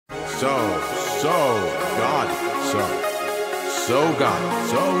Gaudy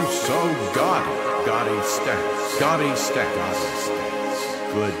stats.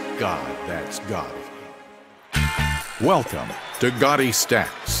 Good God, that's gaudy. Welcome to Gaudy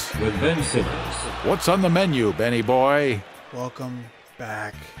Stats with Ben Simmons. What's on the menu, Benny boy? Welcome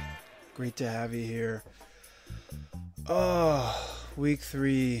back. Great to have you here. Oh, week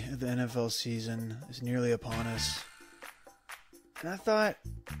 3 of the NFL season is nearly upon us. And I thought,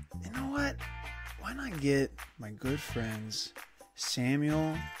 you know what? Why not get my good friends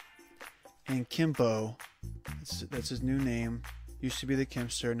Samuel and Kempo? That's his new name. Used to be the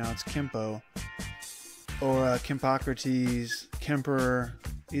Kempster, now it's Kempo. Or Kempocrates, Kemper.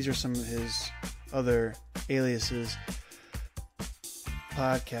 These are some of his other aliases.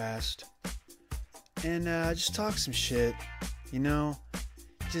 Podcast. And just talk some shit. You know?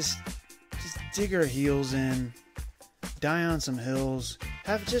 Just dig our heels in. Die on some hills.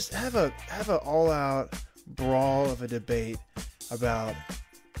 Have a all-out brawl of a debate about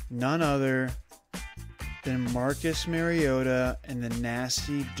none other than Marcus Mariota and the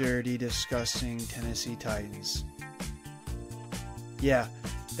nasty, dirty, disgusting Tennessee Titans. Yeah,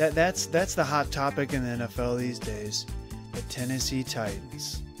 that's the hot topic in the NFL these days, the Tennessee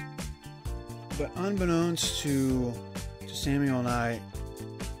Titans. But unbeknownst to Samuel and I,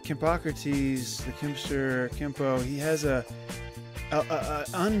 Kempocrates, the Kempster, Kempo, he has a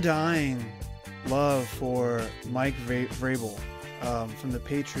undying love for Mike Vrabel from the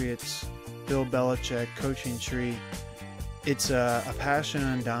Patriots. Bill Belichick coaching tree. It's a passion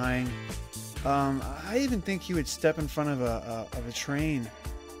undying. I even think he would step in front of a train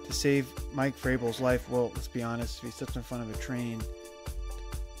to save Mike Vrabel's life. Well, let's be honest. If he steps in front of a train,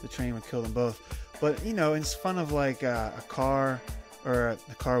 the train would kill them both. But you know, it's fun of like a car, or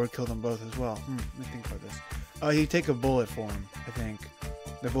the car would kill them both as well. Let me think about this. He'd take a bullet for him. I think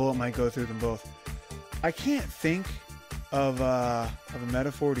the bullet might go through them both. I can't think of a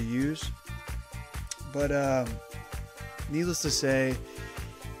metaphor to use. But needless to say,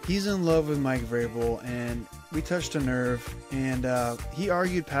 he's in love with Mike Vrabel, and we touched a nerve, and he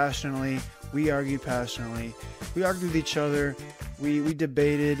argued passionately, we argued passionately, we argued with each other, we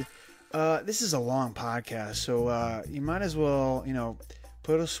debated. This is a long podcast, so you might as well,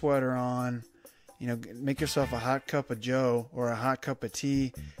 put a sweater on, make yourself a hot cup of joe or a hot cup of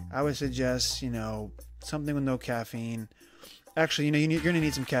tea. I would suggest, something with no caffeine. Actually, you're going to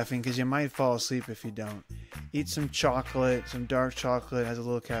need some caffeine because you might fall asleep if you don't. Eat some chocolate, some dark chocolate, has a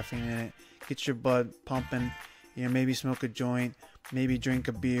little caffeine in it. Get your blood pumping. Maybe smoke a joint. Maybe drink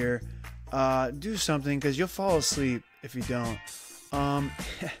a beer. Do something because you'll fall asleep if you don't.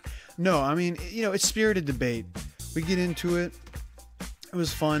 No, I mean, it's spirited debate. We get into it. It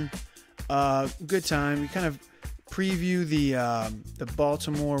was fun. Good time. We kind of preview the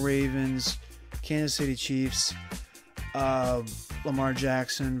Baltimore Ravens, Kansas City Chiefs. Lamar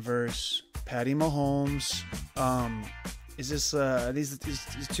Jackson versus Patty Mahomes. Is this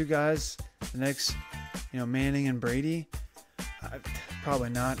these two guys the next Manning and Brady? Probably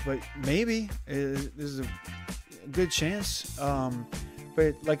not, but maybe there's a good chance.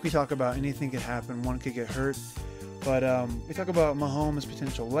 But like we talk about, anything could happen. One could get hurt. But we talk about Mahomes'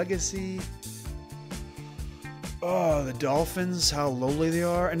 potential legacy. Oh, the Dolphins, how lowly they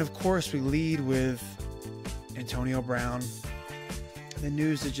are, and of course we lead with Antonio Brown. The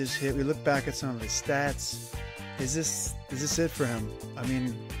news that just hit. We look back at some of his stats. Is this it for him? I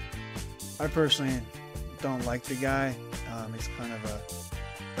mean, I personally don't like the guy. He's kind of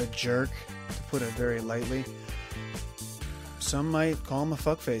a jerk, to put it very lightly. Some might call him a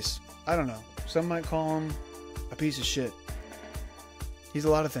fuckface. I don't know. Some might call him a piece of shit. He's a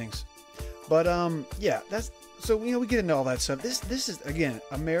lot of things. But yeah, that's so we get into all that stuff. This is again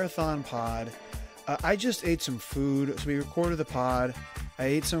a marathon pod. I just ate some food. So we recorded the pod. I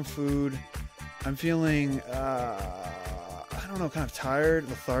ate some food. I'm feeling, I don't know, kind of tired,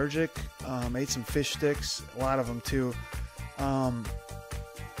 lethargic. Ate some fish sticks, a lot of them too.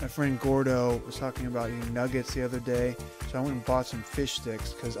 My friend Gordo was talking about eating nuggets the other day. So I went and bought some fish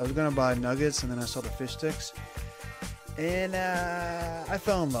sticks because I was going to buy nuggets and then I saw the fish sticks. And I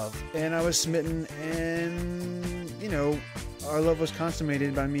fell in love. And I was smitten. And, our love was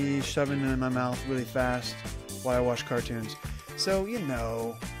consummated by me shoving them in my mouth really fast while I watched cartoons. So,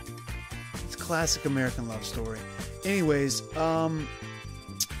 it's classic American love story. Anyways, well,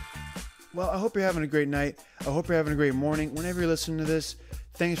 I hope you're having a great night. I hope you're having a great morning. Whenever you're listening to this,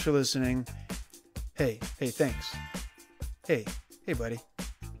 thanks for listening. Hey, thanks. Hey, buddy.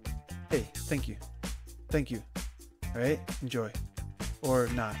 Hey, thank you. All right? Enjoy. Or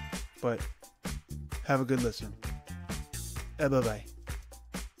not. But have a good listen. Bye-bye.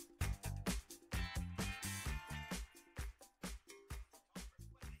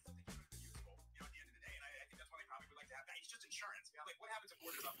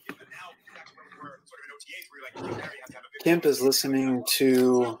 Kemp is listening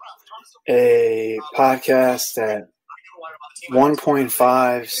to a podcast at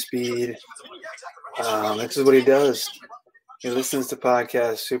 1.5 speed. This is what he does. He listens to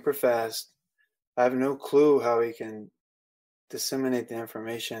podcasts super fast. I have no clue how he can disseminate the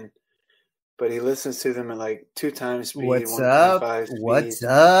information, but he listens to them at like 2 times speed. What's 1.5 up? speed. What's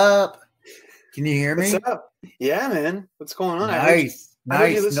up? Can you hear me? What's up? Yeah, man. What's going on? Nice.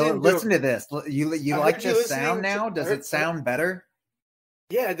 Nice. No, listen to this. You like this sound now? Does it sound better?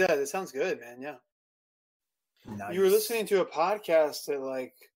 Yeah, it does. It sounds good, man. Yeah. Nice. You were listening to a podcast at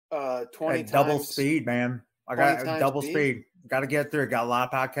like 20 at double speed, man. I got double speed. Got to get through. Got a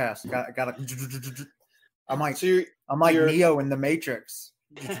lot of podcasts. Got to. I'm like Neo in the Matrix.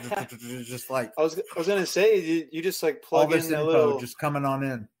 Just like I was gonna say, you just like plug all this in the info little, just coming on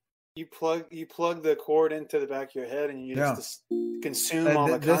in. You plug the cord into the back of your head, and you just consume all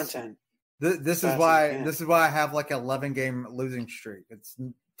the content. This is why I have like an 11-game losing streak. It's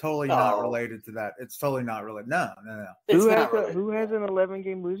totally not related to that. It's totally not related. No. Who has an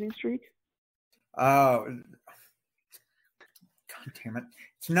 11-game losing streak? Oh, God damn it!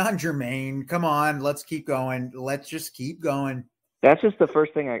 It's not germane. Come on, let's keep going. Let's just keep going. That's just the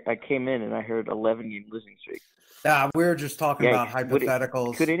first thing I came in and I heard 11-game losing streak. We were just talking about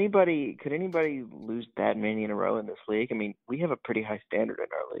hypotheticals. Could anybody lose that many in a row in this league? I mean, we have a pretty high standard in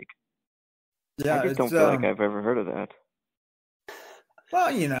our league. Yeah, I just don't feel like I've ever heard of that. Well,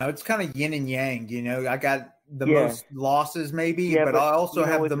 it's kind of yin and yang. I got the most losses maybe, but I also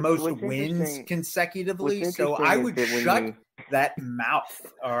have the most wins consecutively. So I would shut that mouth.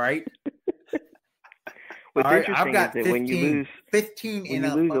 All right. What's all right, interesting I've got is that 15 in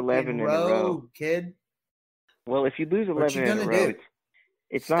a 11 in a row, kid. Well, if you lose 11 in a row,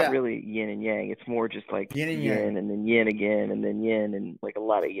 it's not really yin and yang. It's more just like yin and then yin again and then yin and like a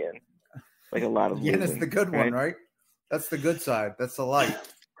lot of yin. Like a lot of yin losing, is the good one, right? That's the good side. That's the light.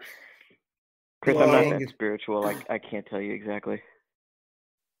 Chris, I'm not that spiritual. I can't tell you exactly.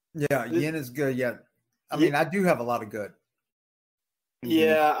 Yeah, yin is good. Yeah. I mean, I do have a lot of good.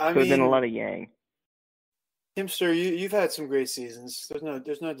 Yeah, I mean, been a lot of yang. Himster, you've had some great seasons.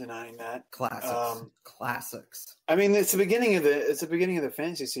 There's no denying that. Classics. I mean, it's the beginning of the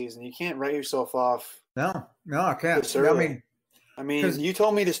fantasy season. You can't write yourself off. No, I can't. I mean, you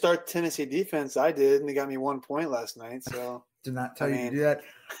told me to start Tennessee defense. I did, and they got me 1 point last night. So did not tell you to do that.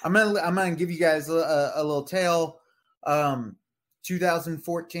 I'm gonna give you guys a little tale.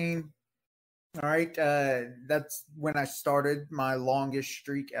 2014. All right, that's when I started my longest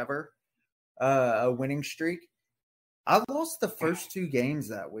streak ever. A winning streak. I lost the first 2 games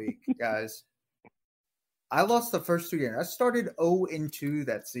that week, guys. I lost the first 2 games. I started 0-2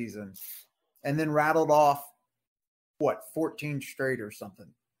 that season, and then rattled off 14 straight or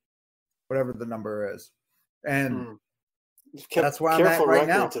something, whatever the number is, and that's where I'm at right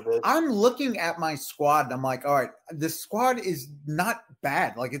now. I'm looking at my squad, and I'm like, all right, this squad is not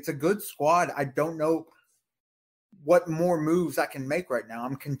bad. Like, it's a good squad. I don't know what more moves I can make right now.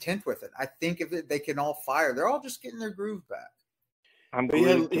 I'm content with it. I think if they can all fire, they're all just getting their groove back. I'm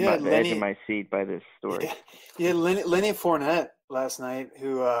glued to the edge of my seat by this story. Yeah, Lenny Fournette last night,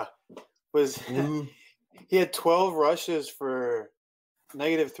 who was he had 12 rushes for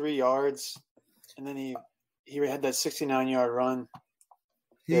 -3 yards, and then he had that 69-yard run.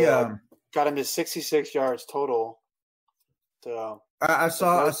 He got him to 66 yards total. So I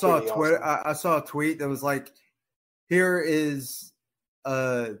saw a tweet. Awesome. I saw a tweet that was like, here is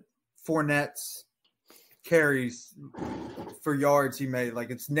Fournette's carries for yards he made. Like,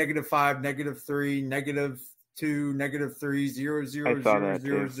 it's -5, -3, -2, -3, 0, 0, 0,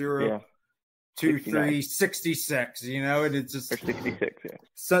 0, 0, 2, 3, 66. And it's just 66. Yeah.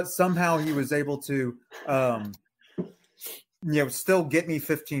 So somehow he was able to, still get me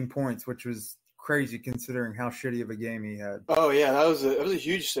 15 points, which was crazy considering how shitty of a game he had. Oh yeah, that was a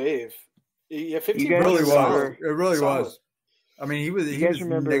huge save. Yeah, 15 really was. It really was. I mean, he was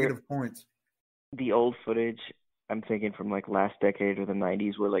negative points. The old footage, I'm thinking from like last decade or the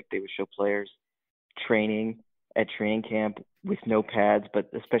 90s, where like they would show players training at training camp with no pads, but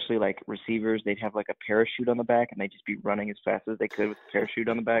especially like receivers, they'd have like a parachute on the back and they'd just be running as fast as they could with the parachute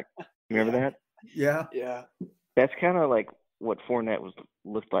on the back. Remember that? Yeah. Yeah. That's kind of like what Fournette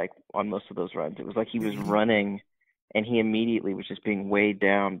looked like on most of those runs. It was like he was running, and he immediately was just being weighed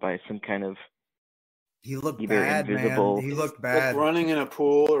down by some kind of He looked bad, invisible, man. He looked bad. Like running in a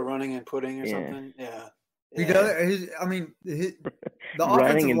pool or running in pudding or something. Yeah. He does. The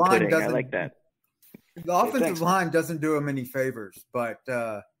offensive line doesn't. I like that. The offensive line doesn't do him any favors, but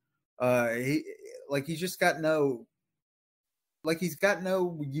he just got no. like he's got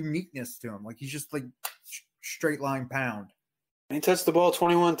no uniqueness to him. Like he's just like straight line pound. And he touched the ball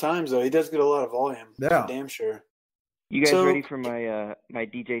 21 times though. He does get a lot of volume. Yeah, for damn sure. You guys ready for my my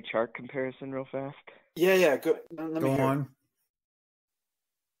DJ Chark comparison real fast? Yeah. Go on.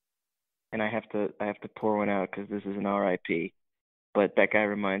 And I have to pour one out because this is an RIP. But that guy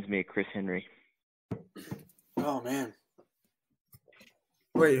reminds me of Chris Henry. Oh man.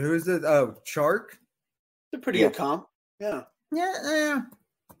 Wait, who is it? Oh, Chark. It's a pretty good comp. Yeah. Yeah.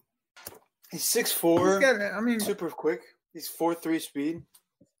 He's 6'4". I mean, super quick. He's 4.3 speed.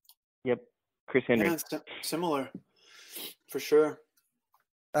 Yep, Chris Henry. Yeah, similar, for sure.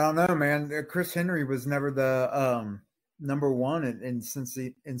 I don't know, man. Chris Henry was never the number one in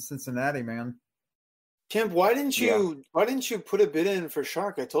Cincinnati, man. Kemp, why didn't you put a bid in for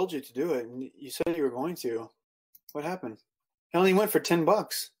Shark? I told you to do it, and you said you were going to. What happened? He only went for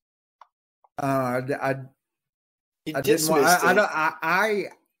 $10. I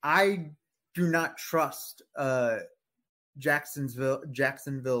do not trust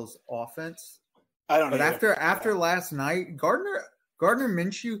Jacksonville's offense. I don't. But after last night, Gardner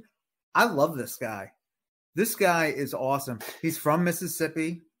Minshew, I love this guy. This guy is awesome. He's from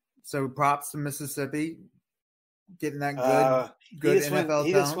Mississippi, so props to Mississippi, getting that good NFL talent.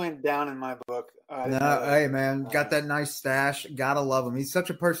 He just went down in my book. Hey man, got that nice stash. Gotta love him. He's such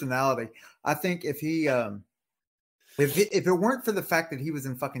a personality. I think if he if it weren't for the fact that he was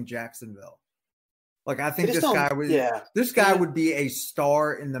in fucking Jacksonville, like I think this guy would be a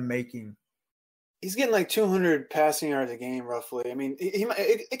star in the making. He's getting like 200 passing yards a game, roughly. I mean,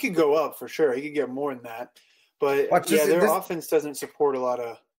 it could go up for sure. He could get more than that. But their offense doesn't support a lot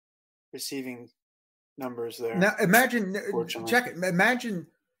of receiving numbers there. Now imagine, check it. Imagine,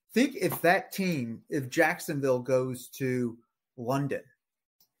 think if Jacksonville goes to London,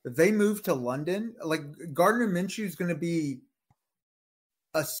 if they move to London, like Gardner Minshew is going to be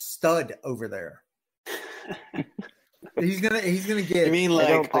a stud over there. He's gonna get. You mean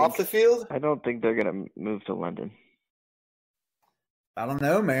like off the field? I don't think they're gonna move to London. I don't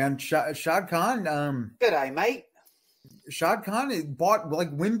know, man. Shad Khan. Good eye, mate. Shad Khan bought like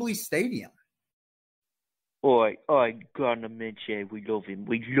Wembley Stadium. Oi, Gardner Minshew. We love him.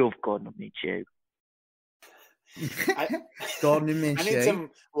 We love Gardner Minshew. Gardner Minshew. I need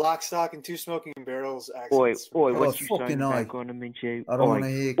some lock, stock, and two smoking barrels accents. Oi, what you saying about Gardner Minshew? I don't want to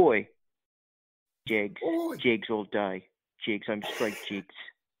hear. Oi. Jigs all day. Jigs, I'm straight jigs.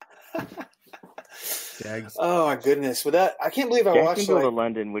 Jags. Oh my goodness! With that, I can't believe I watched. Jacksonville to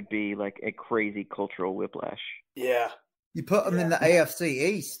London would be like a crazy cultural whiplash. Yeah. You put them in the AFC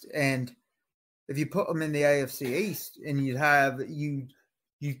East, and if you put them in the AFC East, and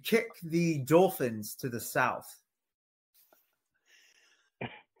you kick the Dolphins to the south.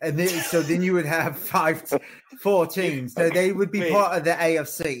 And then you would have 4 teams. So they would be part of the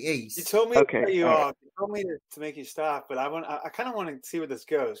AFC East. You told me to cut you off. You told me to make you stop, but I kind of want to see where this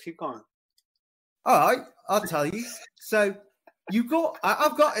goes. Keep going. All right, I'll tell you. So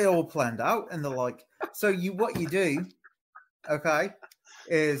I've got it all planned out and the like. So what you do, okay,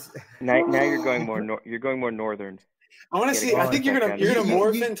 is now you're going more northern. I want to see. I think you're gonna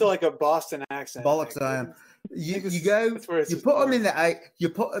morph into like a Boston accent. Bollocks, I am. You put them in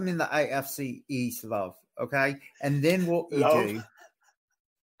the AFC East, love. Okay, and then what you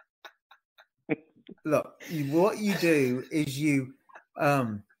do? Look, what you do is you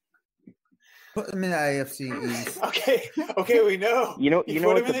put them in the AFC East. Okay, we know. You know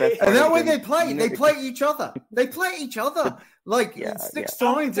what the best. And that way they play. They play each other. They play each other like 6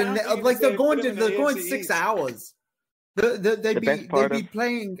 times, and they're going 6 hours. They'd be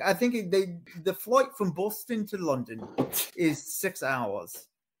playing. I think the flight from Boston to London is 6 hours.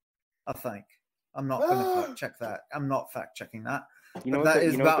 I think. I'm not going to fact check that. I'm not fact checking that. You know what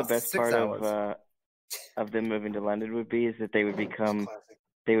the best part of them moving to London would be is that they would become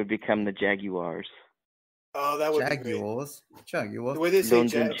the Jaguars. Oh, that would Jaguars. be great. Jaguars. The way they say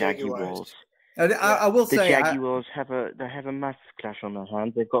London Jaguars. I will say the Jaguars have a massive clash on their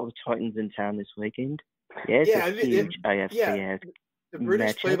hands. They've got the Titans in town this weekend. Yeah, it's a huge AFC. The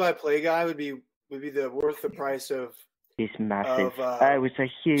British matchup. play-by-play guy would be worth the price of. It's massive. It was a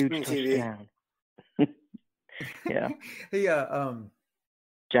huge touchdown. Yeah.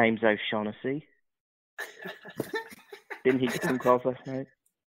 James O'Shaughnessy. Didn't he get some calls last night?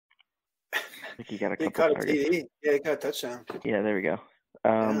 I think he got a couple targets. TD. Yeah, he got a touchdown. Yeah, there we go.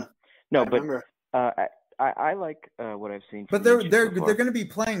 No, but I like what I've seen. But they're going to be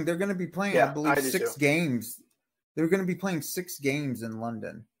playing. They're going to be playing. I believe 6 games. They're going to be playing 6 games in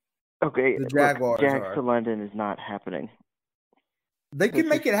London. Okay, the Jaguars Jags to London is not happening. They can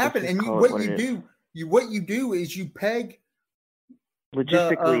make it happen, and what you do is you peg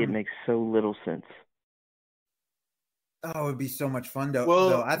Logistically, it makes so little sense. Oh, it'd be so much fun though.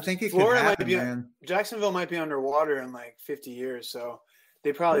 Well, I think it Florida could happen, might be man. Jacksonville might be underwater in like 50 years, so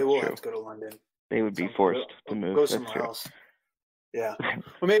they probably will have to go to London. They would be forced to move. Go somewhere else. Yeah.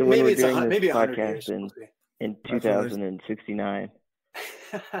 Well, so maybe it's maybe 100 years. In 2069.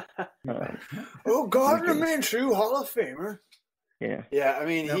 Oh, Gardner Minshew, Hall of Famer. Yeah. Yeah, I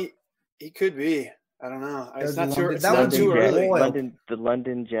mean, he could be. I don't know. It's not too early. London, the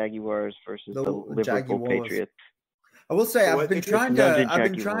London Jaguars versus the Liverpool Jaguars. Patriots. I will say I've been trying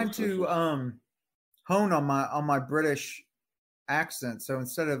to hone on my British accent. So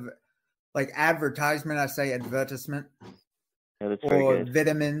instead of like advertisement, I say advertisement. Yeah, that's very or good.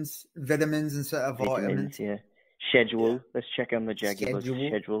 vitamins instead of vitamins. Yeah. Schedule. Yeah. Let's check on the Jaguars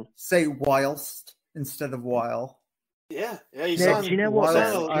schedule. Say whilst instead of while. Yeah. You sound. Do you know what?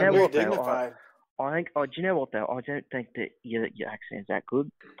 Dignified. I think. Do you know what though? I don't think that your accent is that good.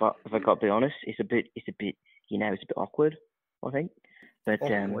 But if I got to be honest, it's a bit. It's a bit awkward. I think. But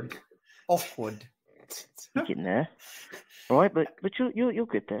awkward. You're getting there, all right? But you'll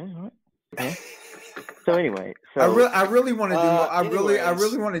get there, all right? Yeah. So anyway, I really want to do. I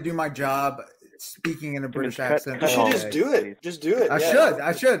really want to do my job speaking in a British accent. You should just do it. Just do it.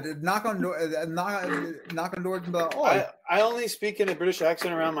 I should knock on doors and be like, oh. I only speak in a British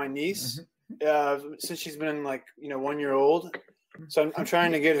accent around my niece since she's been like 1 year old. So I'm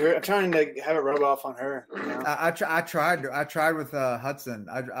trying to get her. I'm trying to have it rub off on her. You know? I tried with Hudson.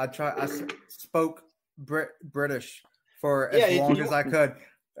 I spoke British for as long as I could.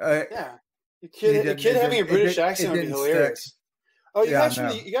 The kid having a British accent would be hilarious. Stick. Oh, you guys from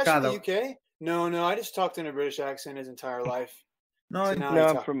the UK? No. I just talked in a British accent his entire life. I'm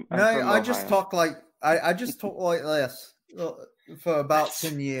from I just talk like I just talk like this for about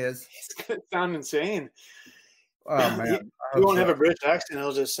 10 years. It's gonna sound insane. Oh man, you won't have a British accent;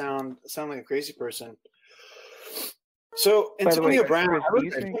 it'll just sound like a crazy person. So Antonio Brown, I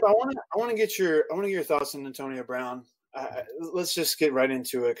want to get your thoughts on Antonio Brown. Let's just get right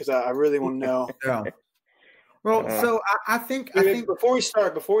into it because I really want to know. Yeah. Well, so I think before we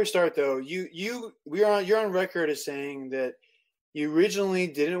start though, you're on record as saying that you originally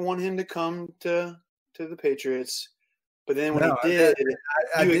didn't want him to come to the Patriots, but then when he did,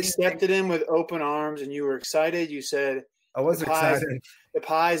 you accepted him with open arms and you were excited. You said, I was excited. The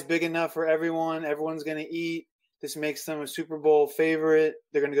pie is big enough for everyone. Everyone's going to eat. This makes them a Super Bowl favorite.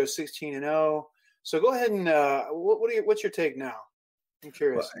 They're going to go 16-0. So go ahead and what's your take now? I'm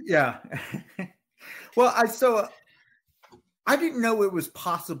curious. Well, yeah. Well, I didn't know it was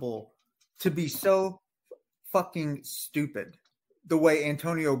possible to be so fucking stupid the way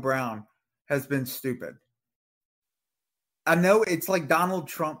Antonio Brown has been stupid. I know it's like Donald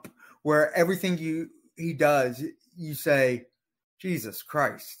Trump, where everything he does, you say, Jesus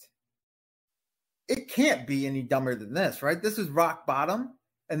Christ. It can't be any dumber than this, right? This is rock bottom.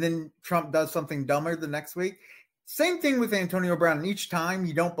 And then Trump does something dumber the next week. Same thing with Antonio Brown. And each time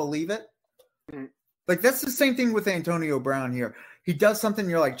you don't believe it. Like, that's the same thing with Antonio Brown here. He does something,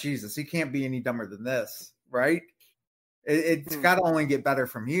 you're like, Jesus, he can't be any dumber than this, right? It's got to only get better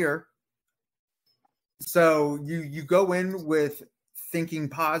from here. So you go in with thinking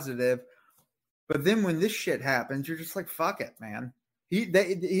positive, but then when this shit happens, you're just like, fuck it, man. He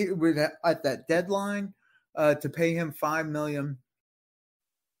was at that deadline to pay him $5 million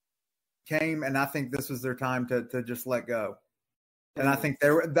came, and I think this was their time to just let go. And I think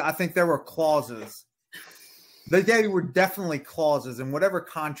there were clauses. They were definitely clauses in whatever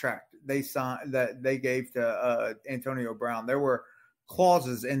contract they signed that they gave to Antonio Brown. There were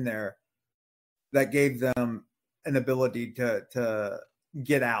clauses in there that gave them an ability to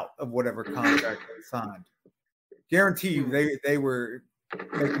get out of whatever contract they signed. Guarantee you, they were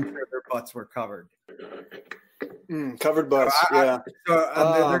making sure their butts were covered. Covered butts, yeah.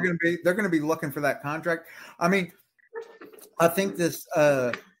 They're gonna be looking for that contract. I mean, I think this.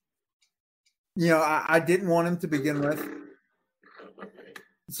 I didn't want him to begin with.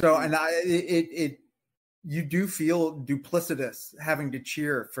 So, and you do feel duplicitous having to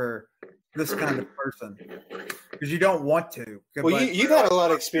cheer for this kind of person because you don't want to. Well, you've had a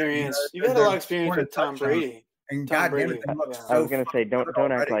lot of experience. You've had a lot of experience with Tom Brady. And God damn it, I was going to say, don't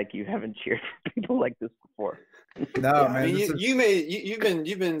act like you haven't cheered for people like this before. No, man. I mean,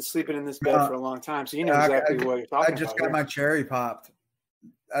 you've been sleeping in this bed for a long time, so you know exactly what you're talking about. I just got my cherry popped.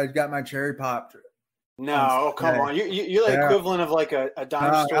 No, come on. You're like equivalent of like a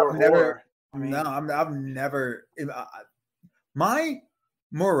dime store whore. I've never. My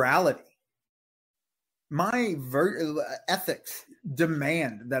morality, my ethics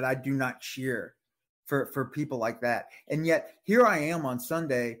demand that I do not cheer for people like that. And yet here I am on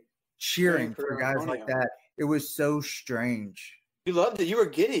Sunday cheering for guys Antonio. like that. It was so strange. You loved it. You were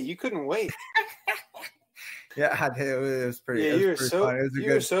giddy. You couldn't wait. Yeah, I did. It was pretty. Yeah, it was you were pretty so fun. It was a you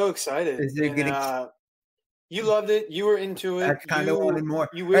good, were so excited. it was a good And, you loved it. You were into it. I kind of wanted more.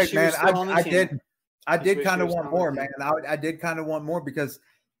 You wish Hey, you were man, still on the team. I did wish kind you of were want still on more, the man. team. I did kind of want more because,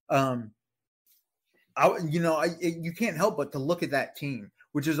 you can't help but to look at that team,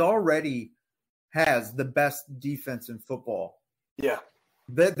 which is already has the best defense in football. Yeah,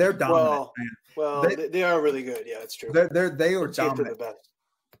 They're dominant, man. Well, they are really good. Yeah, that's true. They are Let's get to dominant. the best.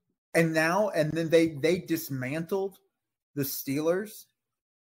 And then they dismantled the Steelers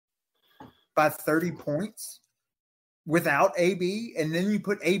by 30 points without AB, and then you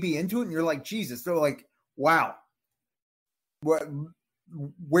put AB into it, and you're like, Jesus. They're like, wow.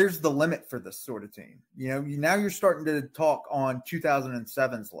 Where's the limit for this sort of team? Now you're starting to talk on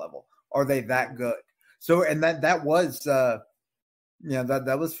 2007's level. Are they that good? So, and that was, that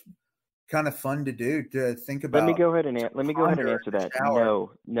was kind of fun to do, to think about. Let me go ahead and answer that.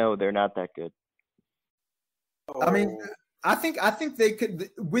 No, they're not that good. Oh. I mean, I think they could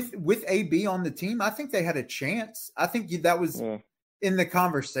with AB on the team. I think they had a chance. I think that was in the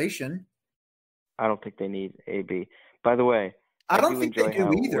conversation. I don't think they need AB. By the way, I don't think they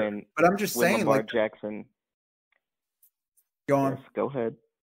do either. But I'm just saying, Lamar Jackson. Go on. Yes, go ahead.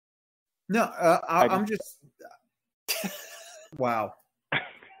 No, I'm just. Wow.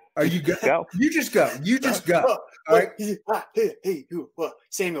 Are you good? Go. You just go. You just go. All right. Hey,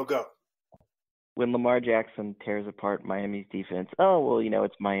 Samuel, go. When Lamar Jackson tears apart Miami's defense,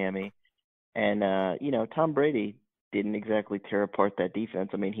 it's Miami. And, Tom Brady didn't exactly tear apart that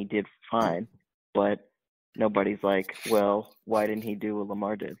defense. I mean, he did fine, but nobody's like, well, why didn't he do what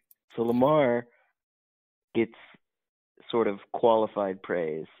Lamar did? So Lamar gets sort of qualified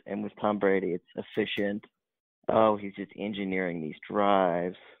praise. And with Tom Brady, it's efficient. Oh, he's just engineering these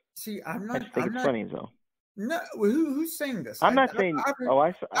drives. See, I just think it's funny, though. No, who's saying this? I'm not saying.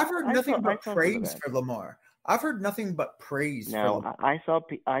 I've heard nothing but praise for Lamar. I've heard nothing but praise. No, for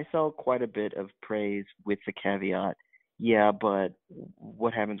Lamar. I saw quite a bit of praise with the caveat. Yeah, but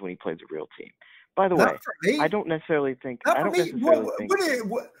what happens when he plays a real team? By the way, I don't necessarily think. I don't necessarily think.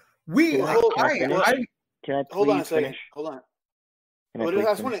 Can I hold on a please second? finish? Hold on.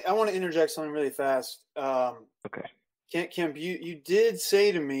 I want to interject something really fast. Okay. Kemp, you did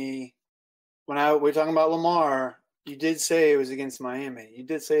say to me when we were talking about Lamar, you did say it was against Miami. You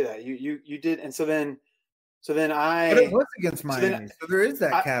did say that. You did, and so then I. But it was against Miami, so there is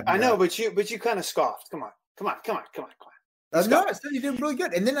that caveat. I know, but you kind of scoffed. Come on. No, I said you did really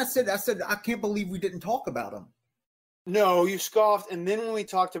good, and then I said I can't believe we didn't talk about him. No, you scoffed, and then when we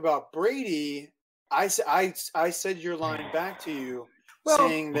talked about Brady, I said your line back to you.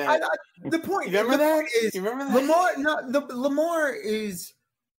 Saying that the point. You remember that? Lamar is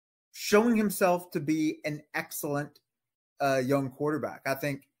showing himself to be an excellent young quarterback. I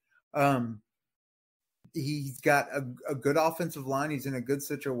think he's got a good offensive line. He's in a good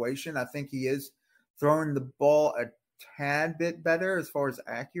situation. I think he is throwing the ball a tad bit better as far as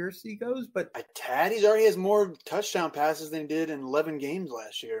accuracy goes. But a tad? He already has more touchdown passes than he did in 11 games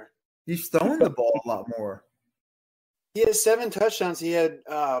last year. He's throwing the ball a lot more. He has 7 touchdowns. He had,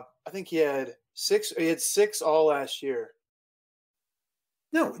 I think he had 6. He had 6 all last year.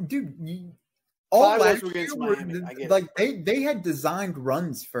 No, dude, all last year were like they had designed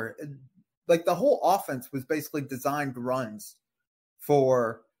runs for, like the whole offense was basically designed runs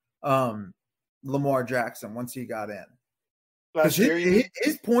for Lamar Jackson once he got in. Last year,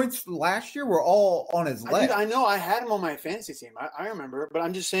 his points last year were all on his leg. I know. I had him on my fantasy team. I remember, but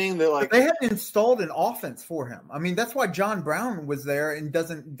I'm just saying that but they hadn't installed an offense for him. I mean, that's why John Brown was there and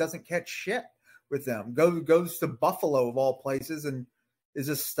doesn't catch shit with them. Goes to Buffalo of all places and is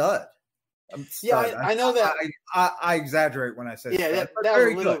a stud. Yeah, I know that. I exaggerate when I say that was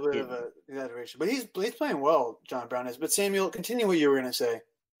a little bit of an exaggeration, but he's playing well. John Brown is. But Samuel, continue what you were going to say.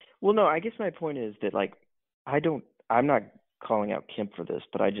 Well, no, I guess my point is that I'm not calling out Kemp for this,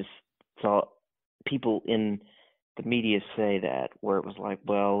 but I just saw people in the media say that, where it was like,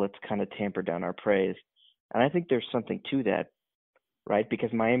 well, let's kind of tamper down our praise. And I think there's something to that, right?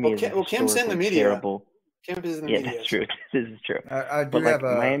 Because Miami is Kemp's in the media. Terrible. Kemp is in the media. Yeah, that's true. This is true. I do have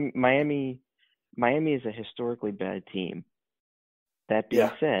Miami is a historically bad team. That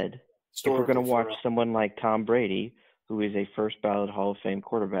being said, if we're going to watch someone like Tom Brady, who is a first ballot Hall of Fame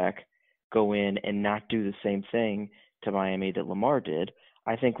quarterback, go in and not do the same thing to Miami that Lamar did,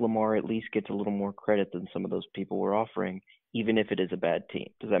 I think Lamar at least gets a little more credit than some of those people were offering, even if it is a bad team.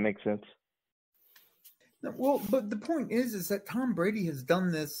 Does that make sense? Well, but the point is that Tom Brady has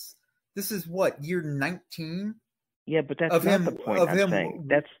done this This is what, year 19? Yeah, but that's Of not him- the point of I'm him saying.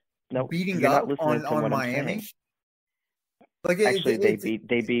 That's no, beating you're up not listening to on what I'm Miami. saying. Like Actually,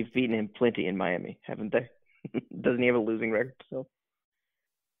 they've beaten him plenty in Miami, haven't they? Doesn't he have a losing record still?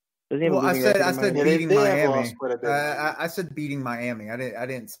 Doesn't he have a losing record in Miami? beating they have Miami. lost quite a bit. I said beating Miami. I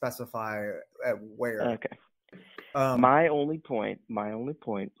didn't specify at where. Okay. Um, My only point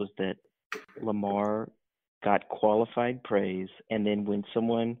was that Lamar got qualified praise, and then when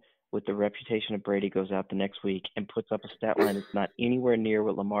someone with the reputation of Brady goes out the next week and puts up a stat line that's not anywhere near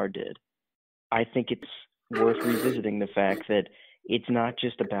what Lamar did, I think it's worth revisiting the fact that it's not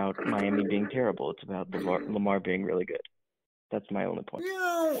just about Miami being terrible. It's about Lamar being really good. That's my only point. You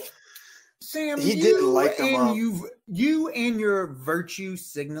know, Sam, He didn't light them up. You and your virtue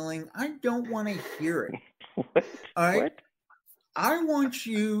signaling, I don't want to hear it. What? All right? What? I want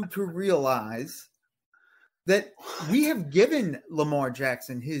you to realize that we have given Lamar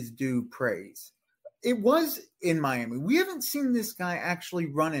Jackson his due praise. It was in Miami. We haven't seen this guy actually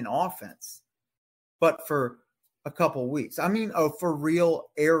run an offense, but for a couple weeks. I mean, for real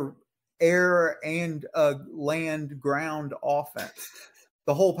air and land ground offense.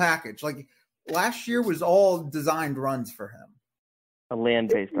 The whole package. Like last year was all designed runs for him. A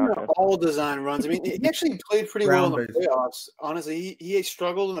land-based offense. All design runs. I mean, he actually played pretty well in the Ground-based. playoffs. Honestly, he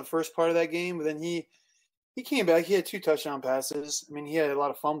struggled in the first part of that game, but then he came back. He had 2 touchdown passes. I mean, he had a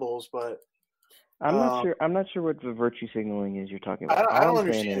lot of fumbles, but I'm not sure what the virtue signaling is you're talking about. I don't All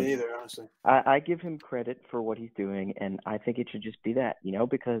I'm saying understand it is, either, honestly. I give him credit for what he's doing, and I think it should just be that,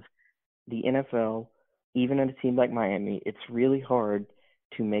 because the NFL, even on a team like Miami, it's really hard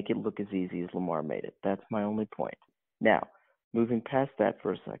to make it look as easy as Lamar made it. That's my only point. Now, moving past that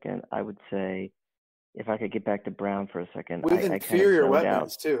for a second, I would say, if I could get back to Brown for a second, With I inferior kind of zoned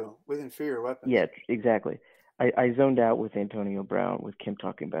weapons, out. too. With inferior weapons. Yeah, exactly. I zoned out with Antonio Brown, with Kim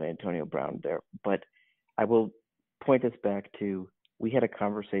talking about Antonio Brown there. But I will point us back to, we had a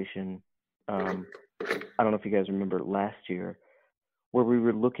conversation, I don't know if you guys remember last year, where we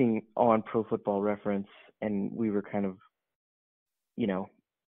were looking on Pro Football Reference and we were kind of,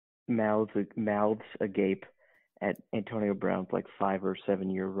 mouths agape at Antonio Brown's like 5 or 7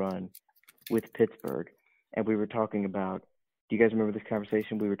 year run with Pittsburgh. And we were talking about, do you guys remember this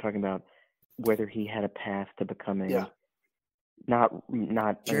conversation? We were talking about whether he had a path to becoming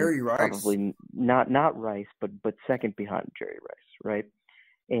not Jerry Rice. Probably not Rice, but second behind Jerry Rice, right?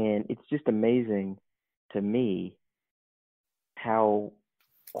 And it's just amazing to me how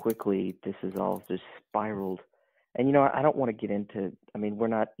quickly this has all just spiraled. And I don't want to get into, we're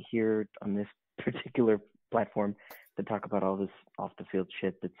not here on this particular platform to talk about all this off the field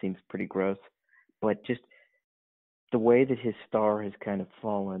shit that seems pretty gross, but just the way that his star has kind of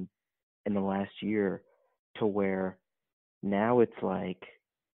fallen in the last year, to where now it's like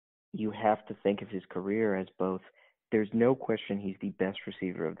you have to think of his career as both, there's no question he's the best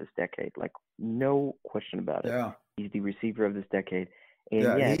receiver of this decade, like no question about it. Yeah. He's the receiver of this decade. And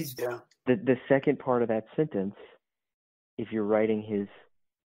Yeah, yet the second part of that sentence, if you're writing his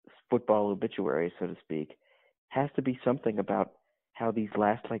football obituary, so to speak, has to be something about how these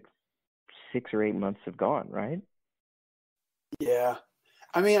last like 6 or 8 months have gone, right? Yeah.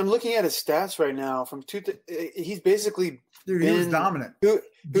 I'm looking at his stats right now. He's basically he was dominant. Who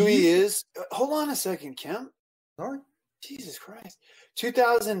he is. Hold on a second, Kemp. Sorry. Jesus Christ.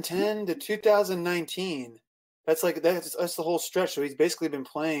 2010 to 2019. That's the whole stretch. So he's basically been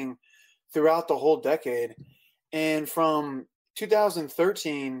playing throughout the whole decade. And from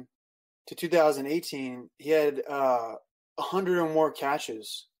 2013 to 2018, he had 100 or more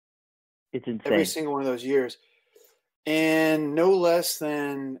catches. It's insane. Every single one of those years. And no less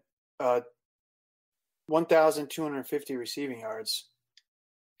than 1,250 receiving yards.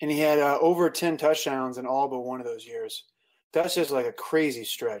 And he had over 10 touchdowns in all but one of those years. That's just like a crazy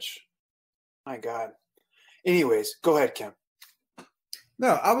stretch. My God. Anyways, go ahead, Kim.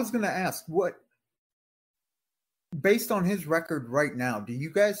 No, I was going to ask, based on his record right now, do you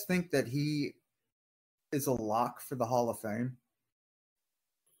guys think that he is a lock for the Hall of Fame?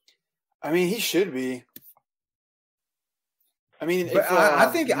 He should be. I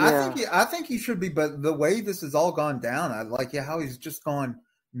think he should be. But the way this has all gone down, I like how he's just gone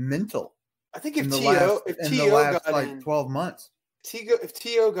mental. I think if in the last 12 months, if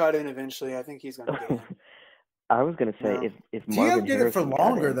T.O. got in eventually, I think he's going to get in. I was going to say if T.O. Marvin did Harrison it for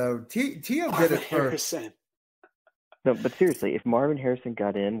longer though. T.O. did it for. No, but seriously, if Marvin Harrison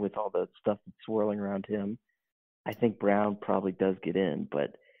got in with all the stuff that's swirling around him, I think Brown probably does get in.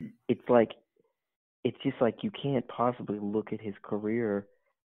 But it's just like you can't possibly look at his career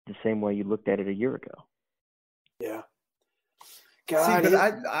the same way you looked at it a year ago. Yeah. God, See,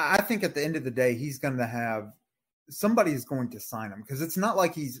 but I think at the end of the day, he's going to have somebody's going to sign him because it's not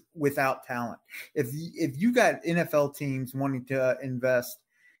like he's without talent. If you got NFL teams wanting to invest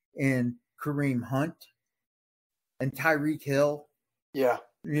in Kareem Hunt and Tyreek Hill, yeah,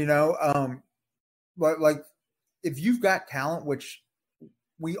 but like if you've got talent, which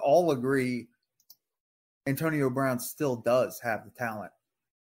we all agree, Antonio Brown still does have the talent.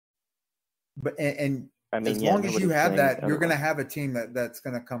 But and I mean, as yeah, long as you nobody's have saying that, you're going to otherwise. have a team that's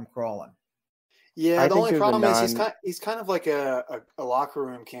going to come crawling. yeah. I The think only there's a problem is non- he's kind of like a locker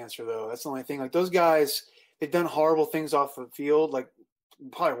room cancer, though. That's the only thing. Like those guys, they've done horrible things off the field, like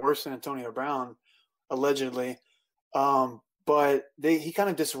probably worse than Antonio Brown, allegedly. But he kind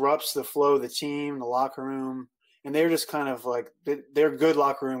of disrupts the flow of the team, the locker room, and they're just kind of like they're good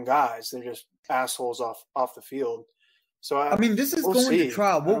locker room guys. They're just assholes off the field. So I mean, this is we'll going see. to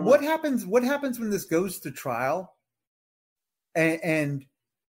trial. I Well, don't what know. happens? What happens when this goes to trial? And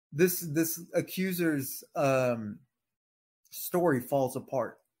this accuser's story falls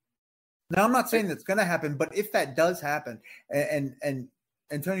apart. Now, I'm not saying that's going to happen, but if that does happen, and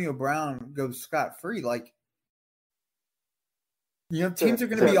Antonio Brown goes scot-free, like teams are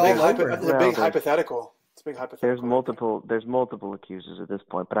going to be all over It's him. a big hypothetical. It's a big hypothetical. There's multiple accusers at this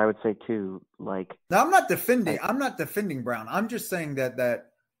point, but I would say too, like Now, I'm not defending Brown. I'm just saying that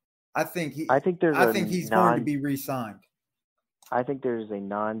I think he's going to be re-signed. I think there's a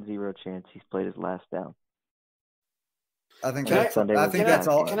non-zero chance he's played his last down. I think that's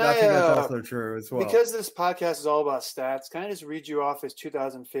also true as well. Because this podcast is all about stats, can I just read you off his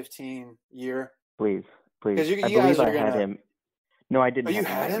 2015 year? Please. Because you I guys believe are I had him. No, I didn't. Oh, you have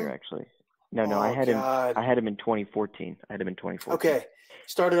had him him? Year, actually. No, I had God. him. I had him in 2014. Okay,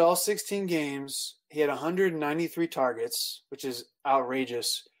 started all 16 games. He had 193 targets, which is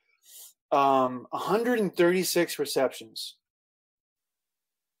outrageous. 136 receptions.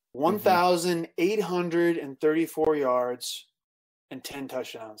 1,834 yards and 10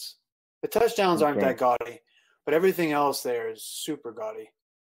 touchdowns. The touchdowns aren't that gaudy, but everything else there is super gaudy.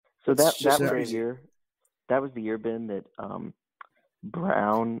 So that was the year. That was the year, Ben, that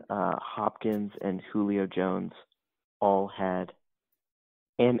Brown, Hopkins, and Julio Jones all had,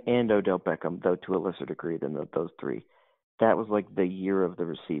 and Odell Beckham, though to a lesser degree than those three. That was like the year of the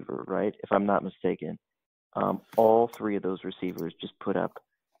receiver, right? If I'm not mistaken. All three of those receivers just put up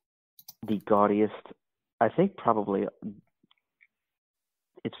the gaudiest, I think probably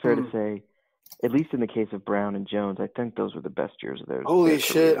it's fair to say, at least in the case of Brown and Jones, I think those were the best years of theirs. Holy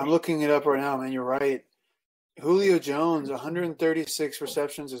shit, I'm looking it up right now, man. You're right. Julio Jones, 136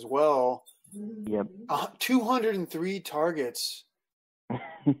 receptions as well. Yep. 203 targets.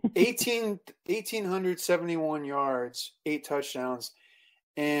 1,871 yards, 8 touchdowns.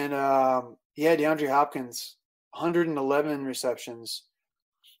 And he had DeAndre Hopkins, 111 receptions,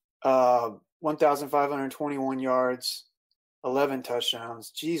 1,521 yards, 11 touchdowns.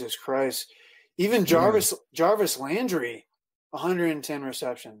 Jesus Christ. Even Jarvis Landry, 110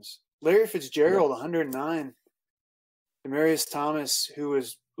 receptions. Larry Fitzgerald, 109. Demaryius Thomas, who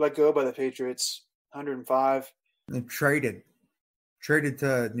was let go by the Patriots, 105. And traded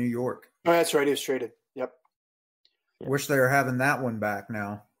to New York. Oh, that's right. He was traded. Yep. Wish they were having that one back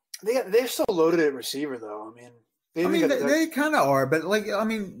now. They're so loaded at receiver, though. I mean, they kind of are, but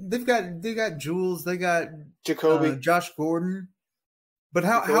they've got Jules, they got Jacoby, Josh Gordon. But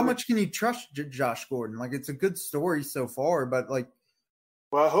how much can you trust Josh Gordon? Like, it's a good story so far, but like,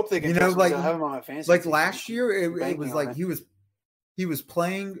 well, I hope they can. Trust him, I have him on my fantasy. Like team. last year, it was like he was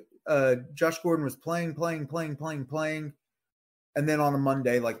playing. Josh Gordon was playing, and then on a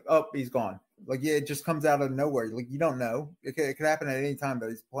Monday, like, oh, he's gone. Like, yeah, it just comes out of nowhere. Like, you don't know. It could happen at any time, but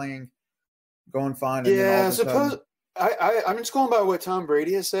he's playing, going fine. And then all of a sudden, I'm just going by what Tom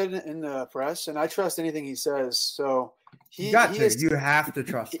Brady has said in the press, and I trust anything he says. So you have to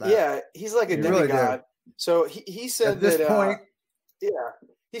trust that. Yeah, he's like a demigod. Really. So he said at this point.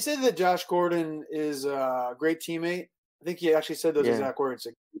 He said that Josh Gordon is a great teammate. I think he actually said those exact words.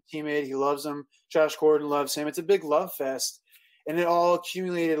 A good teammate. He loves him. Josh Gordon loves him. It's a big love fest. And it all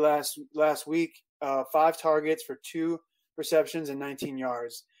accumulated last week. 5 targets for 2 receptions and 19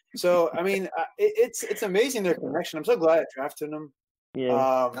 yards. So, I mean, it's amazing their connection. I'm so glad I drafted him.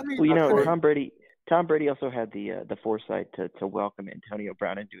 Yeah. Tom Brady also had the foresight to welcome Antonio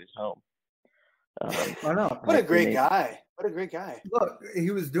Brown into his home. I know. What a great guy. Look, he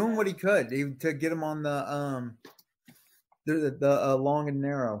was doing what he could to get him on the long and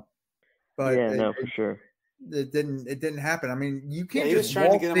narrow. But for sure. It didn't happen. I mean, you can't just trying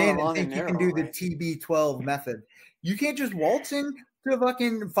waltz to get him in on and think you can do the TB12 method. You can't just waltz in to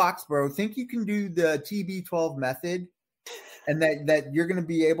fucking Foxborough, think you can do the TB12 method, and that you're going to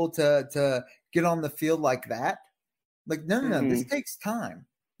be able to get on the field like that. Like, no. This takes time.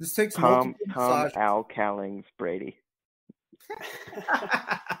 This takes Tom massages. Al Callings Brady.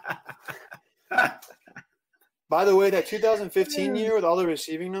 By the way, that 2015 year with all the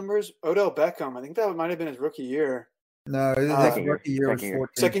receiving numbers, Odell Beckham, I think that might have been his rookie year. No, his rookie year was Second year. 14.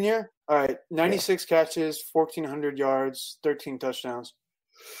 Second year? All right. 96 catches, 1,400 yards, 13 touchdowns.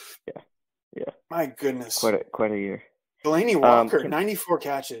 Yeah. My goodness. Quite a year. Delaney Walker, 94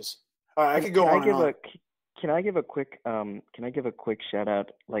 catches. All right, I could go on and on. Can I give a quick shout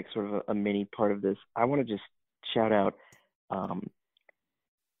out, like sort of a mini part of this? I want to just shout out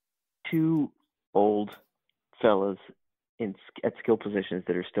two old fellas at skill positions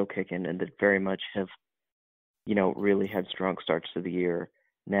that are still kicking and that very much have, really had strong starts to the year.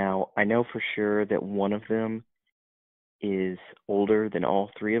 Now, I know for sure that one of them is older than all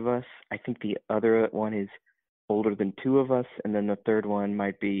three of us. I think the other one is older than two of us, and then the third one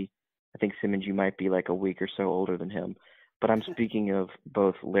might be, I think, Simmons, you might be like a week or so older than him. But I'm speaking of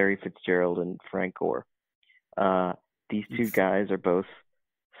both Larry Fitzgerald and Frank Gore. These two guys are both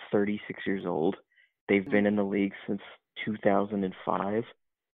 36 years old. They've been in the league since 2005,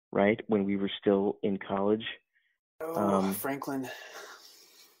 right, when we were still in college. Franklin.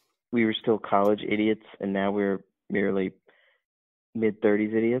 We were still college idiots, and now we're merely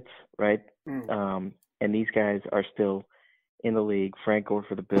mid-30s idiots, right? And these guys are still in the league. Frank Gore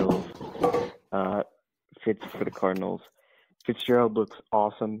for the Bills, Fitz for the Cardinals. Fitzgerald looks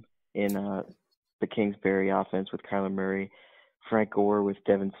awesome in the Kingsbury offense with Kyler Murray. Frank Gore with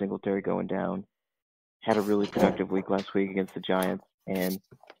Devin Singletary going down. Had a really productive week last week against the Giants, and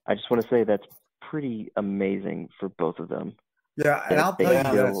I just want to say that's pretty amazing for both of them. Yeah, and I'll tell you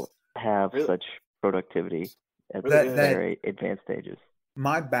this. Have such productivity at very advanced stages.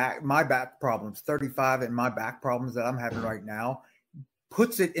 My back problems, 35, and my back problems that I'm having right now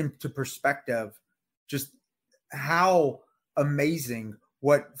puts it into perspective just how amazing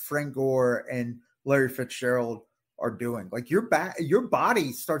what Frank Gore and Larry Fitzgerald are doing. Like your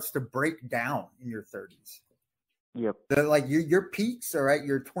body starts to break down in your 30s. Yep. Like your peaks are at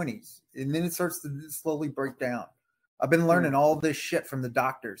your 20s, and then it starts to slowly break down. I've been learning all this shit from the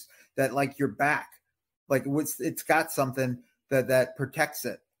doctors that like your back, like it's got something that protects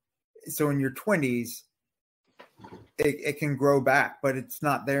it. So in your 20s, it can grow back, but it's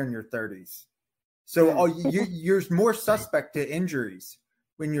not there in your 30s. So you're more suspect to injuries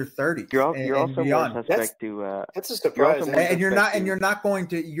when you're 30. You're also beyond. More suspect to. That's a surprise. And you're not going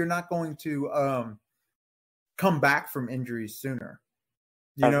to come back from injuries sooner.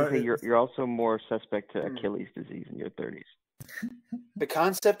 You're also more suspect to Achilles disease in your 30s. The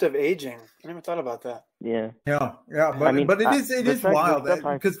concept of aging. I never thought about that. Yeah. But it is wild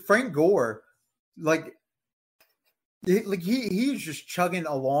because Frank Gore, he's just chugging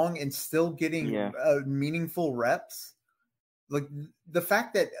along and still getting meaningful reps. Like the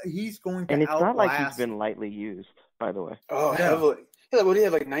fact that he's going to, and it's not like he's been lightly used, by the way. Oh, heavily. Yeah, what do you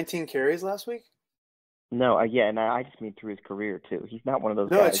have, like 19 carries last week? No, and I just mean through his career too. He's not one of those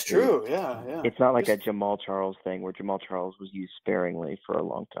guys. No, it's true. Yeah. It's not like a Jamal Charles thing where Jamal Charles was used sparingly for a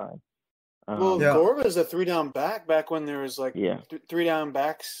long time. Gore was a 3-down back when there was like 3-down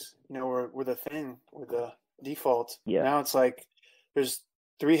backs, were the thing, were the default. Yeah. Now it's like there's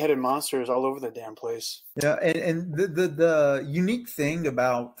 3-headed monsters all over the damn place. Yeah, and the unique thing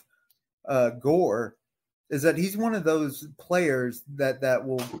about Gore is that he's one of those players that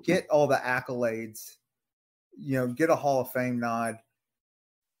will get all the accolades, get a Hall of Fame nod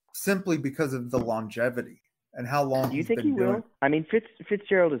simply because of the longevity and how long Do you think he will? I mean,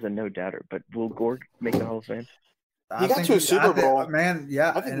 Fitzgerald is a no-doubter, but will Gore make the Hall of Fame? He got to a Super Bowl. Man,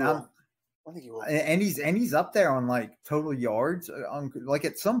 yeah. I think he will. And he's up there on like total yards. Like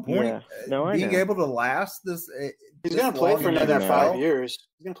at some point, being able to last this. He's going to play for another 5 years.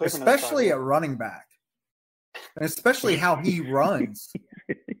 He's going to play for another 5 years. Especially at running back, and especially how he runs.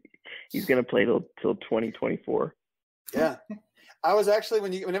 He's going to play till 2024. Yeah, I was actually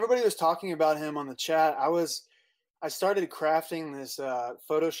when everybody was talking about him on the chat, I started crafting this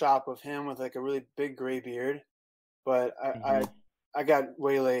Photoshop of him with like a really big gray beard, but I got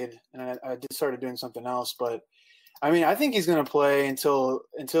waylaid and I started doing something else. But I mean, I think he's going to play until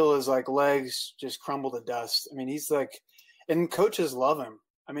his like legs just crumble to dust. I mean, he's like, and coaches love him.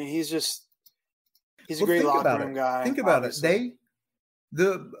 I mean, he's a great locker room guy. Think about it.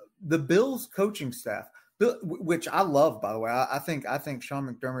 The Bills coaching staff, which I love, by the way. I think Sean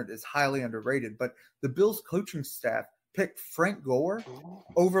McDermott is highly underrated, but the Bills coaching staff picked Frank Gore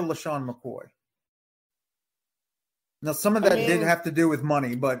over LaShawn McCoy. Now, some of that did have to do with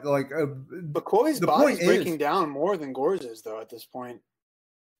money, but like, McCoy's body's breaking down more than Gore's is, though. At this point,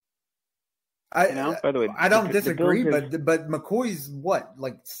 By the way, I don't disagree, but McCoy's what,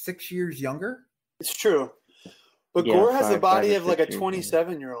 like 6 years younger? It's true, but Gore has the body of like a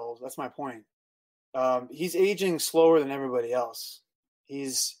 27-year-old. That's my point. He's aging slower than everybody else. He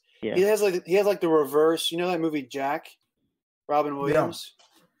has like the reverse. You know that movie Jack, Robin Williams.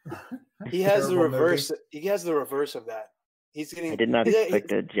 Yeah. He has the reverse. Movie. He has the reverse of that. He's getting. I did not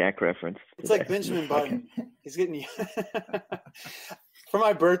expect a Jack reference. It's like Benjamin Button. He's getting. For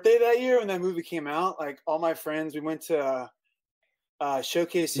my birthday that year, when that movie came out, like all my friends, we went to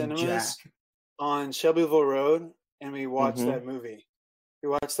Showcase Cinemas on Shelbyville Road, and we watched that movie. We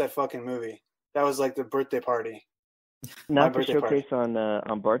watched that fucking movie. That was like the birthday party. Not the Showcase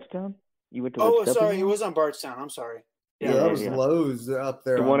on Bardstown? You went to? Oh, sorry, it was on Bardstown. I'm sorry. Yeah, that was Lowe's up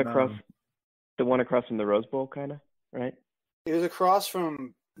there. The one across from the Rose Bowl, kind of, right? It was across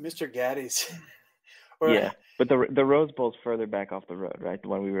from Mr. Gaddy's. But the Rose Bowl's further back off the road, right? The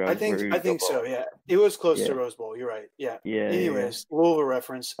one we were. I think so. Yeah, it was close to Rose Bowl. You're right. Yeah. Anyways, Louisville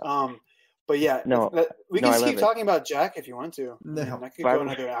reference. But yeah, we can keep talking about Jack if you want to. No, I could go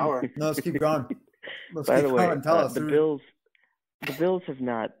another hour. No, let's keep going. By the way, the Bills have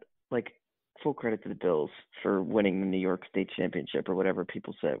not, like, full credit to the Bills for winning the New York State Championship or whatever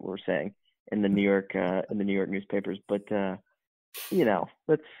people were saying in the New York newspapers. But you know,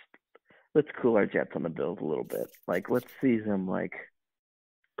 let's cool our jets on the Bills a little bit. Like, let's see them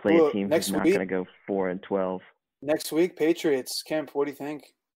play a team who's not going to go 4-12. Next week, Patriots. Kemp, what do you think?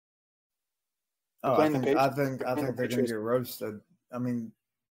 I think they're going to get roasted. I mean,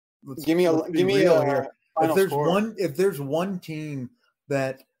 give me a if there's one team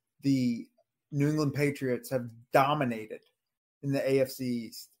that the New England Patriots have dominated in the AFC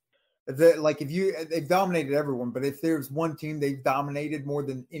East, they've dominated everyone, but if there's one team they've dominated more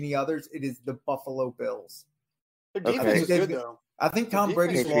than any others, it is the Buffalo Bills. Their defense is good, though. I think Tom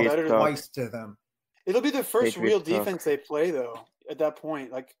Brady's lost twice to them. It'll be the first real defense they play, though, at that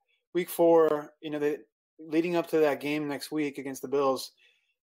point. Like week 4, leading up to that game next week against the Bills,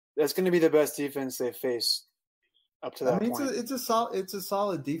 that's going to be the best defense they face up to that point. It's a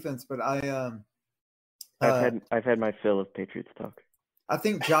solid defense, but I've had my fill of Patriots talk. I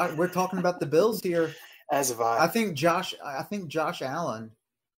think we're talking about the Bills here. As have I. I think Josh Allen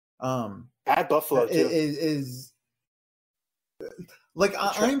at Buffalo too is like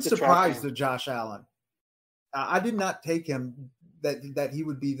I'm surprised at Josh Allen. I did not take him that he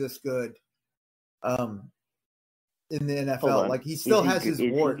would be this good in the NFL. Like he still has his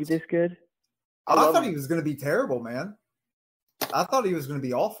warts. Is he this good? I thought he was going to be terrible, man. I thought he was going to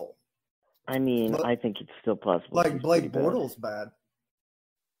be awful. I mean, I think it's still possible. Like Blake Bortles bad.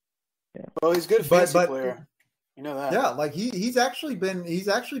 Yeah. Well, he's a good fantasy player. You know that. Yeah, like he's actually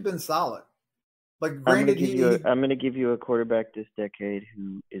been solid. Like I'm going to give you a quarterback this decade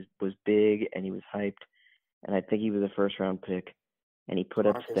who was big and he was hyped, and I think he was a first-round pick, and he put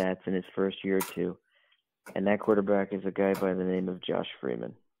up stats in his first year or two, and that quarterback is a guy by the name of Josh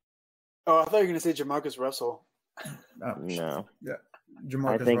Freeman. Oh, I thought you were going to say Jamarcus Russell. No. Yeah,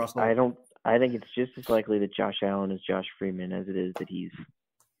 Jamarcus Russell. I think it's just as likely that Josh Allen is Josh Freeman as it is that he's,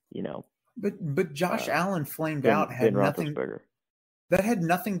 But Josh Allen flamed out. That had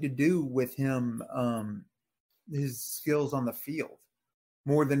nothing to do with him, his skills on the field,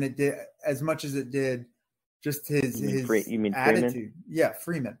 more than it did, as much as it did, just his you mean attitude. Freeman? Yeah,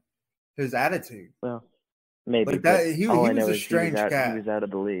 Freeman. His attitude. Well, maybe. Like he was a strange cat. He was out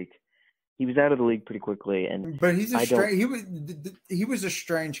of the league. He was out of the league pretty quickly, but he was a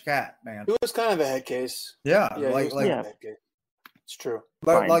strange cat, man. He was kind of a head case. Yeah, it's true.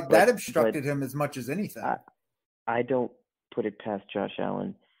 But that obstructed him as much as anything. I don't put it past Josh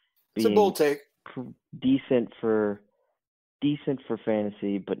Allen being it's a bold take. Decent for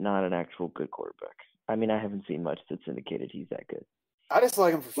fantasy, but not an actual good quarterback. I mean, I haven't seen much that's indicated he's that good. I just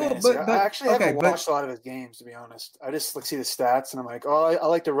like him for fantasy. I actually haven't watched a lot of his games, to be honest. I just see the stats, and I'm like, oh, I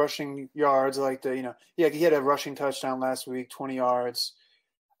like the rushing yards. I like the, he had a rushing touchdown last week, 20 yards.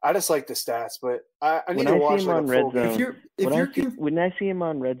 I just like the stats, but I need to watch like a full game. When I see him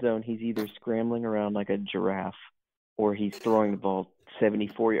on red zone, he's either scrambling around like a giraffe or he's throwing the ball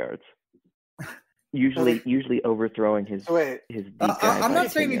 74 yards. Usually overthrowing his deep guy. I'm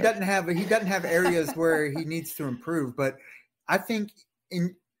not saying he doesn't have areas where he needs to improve, but I think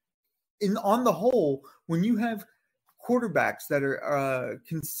on the whole, when you have quarterbacks that are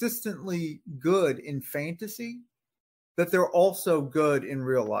consistently good in fantasy, that they're also good in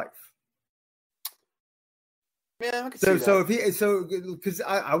real life. Yeah, I can see that. Because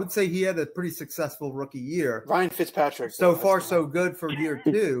I would say he had a pretty successful rookie year. Ryan Fitzpatrick. So far, so good for year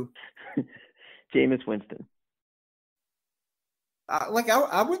 2. Jameis Winston. I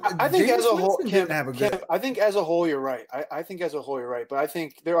think as a whole, didn't have a good. I think as a whole, you're right. I think as a whole, you're right. But I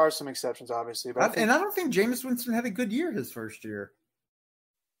think there are some exceptions, obviously. But I don't think Jameis Winston had a good year his first year.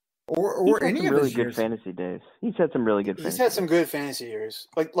 Or any of his good fantasy days. He's had some really good. He's had some good fantasy years.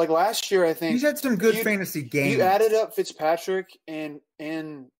 Like last year, I think he's had some good fantasy games. You added up Fitzpatrick and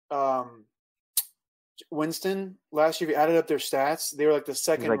Winston last year. If you added up their stats, they were like the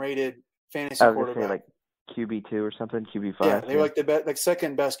second-rated fantasy quarterback. Like QB2 or something, QB5. Yeah, they were like the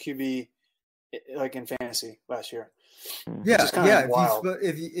second best QB like in fantasy last year. Yeah,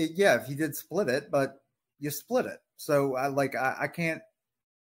 if you did split it, but you split it. So I can't.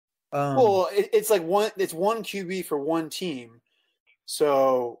 Well, it's like one QB for one team.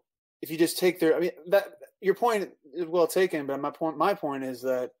 So if you just take your point is well taken, but my point is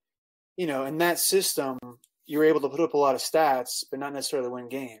that, in that system, you're able to put up a lot of stats, but not necessarily win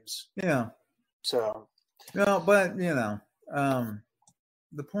games. Yeah. So. No, but the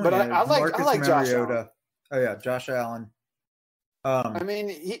point. But is, I like Josh Allen. Oh yeah, Josh Allen.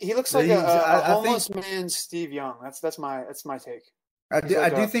 He looks like a homeless man's Steve Young. That's my take. I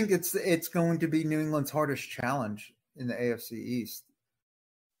do think it's going to be New England's hardest challenge in the AFC East.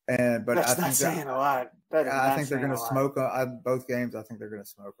 But that's not saying a lot. I think they're going to smoke both games. I think they're going to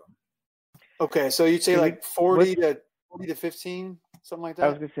smoke them. Okay, so you'd say like 40 to 15, something like that. I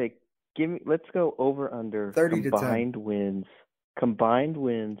was going to say, let's go over under 30 combined to 10. wins. Combined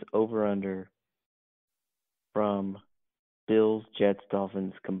wins over under from Bills, Jets,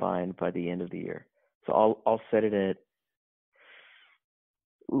 Dolphins combined by the end of the year. So I'll set it at.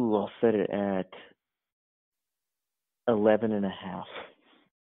 I'll set it at 11.5.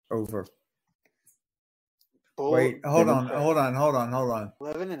 Over. Wait, hold on.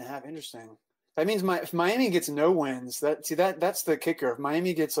 11.5. Interesting. That means if Miami gets no wins, that's the kicker. If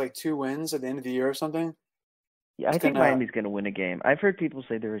Miami gets like 2 wins at the end of the year or something. Yeah, I think Miami's going to win a game. I've heard people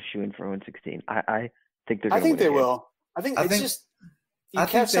say they're a shoo-in for 1-16. I think they're going to win. I think they will. I think it's just you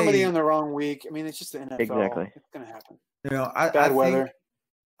catch somebody on the wrong week. I mean, it's just the NFL. Exactly. It's going to happen. Bad weather.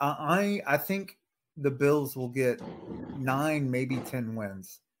 I think the Bills will get 9, maybe 10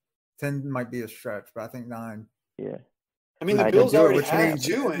 wins. 10 might be a stretch, but I think 9. Yeah. I mean, the Bills already have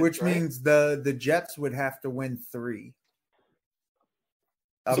 2 wins, which means the Jets would have to win 3.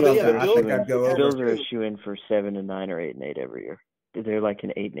 I think I'd go over. The Bills are a shoe-in for 7-9 or 8-8 every year. They're like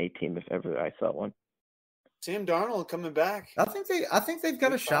an 8-8 team if ever I saw one. Sam Darnold coming back. I think they've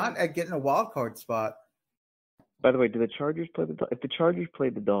got a shot at getting a wild card spot. By the way, do the Chargers play if the Chargers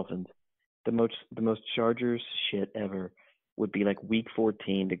played the Dolphins, the most Chargers shit ever would be like week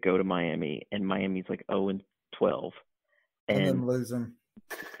 14 to go to Miami, and Miami's like 0-12, and then losing,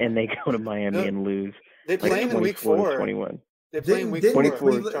 and they go to Miami and lose. They play in week 4. 21. They play in week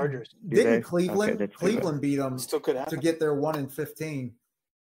 4. Chargers. Didn't Cleveland? Okay, Cleveland beat them to get their 1-15.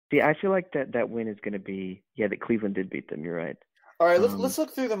 See, I feel like that win is going to be that Cleveland did beat them. You're right. All right, let's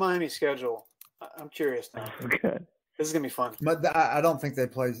look through the Miami schedule. I'm curious now. Okay. This is gonna be fun. But I don't think they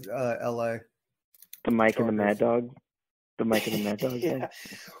play L.A. The Mike and the Mad Dog. The Mike and the Mad Dog. Yeah.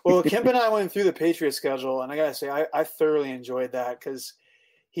 Well, Kemp and I went through the Patriots schedule, and I gotta say, I thoroughly enjoyed that because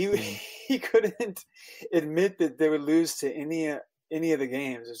he couldn't admit that they would lose to any of the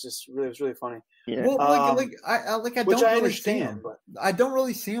games. It was really funny. Yeah. Well, I don't really understand, but I don't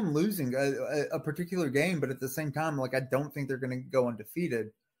really see them losing a particular game. But at the same time, I don't think they're going to go undefeated.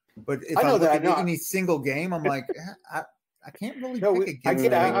 But if I look at any single game, I'm like, I can't really pick a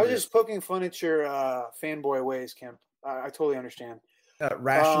game. I was just poking fun at your fanboy ways, Kemp. I totally understand.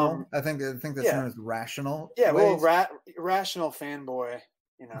 Rational. I think that's known as rational. Yeah, ways. Well, rational fanboy.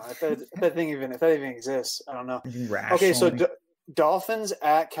 If that even exists, I don't know. Rational. Okay, so Dolphins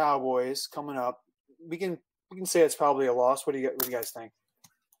at Cowboys coming up. We can say it's probably a loss. What do you guys think?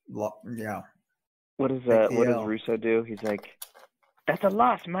 Yeah. What does Russo do? He's like, that's a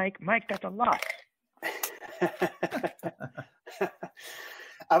loss, Mike. Mike, that's a loss.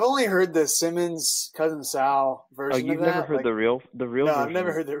 I've only heard the Simmons Cousin Sal version. Oh, you've of that? never heard the real No, version? I've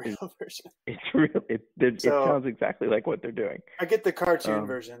never heard the real version. It's real. It sounds exactly like what they're doing. I get the cartoon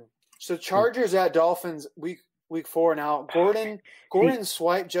version. So Chargers at Dolphins week 4 now. Gordon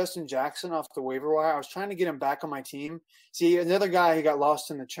swiped Justin Jackson off the waiver wire. I was trying to get him back on my team. See, another guy who got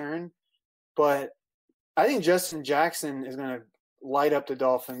lost in the churn, but I think Justin Jackson is going to light up the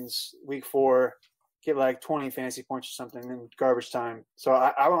Dolphins week 4, get like 20 fantasy points or something in garbage time. So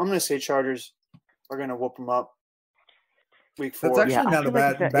I'm going to say Chargers are going to whoop them up week 4. That's actually not a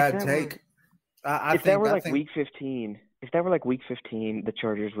bad take. If that were like week 15, the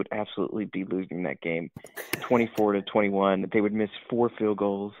Chargers would absolutely be losing that game 24-21. They would miss 4 field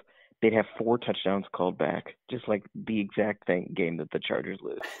goals. They'd have 4 touchdowns called back, just like the exact game that the Chargers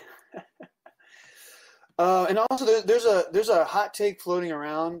lose. And also, there's a hot take floating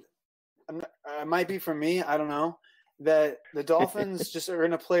around. It might be from me. I don't know. That the Dolphins just are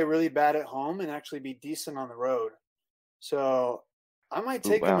going to play really bad at home and actually be decent on the road. So I might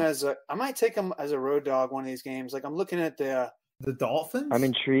take them as a road dog one of these games. Like I'm looking at the Dolphins. I'm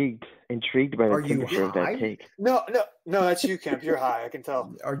intrigued by the temperature of that take. No, that's you, Kemp. You're high. I can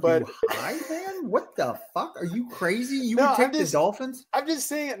tell. You high, man? What the fuck? Are you crazy? You would take the Dolphins? I'm just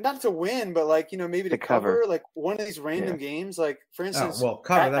saying, not to win, but like maybe to cover like one of these random games. Like for instance,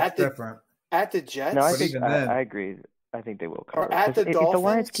 cover that's different. At the Jets. No, I agree. I think they will cover. Or at the Dolphins. If the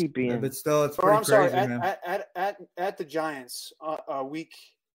Lions keep being, but still, it's pretty crazy, man. At the Giants, week,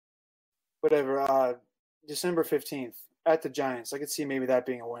 whatever, December 15th. At the Giants, I could see maybe that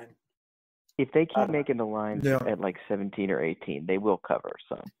being a win. If they keep making the lines at like 17 or 18, they will cover.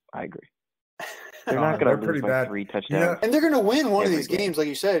 So I agree. They're not going to lose by 3 touchdowns. And they're going to win one of these games, like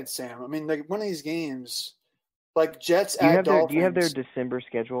you said, Sam. I mean, like one of these games, like Jets at Dolphins. Do you have their December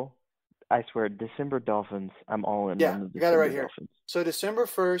schedule? I swear, December Dolphins. I'm all in. Yeah, I got it right here. So December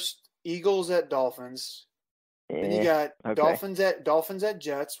 1st, Eagles at Dolphins. Then you got Dolphins at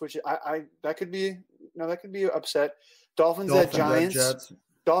Jets, which that could be upset. Dolphins at Giants.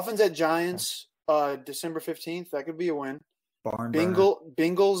 Dolphins at Giants. December 15th. That could be a win.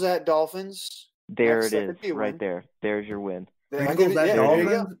 Bengals at Dolphins. There it is, right there. There's your win. Bengals at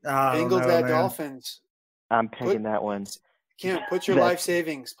Dolphins. Bengals at Dolphins. I'm pegging that one. Can't put your life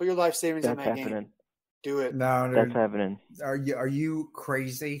savings. Put your life savings in that game. Do it. No, that's happening. Are you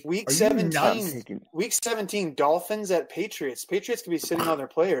crazy? Week 17. Week 17. Dolphins at Patriots. Patriots could be sitting all their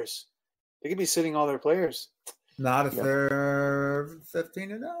players. They could be sitting all their players. Not if they're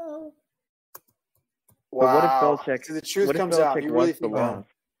 15-0. Wow. But what if Belichick? So the truth comes out. You really think that?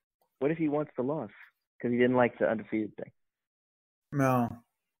 What if he wants the loss because he didn't like the undefeated thing? No.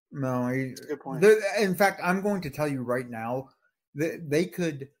 That's a good point. In fact, I'm going to tell you right now that they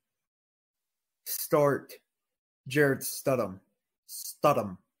could start Jared Studham,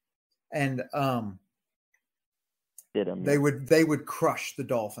 and they would crush the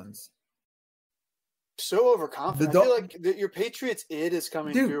Dolphins. So overconfident. I feel like your Patriots is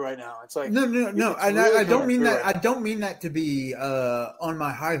coming through right now. It's like no. I don't mean that. I don't mean that to be on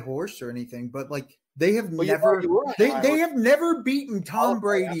my high horse or anything. But like they have never beaten Tom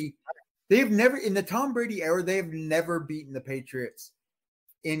Brady. They have never in the Tom Brady era. They have never beaten the Patriots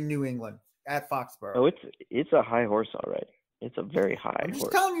in New England at Foxborough. Oh, it's a high horse, all right. It's a very high horse. I'm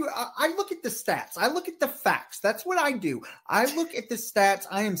just telling you, I look at the stats. I look at the facts. That's what I do. I look at the stats.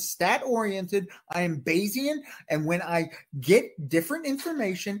 I am stat-oriented. I am Bayesian. And when I get different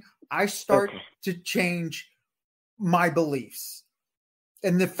information, I start to change my beliefs.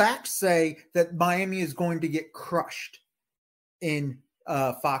 And the facts say that Miami is going to get crushed in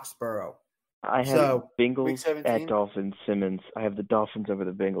Foxborough. I have Bengals at Dolphins, Simmons. I have the Dolphins over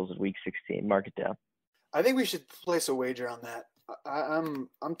the Bengals in Week 16. Mark it down. I think we should place a wager on that. I'm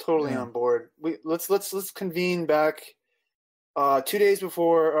totally on board. Let's convene back 2 days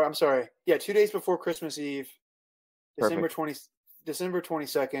before. Or I'm sorry, 2 days before Christmas Eve, December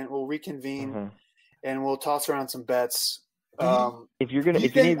 22nd. We'll reconvene and we'll toss around some bets. If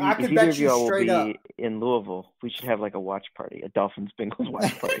either of you all will be in Louisville, we should have like a watch party, a Dolphins Bengals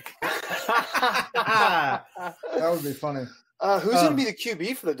watch party. That would be funny. Who's going to be the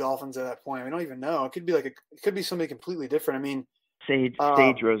QB for the Dolphins at that point? We don't even know. It could be somebody completely different. I mean, Sage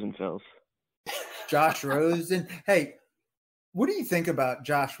Rosenfels. Josh Rosen. Hey, what do you think about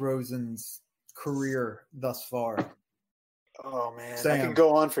Josh Rosen's career thus far? Oh man, Sam. I can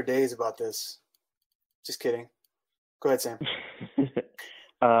go on for days about this. Just kidding. Go ahead, Sam.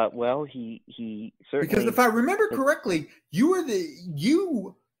 Well, he certainly, because if I remember correctly,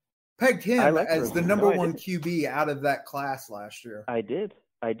 you pegged him as the number one QB out of that class last year. I did,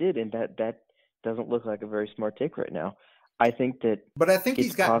 and that doesn't look like a very smart take right now. I think that, but I think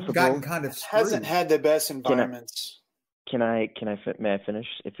he's gotten kind of screwed. Hasn't had the best environments. May I finish?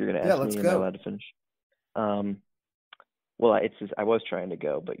 If you're going to ask me, am I allowed to finish? Well, I was trying to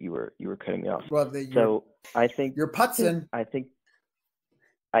go, but you were cutting me off. Well, so I think you're putzing. I think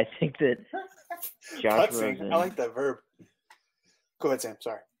that Josh putzing. Rosen. I like that verb. Go ahead, Sam.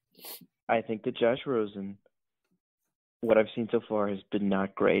 Sorry. I think that Josh Rosen, what I've seen so far has been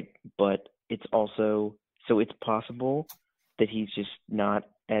not great, but it's also it's possible that he's just not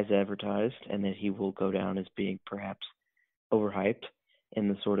as advertised and that he will go down as being perhaps overhyped in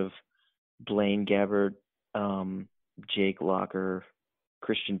the sort of Blaine Gabbert, Jake Locker,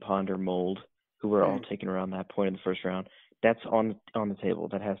 Christian Ponder mold, who were all taken around that point in the first round. That's on the table.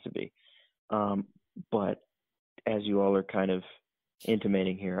 That has to be. But as you all are kind of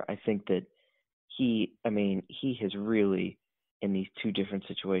intimating here, I think that he has really, in these two different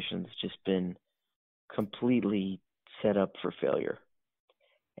situations, just been completely set up for failure.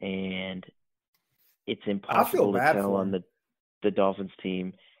 And it's impossible to tell on the Dolphins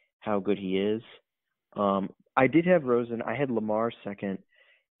team how good he is. I did have Rosen. I had Lamar second,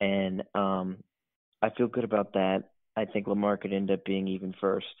 and I feel good about that. I think Lamar could end up being even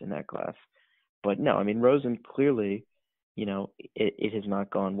first in that class. But no, I mean, Rosen clearly, it has not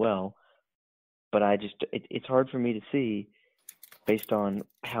gone well. But it's hard for me to see, based on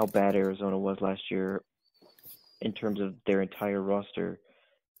how bad Arizona was last year in terms of their entire roster.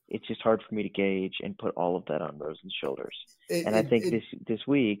 It's just hard for me to gauge and put all of that on Rosen's shoulders. I think this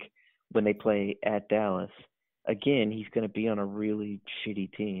week, when they play at Dallas, again, he's going to be on a really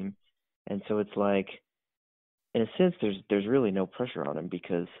shitty team. And so it's like, in a sense, there's really no pressure on him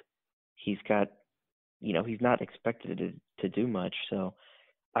because he's got, he's not expected to do much. So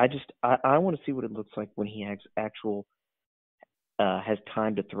I want to see what it looks like when he has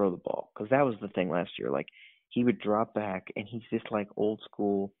time to throw the ball. Because that was the thing last year. Like, he would drop back, and he's just like old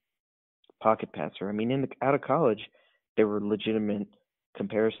school pocket passer. I mean, out of college, there were legitimate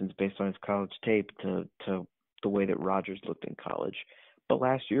comparisons based on his college tape to the way that Rodgers looked in college. But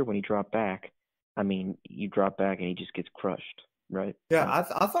last year, when he dropped back, I mean, you drop back and he just gets crushed, right? Yeah,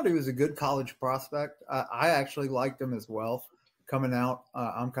 I thought he was a good college prospect. I actually liked him as well coming out.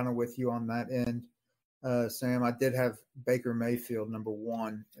 I'm kind of with you on that end, Sam. I did have Baker Mayfield number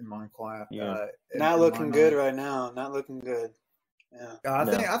 1 in my class. Yeah. Not looking good right now. Not looking good. Yeah. I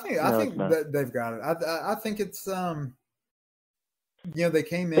think that they've got it. I think it's they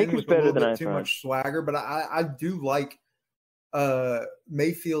came in Baker's with a little better than bit too much swagger, but I do like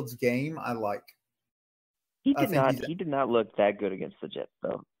Mayfield's game. I like. He did not look that good against the Jets,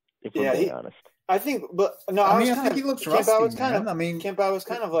 though. If we're being honest. I think, but no, I think he looks rusty. Kemp, I was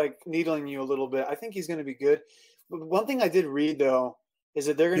kind of like needling you a little bit. I think he's going to be good. But one thing I did read though is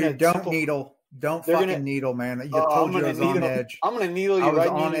that they're going to needle. Don't fucking needle, man. You told you I was on edge. I'm going to needle you. I was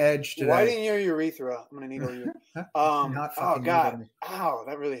on edge today. Right in your urethra. I'm going to needle you. Oh God, ow,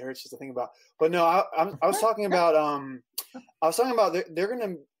 that really hurts just to think about. But no, I was talking about they're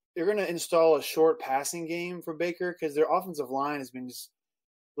going to install a short passing game for Baker because their offensive line has been just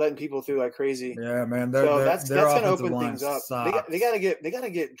letting people through like crazy. Yeah, man. That's going to open things up. They got to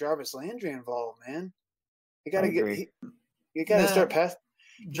get Jarvis Landry involved, man. You got to start passing.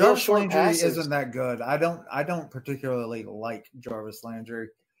 Jarvis Landry isn't that good. I don't particularly like Jarvis Landry.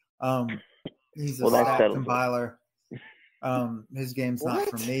 He's a stat compiler. His game's not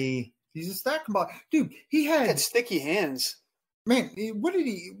for me. He's a stat compiler. Dude, he had sticky hands. Man,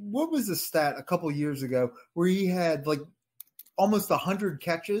 what was the stat a couple years ago where he had like almost 100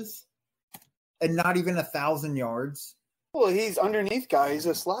 catches and not even 1,000 yards? Well, he's underneath guy. He's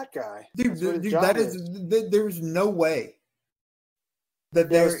a slot guy. Dude, there's no way that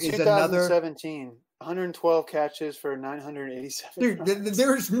there is 2017, 112 catches for 987. Dude,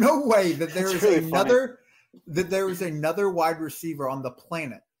 there's no way that there is another wide receiver on the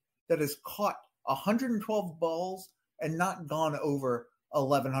planet that has caught 112 balls and not gone over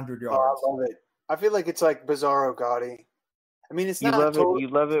 1,100 yards. Oh, I love it. I feel like it's like Bizarro Gotti. I mean, it's you love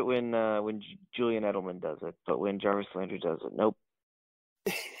it when Julian Edelman does it, but when Jarvis Landry does it, nope.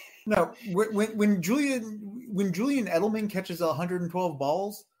 No, when Julian Edelman catches 112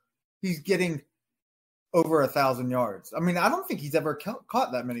 balls, he's getting over 1,000 yards. I mean, I don't think he's ever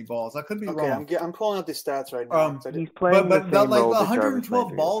caught that many balls. I could be wrong. I'm pulling up the stats right now. He's playing but like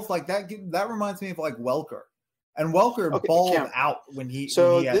 112 balls like that. That reminds me of like Welker, and Welker balled out when he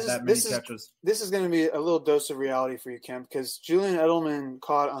had that many catches. This is going to be a little dose of reality for you, Kemp, because Julian Edelman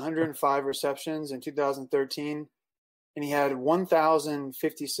caught 105 receptions in 2013. And he had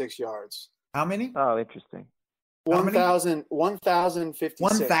 1,056 yards. How many? Oh, interesting. 1,056.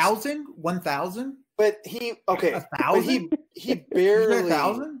 1,000? 1,000? But he 1,000? But he barely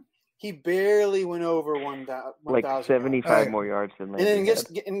 1,000? He barely went over 1,000. Like 75 more yards than Landry. And then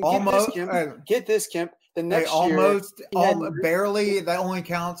get this, Kemp. The next year, barely. That only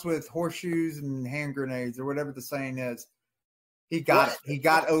counts with horseshoes and hand grenades or whatever the saying is. He got it. He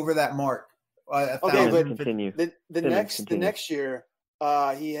got over that mark. Okay, but continue. The next year,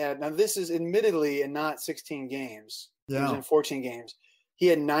 he had, now this is admittedly in not 16 games. Yeah. He was in 14 games. He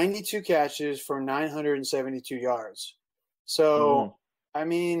had 92 catches for 972 yards. So, I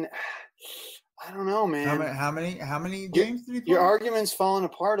mean, I don't know, man. How many games did he play? Your argument's falling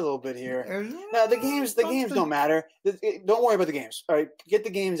apart a little bit here. No, the games don't matter. Don't worry about the games. All right, get the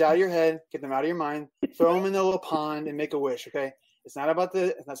games out of your head, get them out of your mind, throw them in the little pond, and make a wish. Okay, it's not about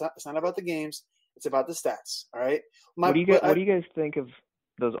the games. It's about the stats. All right. What do you guys think of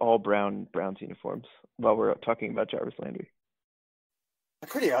those all Browns uniforms? While we're talking about Jarvis Landry, they're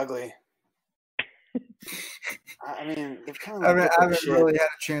pretty ugly. I mean, they're kind of. I haven't really had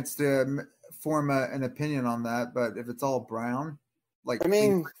a chance to form an opinion on that, but if it's all brown,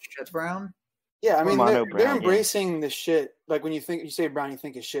 shit brown. Yeah, I mean, they're embracing the shit. Like when you say brown, you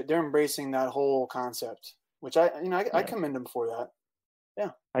think of shit. They're embracing that whole concept, which I commend them for that.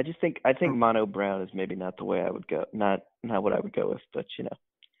 Yeah. I think mono brown is maybe not the way I would go. Not what I would go with, but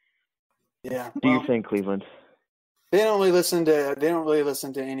Yeah. Do your thing, Cleveland. They don't really listen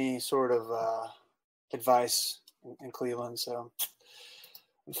to any sort of advice in Cleveland, so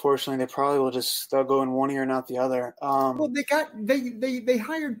unfortunately they probably will they'll go in one ear and not the other. Well, they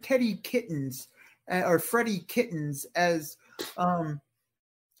hired Teddy Kittens or Freddie Kittens as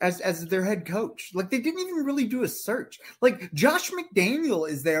their head coach. Like, they didn't even really do a search. Like, Josh McDaniel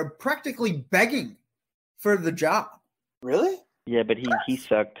is there practically begging for the job. Really? Yeah, but he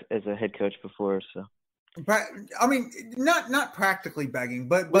sucked as a head coach before, so. I mean, not practically begging,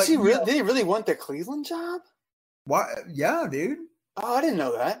 but did he really want the Cleveland job? Why? Yeah, dude. Oh, I didn't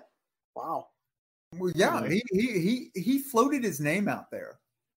know that. Wow. Well, yeah, he floated his name out there.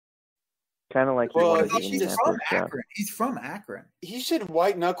 Kind of like he's from Akron. He's from Akron. He should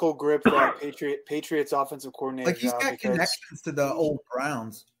white knuckle grip that Patriots offensive coordinator. Like, he's got connections to the old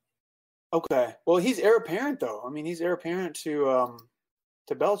Browns. Okay. Well, he's heir apparent though. I mean, he's heir apparent to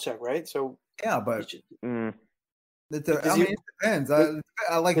Belichick, right? So yeah, but it depends.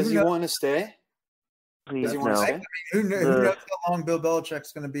 Does he want to stay? Please, does he want to stay? I mean, who knows how long Bill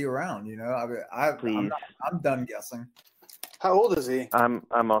Belichick's going to be around? I'm done guessing. How old is he?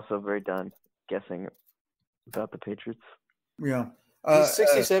 I'm also very done guessing about the Patriots. Yeah, he's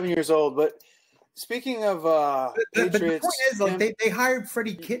 67 years old. But speaking of Patriots, the point is, like, they hired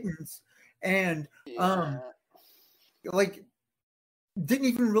Freddie Kittens and didn't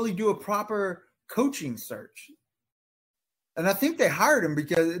even really do a proper coaching search. And I think they hired him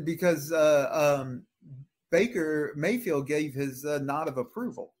because Baker Mayfield gave his nod of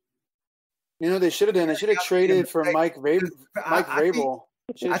approval. They should have done. They should have traded for Mike Vrabel.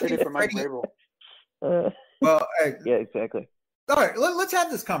 Should have traded for Mike Vrabel. Well, yeah, exactly. All right, let's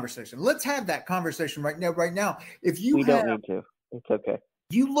have this conversation. Let's have that conversation right now. Right now, we don't need to. It's okay.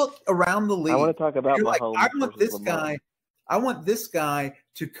 You look around the league. I want to talk about Mahomes. I want this guy. I want this guy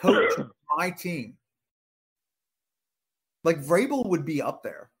to coach my team. Like, Vrabel would be up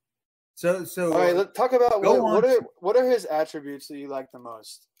there. So all right, let's talk about what are his attributes that you like the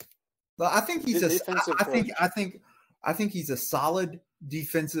most? Well, I think he's I think he's a solid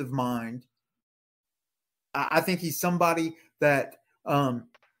defensive mind. I think he's somebody that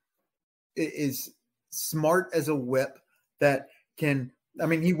is smart as a whip, that can. I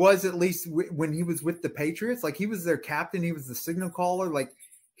mean, he was, at least when he was with the Patriots, like, he was their captain. He was the signal caller. Like,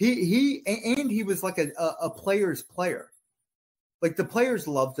 he was like a player's player. Like, the players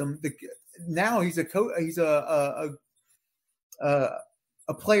loved him. Now he's a coach. He's a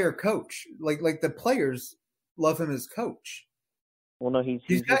player coach. Like the players love him as coach. Well, no,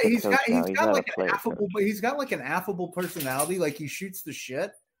 he's got like an affable personality. Like, he shoots the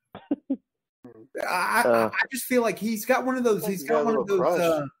shit. I just feel like he's got one of those. He's got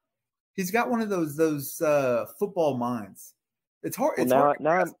one of those football minds. It's hard. It's hard.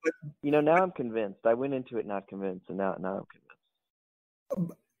 Now I'm convinced. I went into it not convinced, and now I'm convinced.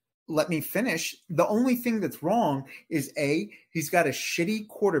 Let me finish. The only thing that's wrong is A, he's got a shitty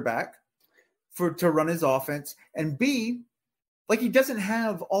quarterback to run his offense, and B, like, he doesn't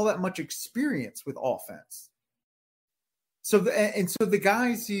have all that much experience with offense. So the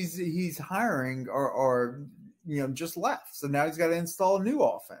guys he's hiring are just left. So now he's got to install a new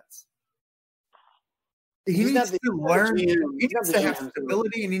offense. He needs to learn. He needs to have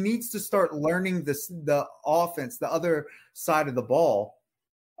stability, and he needs to start learning the offense, the other side of the ball,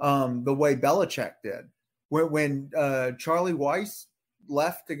 the way Belichick did. When Charlie Weiss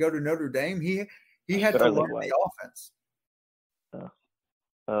left to go to Notre Dame, he had to learn the offense.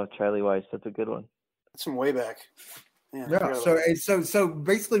 Oh, Charlie Weiss, that's a good one. That's from way back. Yeah. So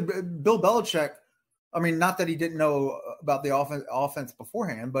basically, Bill Belichick. I mean, not that he didn't know about the offense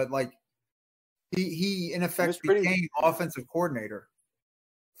beforehand, but like he in effect became offensive coordinator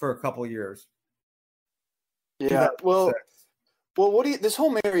for a couple of years. Yeah. Well, what do you? This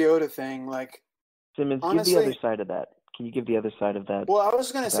whole Mariota thing, like, Simmons, honestly, give the other side of that. Can you give the other side of that? Well, I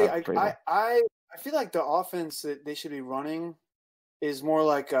was going to say, Vrabel? I feel like the offense that they should be running is more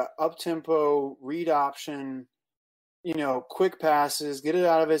like a up-tempo read option, quick passes, get it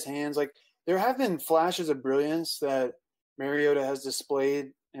out of his hands. Like there have been flashes of brilliance that Mariota has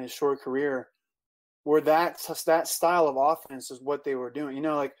displayed in his short career where that style of offense is what they were doing,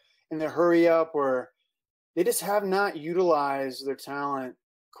 like in the hurry up where they just have not utilized their talent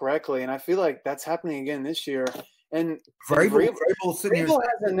correctly. And I feel like that's happening again this year. And Vrabel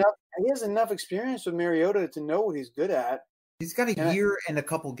has enough experience with Mariota to know what he's good at. He's got a year and a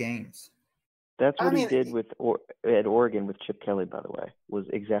couple games. That's what he did at Oregon with Chip Kelly, by the way, was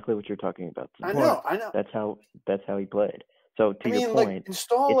exactly what you're talking about. I know. That's how he played. So your point,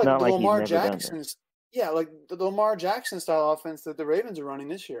 install it's not the like Lamar he's never Jackson's, like the Lamar Jackson style offense that the Ravens are running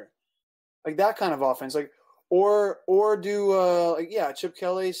this year, like that kind of offense, like or do Chip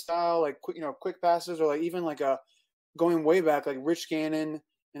Kelly style, like quick passes, or like even like a going way back like Rich Gannon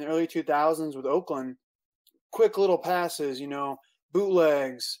in the early 2000s with Oakland, quick little passes,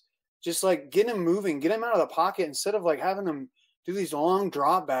 bootlegs. Just like get him moving, get him out of the pocket instead of like having him do these long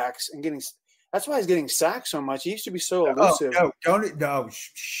dropbacks and getting. That's why he's getting sacked so much. He used to be so elusive.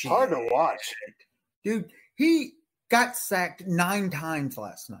 Shit. Hard to watch, dude. He got sacked 9 times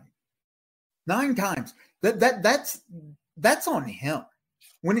last night. 9 times. That's on him.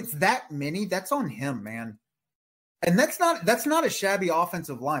 When it's that many, that's on him, man. And that's not a shabby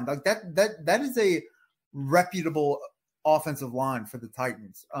offensive line. Like that is a reputable offensive line for the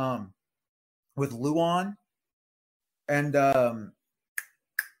Titans, with Luan and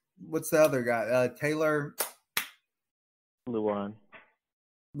what's the other guy? Taylor Luan,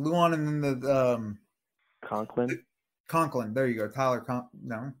 and then the Conklin. There you go, Tyler.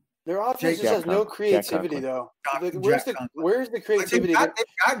 No, their offense just has no creativity though. Where's the creativity?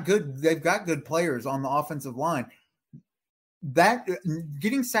 They've got good players on the offensive line. That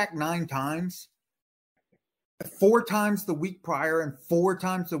getting sacked 9 times. 4 times the week prior and 4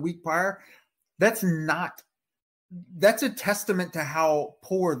 times the week prior, that's a testament to how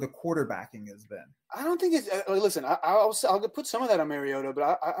poor the quarterbacking has been. I don't think it's listen, I'll put some of that on Mariota,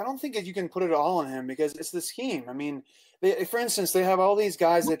 but I don't think you can put it all on him because it's the scheme. I mean, for instance, they have all these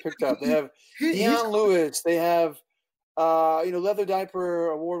guys they picked up. They have Deion Lewis. They have leather diaper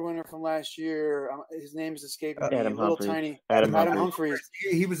award winner from last year. His name is escaping me. Adam Little Humphries. tiny Adam Humphries.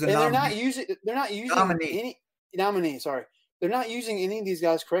 He was a and nominee. They're not using any nominee. Sorry, they're not using any of these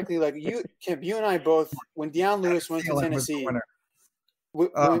guys correctly. Like Kemp, you and I both. When Deion Lewis went to Tennessee,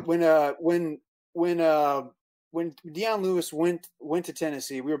 when Deion Lewis went to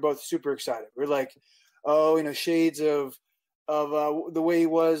Tennessee, we were both super excited. We were like, shades of the way he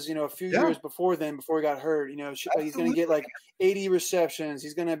was, a few years before then, before he got hurt. He's going to get like 80 receptions.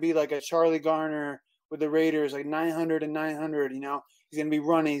 He's going to be like a Charlie Garner with the Raiders, like 900 and 900. He's going to be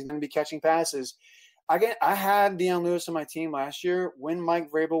running. He's going to be catching passes. I had Deion Lewis on my team last year when Mike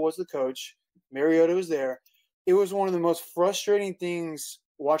Vrabel was the coach. Mariota was there. It was one of the most frustrating things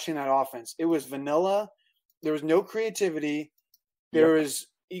watching that offense. It was vanilla. There was no creativity.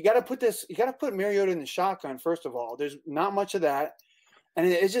 You got to put Mariota in the shotgun, first of all. There's not much of that. And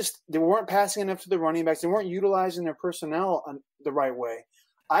it's just they weren't passing enough to the running backs. They weren't utilizing their personnel the right way.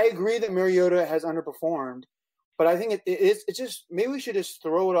 I agree that Mariota has underperformed, but I think it's just maybe we should just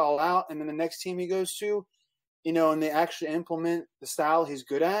throw it all out, and then the next team he goes to, and they actually implement the style he's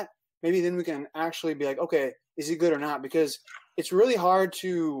good at, maybe then we can actually be like, okay, is he good or not? Because it's really hard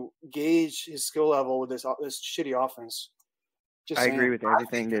to gauge his skill level with this shitty offense. I agree with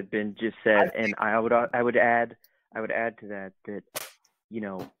everything that's been just said, and I would add to that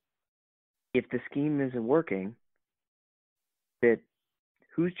if the scheme isn't working, that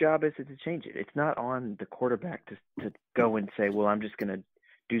whose job is it to change it? It's not on the quarterback to go and say, well, I'm just going to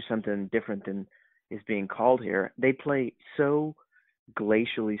do something different than is being called here. They play so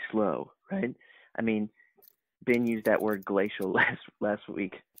glacially slow, right? I mean, Ben used that word glacial last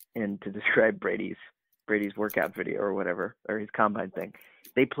week and to describe Brady's workout video or whatever, or his combine thing.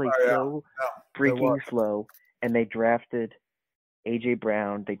 They play freaking slow, and they drafted A.J.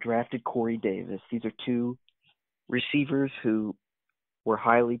 Brown. They drafted Corey Davis. These are 2 receivers who were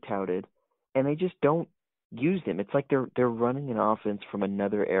highly touted, and they just don't use them. It's like they're running an offense from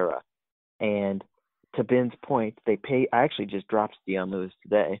another era. And to Ben's point, I actually just dropped Deion Lewis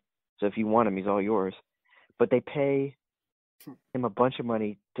today, so if you want him, he's all yours. But they pay him a bunch of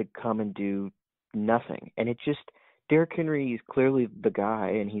money to come and do nothing. And it's just Derrick Henry is clearly the guy,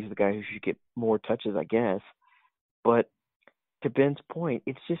 and he's the guy who should get more touches, I guess. But to Ben's point,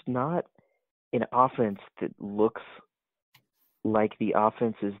 it's just not an offense that looks like the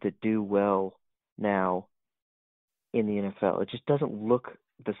offenses that do well now in the NFL. It just doesn't look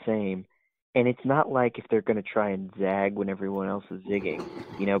the same. And it's not like if they're going to try and zag when everyone else is zigging,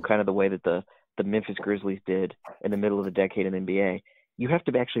 kind of the way that the Memphis Grizzlies did in the middle of the decade in the NBA. You have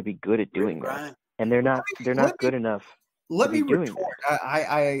to actually be good at doing that. And they're not good enough. Let me retort.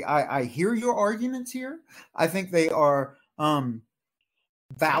 I hear your arguments here. I think they are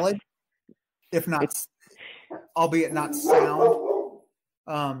valid, if not, albeit not sound.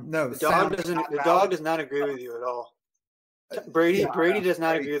 No, the dog does not agree with you at all. Brady does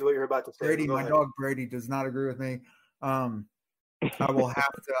not agree with what you're about to say. My dog Brady does not agree with me. I will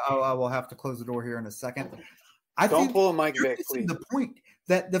have to close the door here in a second. Don't pull a Mike Vick, please. The point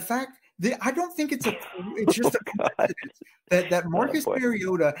that the fact that I don't think it's just a coincidence that Marcus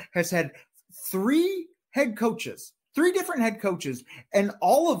Mariota has had three different head coaches, and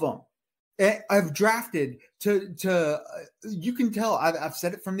all of them I've drafted to you can tell I've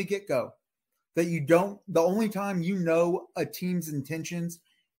said it from the get-go that the only time you know a team's intentions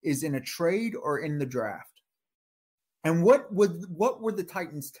is in a trade or in the draft. And what were the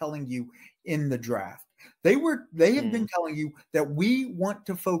Titans telling you in the draft? They have been telling you that we want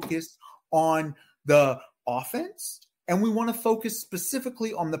to focus on the offense and we want to focus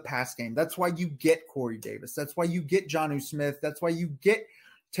specifically on the pass game. That's why you get Corey Davis. That's why you get Jonnu Smith. That's why you get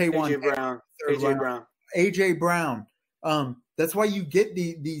AJ Brown. That's why you get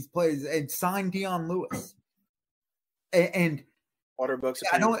these plays and sign Dion Lewis. And Waterbucks.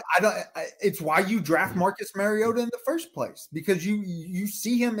 It's why you draft Marcus Mariota in the first place, because you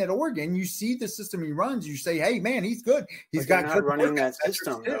see him at Oregon, you see the system he runs, you say, hey man, he's good. He's got not running that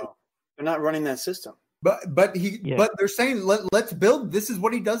system though. They're not running that system. But they're saying let's build. This is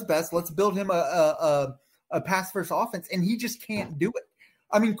what he does best. Let's build him a pass first offense, and he just can't do it.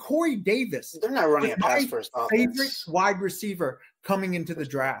 I mean, Corey Davis. They're not running a pass first offense. Favorite wide receiver coming into the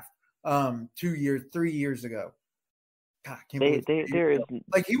draft 3 years ago. God, I can't believe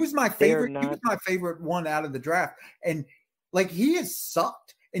he was my favorite. He was my favorite one out of the draft, and he has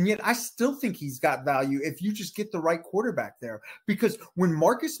sucked. And yet, I still think he's got value if you just get the right quarterback there. Because when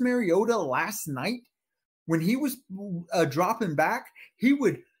Marcus Mariota last night, when he was dropping back, he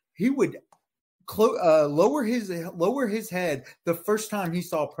would lower his head the first time he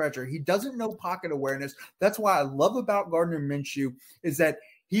saw pressure. He doesn't know pocket awareness. That's why I love about Gardner Minshew is that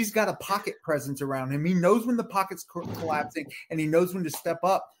he's got a pocket presence around him. He knows when the pocket's collapsing, and he knows when to step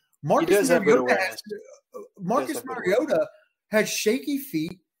up. Marcus Mariota has shaky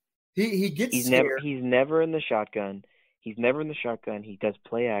feet. He gets scared. He's never in the shotgun. He does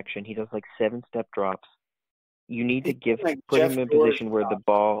play action. He does 7-step drops. You need to put him in a position where the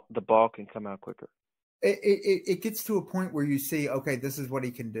ball can come out quicker. It gets to a point where you see, okay, this is what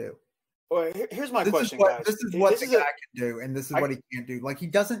he can do. Well, here's my question, guys. This is what the guy can do, and this is what he can't do.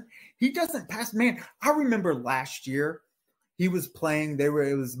 He doesn't pass. Man, I remember last year he was playing. It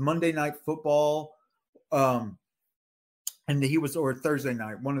was Monday Night Football, and or Thursday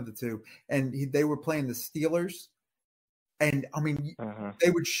night, one of the two, and they were playing the Steelers. And I mean,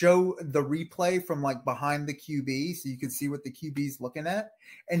 they would show the replay from behind the QB, so you could see what the QB's looking at.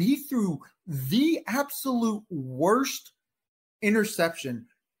 And he threw the absolute worst interception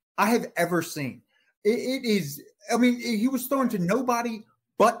I have ever seen. It is. I mean, he was throwing to nobody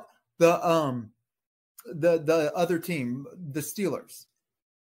but the other team, the Steelers.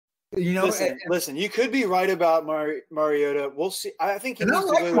 Listen. You could be right about Mariota. We'll see. I think he needs to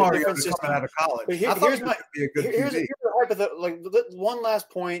go with a different system out of college. But here's a hypothetical. One last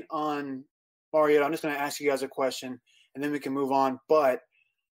point on Mariota. I'm just going to ask you guys a question, and then we can move on. But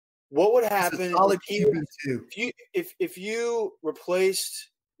what would happen if you replaced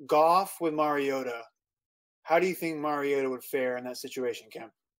Goff with Mariota? How do you think Mariota would fare in that situation,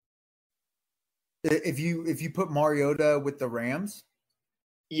 Kemp? If you put Mariota with the Rams?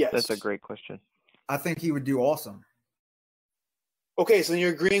 Yes. That's a great question. I think he would do awesome. Okay, so then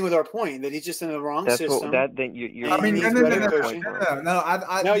you're agreeing with our point that he's just in the wrong system. No,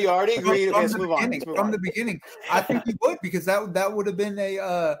 you already agreed. Okay, let's move on. From the beginning, I think he would, because that would have been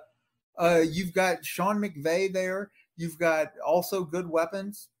you've got Sean McVay there. You've got also good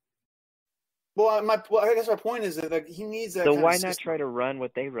weapons. Well, I guess our point is that he needs that. So why not try to run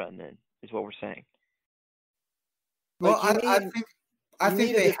what they run then? Is what we're saying. Well, I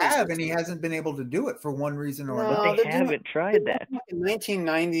think they have, and he hasn't been able to do it for one reason or another. But they haven't tried that.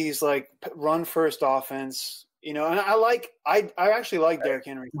 1990s run first offense, and I actually like Derrick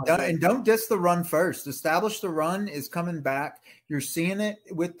Henry. And don't diss the run first. Establish the run is coming back. You're seeing it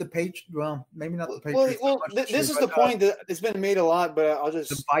with the Patriots. Well, maybe not the Patriots. Well, this is the point that it's been made a lot, but I'll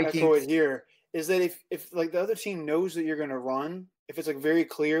just echo it here. Is that if the other team knows that you're going to run, if it's very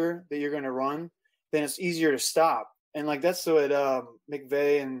clear that you're going to run, then it's easier to stop. And like that's what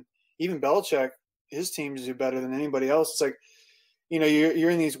McVay and even Belichick, his teams do better than anybody else. It's like, you're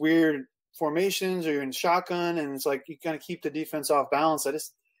in these weird formations or you're in shotgun, and it's like you kind of keep the defense off balance.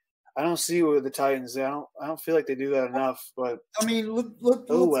 I don't see with the Titans. I don't feel like they do that enough. But I mean, look.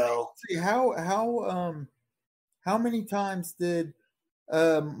 Let's see how many times did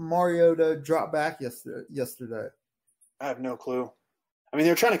Mariota drop back yesterday? I have no clue. I mean,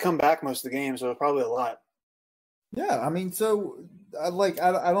 they're trying to come back most of the game, so probably a lot. Yeah, I mean, so I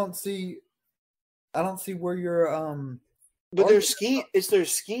don't see where you're But their scheme, it's their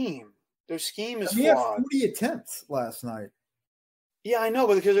scheme. Their scheme is he had flawed. 40 attempts last night. Yeah, I know,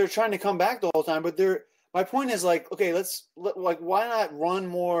 but because they're trying to come back the whole time. But my point is like, okay, why not run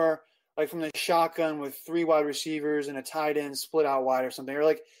more like from the shotgun with 3 wide receivers and a tight end split out wide or something, or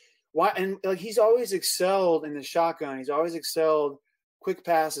like why? And like he's always excelled in the shotgun. He's always excelled quick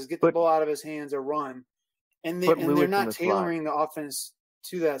passes, get the ball out of his hands or run, and they're not tailoring the offense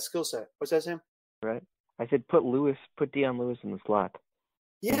to that skill set. What's that, Sam? Right. I said put Deion Lewis in the slot.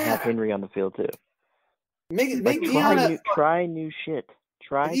 Yeah. And have Henry on the field too. Try new shit.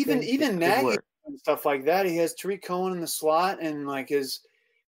 Try even Nagy and stuff like that. He has Tariq Cohen in the slot and like his,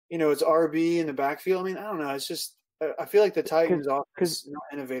 it's RB in the backfield. I mean, I don't know. It's just I feel like the Titans offense is not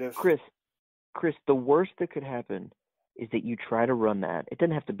innovative. Chris, the worst that could happen is that you try to run that. It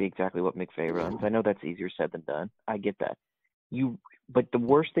doesn't have to be exactly what McVay runs. I know that's easier said than done. I get that. But the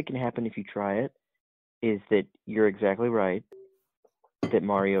worst that can happen if you try it is that you're exactly right, that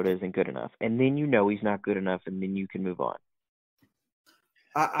Mariota isn't good enough. And then he's not good enough, and then you can move on.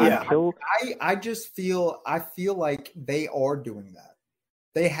 I just feel like they are doing that.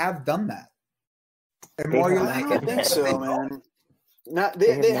 They have done that. And Mariota, I don't think so, man.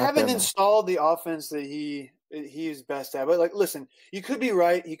 They haven't installed the offense that he is best at. But like, listen, you could be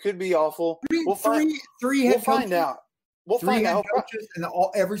right. He could be awful. We'll find out. We'll find out. Coaches, and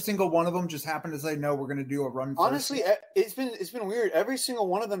every single one of them just happened to say, "No, we're going to do a run." Honestly, it's been weird. Every single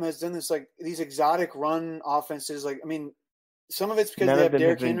one of them has done this, like these exotic run offenses. Like, I mean, some of it's because they have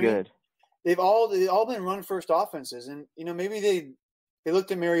Derrick Henry. Good. They've all been run first offenses, and maybe they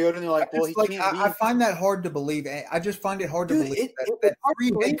looked at Mariota and they're like, "Well, he can't." I find that hard to believe. I just find it hard to believe that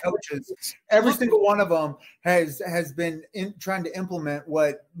 3 head coaches, every single one of them has been trying to implement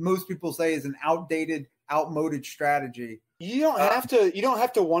what most people say is an outmoded strategy. You don't have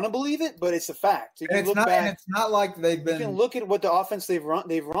to want to believe it, but it's a fact. You can look back. And it's not like they've been. You can look at what the offense they've run.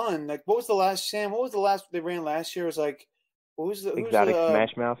 Like, what was the last, Sam? What was the last they ran last year? It was like, what was the exotic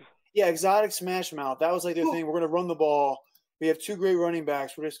smash mouth? Yeah, exotic smash mouth. That was like their thing. We're going to run the ball. We have 2 great running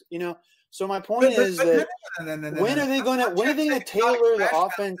backs. We're just, So my point is that when are they going to tailor the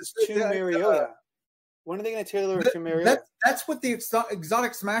offense to Mariota? When are they going to tailor it to Mariota? That's what the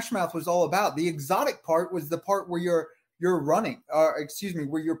exotic smash mouth was all about. The exotic part was the part where you're running,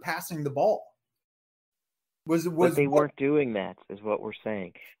 where you're passing the ball. But they weren't doing that, is what we're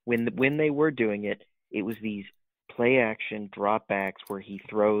saying. When they were doing it, it was these play action dropbacks where he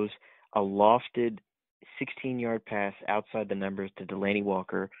throws a lofted 16-yard pass outside the numbers to Delaney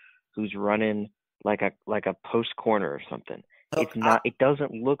Walker, who's running like a post corner or something. It's not. It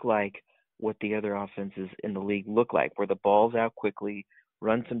doesn't look like what the other offenses in the league look like, where the ball's out quickly,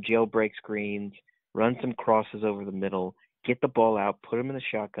 run some jailbreak screens, run some crosses over the middle, get the ball out, put him in the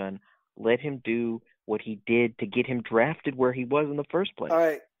shotgun, let him do what he did to get him drafted where he was in the first place. All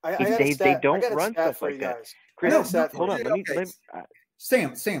right, they don't run stuff like that. Chris, hold on. Let me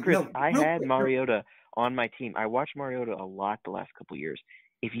Sam. Chris, I had Mariota on my team. I watched Mariota a lot the last couple of years.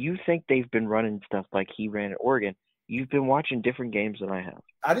 If you think they've been running stuff like he ran at Oregon, you've been watching different games than I have.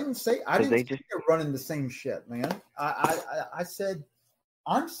 I didn't say they're running the same shit, man. I said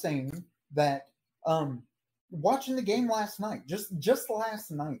I'm saying that watching the game last night, just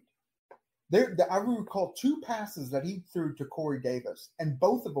last night, I recall 2 passes that he threw to Corey Davis, and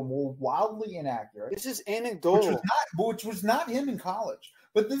both of them were wildly inaccurate. This is anecdotal, which was not him in college,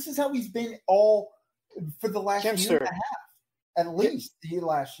 but this is how he's been all for the last year and a half, at least the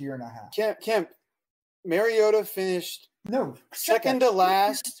last year and a half. Kemp, Mariota finished second to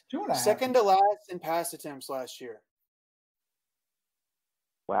last in pass attempts last year.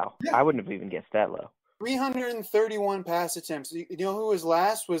 Wow, yeah. I wouldn't have even guessed that low. 331 pass attempts. You know who was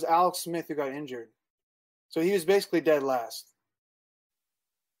last? Was Alex Smith, who got injured. So he was basically dead last.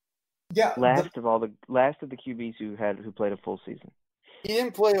 Yeah, last of the QBs who played a full season. He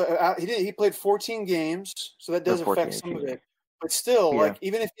didn't play. He played 14 games, so that does affect some of it. But still, like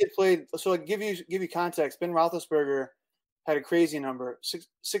even if he had played, so like give you context. Ben Roethlisberger had a crazy number,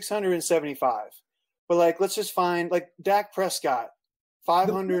 675. But like, let's just find like Dak Prescott,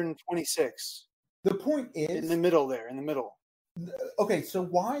 526. The point is in the middle there, in the middle. Okay, so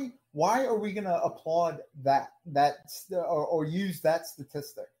why are we going to applaud that or use that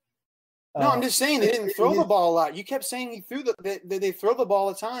statistic? No, I'm just saying they didn't throw the ball a lot. You kept saying they throw the ball all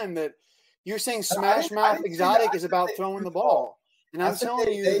the time. That you're saying Smash Mouth Exotic is about throwing the ball, and I'm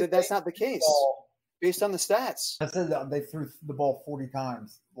telling you that that's not the case based on the stats. I said that they threw the ball 40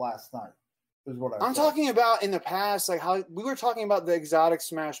 times last night. Is what I'm talking about in the past, like how we were talking about the Exotic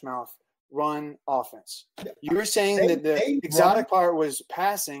Smash Mouth run offense. You were saying that the exotic part was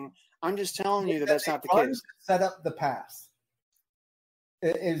passing. I'm just telling you that that's not the case. Set up the pass.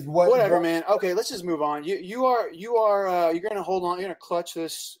 Is whatever, man. Okay, let's just move on. You're gonna hold on. You're gonna clutch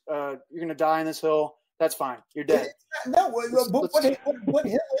this. You're gonna die in this hill. That's fine. You're dead. No, but what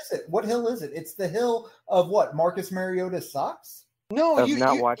hill is it? What hill is it? It's the hill of what? Marcus Mariota sucks. No, you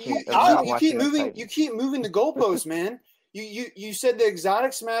keep moving. You keep moving the goalposts, man. You said the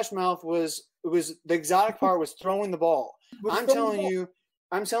exotic Smash Mouth was the exotic part was throwing the ball. I'm telling you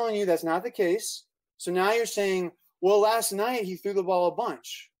that's not the case. So now you're saying, well, last night he threw the ball a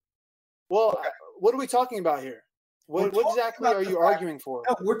bunch. Well, what are we talking about here? What exactly are you arguing for?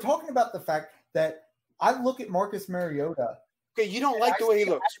 No, we're talking about the fact that I look at Marcus Mariota. Okay, you don't like the way he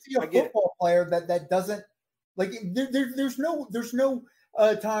looks. I see a football player that doesn't like. There's no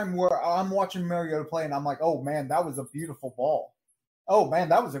time where I'm watching Mariota play and I'm like, oh man, that was a beautiful ball. Oh man,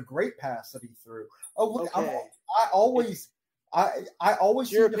 that was a great pass that he threw. Oh look, okay. I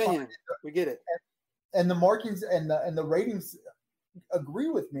always your opinion. We get it. And the markings and the ratings agree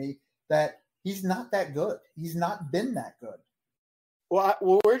with me that he's not that good. He's not been that good. Well,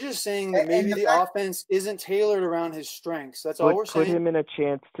 we're just saying that maybe the offense isn't tailored around his strengths. That's all we're saying. Put him in a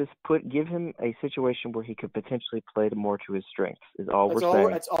chance to give him a situation where he could potentially play more to his strengths. Is all we're saying.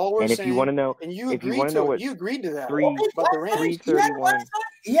 That's all we're saying. And if you want to know, and you agreed to that. 331.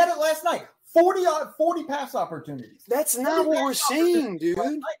 He had it last night. 40 pass opportunities. That's not what we're saying, dude.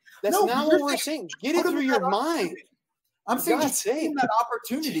 That's not what we're saying. Get it through your mind. I'm saying just give him that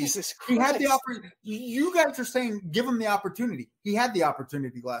opportunity. Jesus Christ. He had the opportunity. You guys are saying give him the opportunity. He had the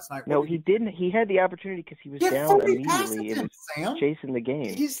opportunity last night. No, he didn't. He had the opportunity because he was down immediately and was chasing the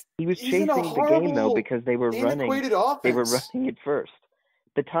game. He was chasing the game though because they were running. They were running it first.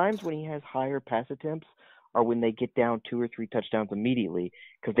 The times when he has higher pass attempts are when they get down 2 or 3 touchdowns immediately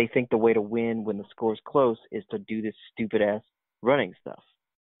because they think the way to win when the score's close is to do this stupid ass running stuff,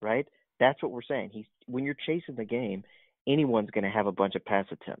 right? That's what we're saying. When you're chasing the game, anyone's going to have a bunch of pass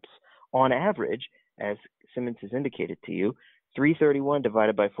attempts. On average, as Simmons has indicated to you, 331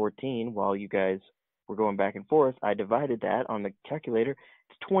 divided by 14, while you guys were going back and forth, I divided that on the calculator.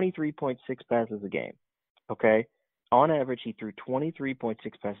 It's 23.6 passes a game, okay? On average, he threw 23.6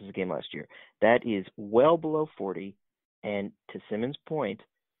 passes a game last year. That is well below 40, and to Simmons' point,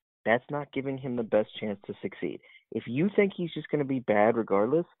 that's not giving him the best chance to succeed. If you think he's just going to be bad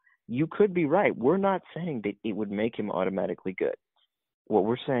regardless, you could be right. We're not saying that it would make him automatically good. What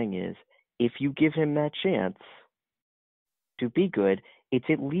we're saying is if you give him that chance to be good, it's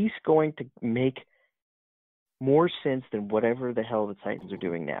at least going to make more sense than whatever the hell the Titans are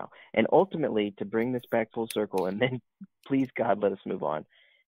doing now. And ultimately, to bring this back full circle, and then please, God, let us move on,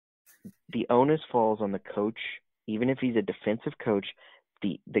 the onus falls on the coach. Even if he's a defensive coach,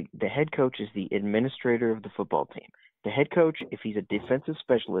 the head coach is the administrator of the football team. The head coach, if he's a defensive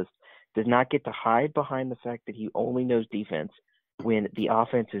specialist, does not get to hide behind the fact that he only knows defense when the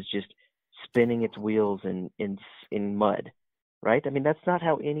offense is just spinning its wheels in mud, right? I mean, that's not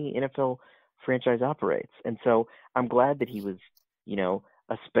how any NFL franchise operates. And so I'm glad that he was,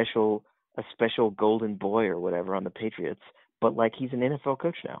 a special golden boy or whatever on the Patriots, but like he's an NFL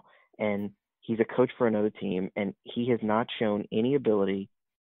coach now, and he's a coach for another team, and he has not shown any ability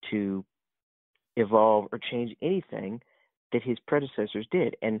to evolve or change anything that his predecessors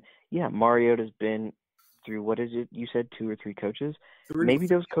did. And yeah, Mariota's been through, what is it? You said 2 or 3 coaches. Maybe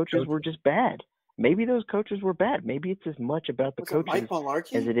those coaches were just bad. Maybe those coaches were bad. Maybe it's as much about the coaches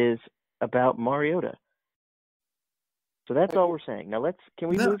as it is about Mariota. So that's all we're saying. Now can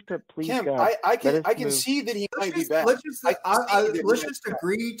we move to please Kim, God? I can see that he might be bad. Let's just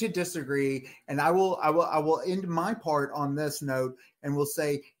agree to disagree, and I will end my part on this note, and we'll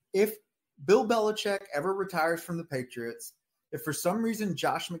say if Bill Belichick ever retires from the Patriots, if for some reason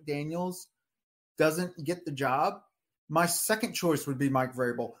Josh McDaniels doesn't get the job, my second choice would be Mike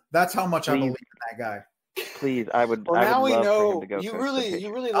Vrabel. That's how much I believe in that guy. Please, I would. Well, now we know for him to go you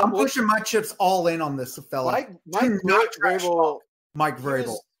really. I'm pushing my chips all in on this fella. Mike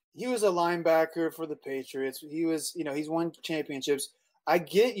Vrabel. He was a linebacker for the Patriots. He was, he's won championships. I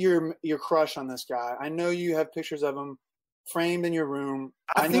get your crush on this guy. I know you have pictures of him framed in your room.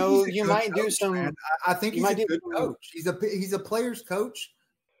 I I think know he's a you good might do coach, some. man. I think you he's a might do good some- coach. He's a player's coach,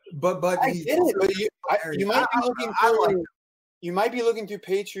 but I he's get it, also but player. you might be looking I like through. You might be looking through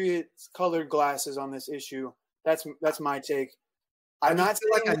Patriots colored glasses on this issue. That's my take. I I'm just not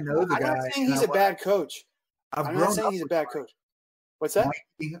feel like saying, I know the I'm guy, not saying and he's a bad coach. I've I'm grown not saying up he's a with bad coach. What's that?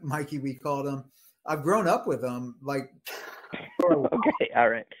 Mikey, we called him. I've grown up with him. Like, Okay, all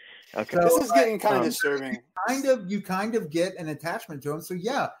right. Okay. This is getting kind of disturbing. you kind of get an attachment to him. So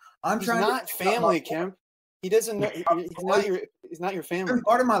yeah, He's not family, Kemp. He doesn't know. He's not your He's family. been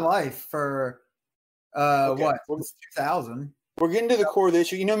part of my life for since 2000. We're getting to the core of the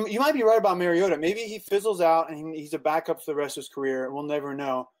issue. You know, you might be right about Mariota. Maybe he fizzles out and he's a backup for the rest of his career. We'll never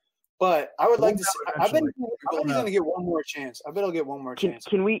know. But I would like to see. I bet he's going to get one more chance. I bet he'll get one more chance.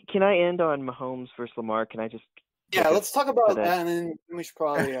 Can I end on Mahomes versus Lamar? Can I just? Yeah, let's talk about that, and then we should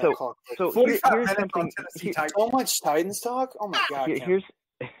probably call it. So 45 here's minutes something. on Tennessee Titans. So much Titans talk. Oh my God! Here's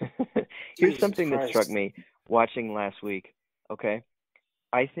Jesus something that Christ. struck me watching last week. Okay,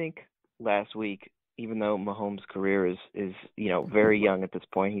 I think last week, even though Mahomes' career is very young at this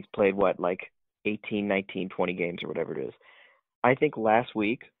point, he's played like 18, 19, 20 games or whatever it is. I think last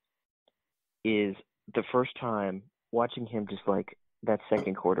week is the first time watching him just like that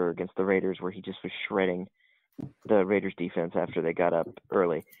second quarter against the Raiders where he just was shredding the Raiders defense after they got up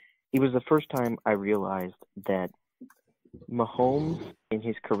early. It was the first time I realized that Mahomes in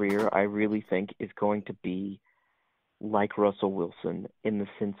his career, I really think, is going to be like Russell Wilson in the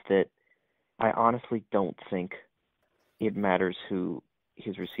sense that I honestly don't think it matters who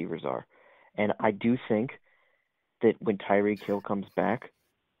his receivers are. And I do think that when Tyreek Hill comes back,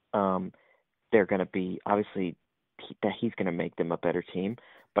 they're going to be, obviously, that he's going to make them a better team.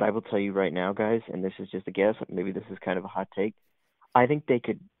 But I will tell you right now, guys, and this is just a guess, maybe this is kind of a hot take, I think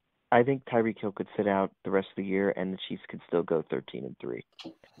Tyreek Hill could sit out the rest of the year and the Chiefs could still go 13-3.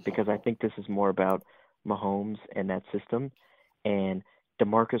 Because I think this is more about Mahomes and that system. And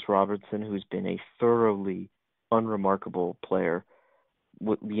DeMarcus Robertson, who's been a thoroughly unremarkable player,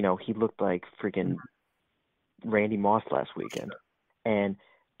 he looked like freaking Randy Moss last weekend. And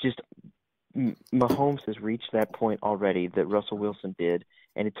just Mahomes has reached that point already that Russell Wilson did,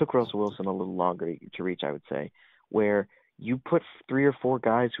 and it took Russell Wilson a little longer to reach, I would say, where you put 3 or 4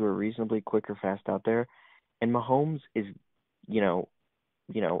 guys who are reasonably quick or fast out there, and Mahomes is,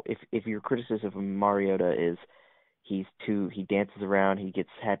 if your criticism of Mariota is he dances around, he gets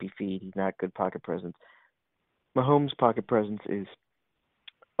happy feet, he's not good pocket presence. Mahomes' pocket presence is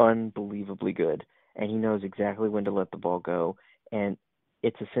unbelievably good, and he knows exactly when to let the ball go, and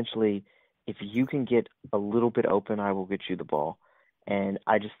it's essentially, if you can get a little bit open, I will get you the ball. And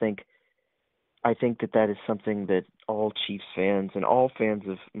I think that is something that all Chiefs fans and all fans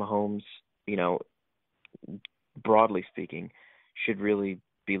of Mahomes, broadly speaking, should really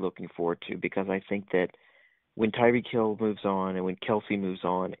be looking forward to, because I think that when Tyreek Hill moves on and when Kelsey moves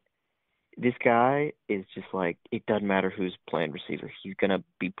on, this guy is just like, it doesn't matter who's playing receiver. He's going to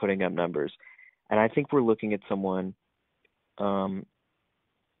be putting up numbers. And I think we're looking at someone,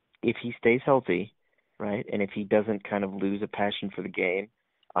 if he stays healthy, right, and if he doesn't kind of lose a passion for the game,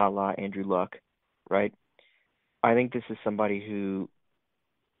 a la Andrew Luck, right, I think this is somebody who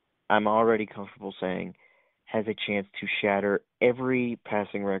I'm already comfortable saying has a chance to shatter every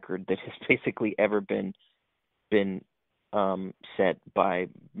passing record that has basically ever been set by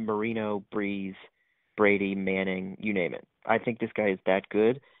Marino, Breeze, Brady, Manning, you name it. I think this guy is that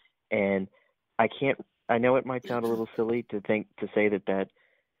good, and I know it might sound a little silly to say that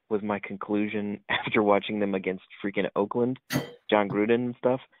was my conclusion after watching them against freaking Oakland, John Gruden and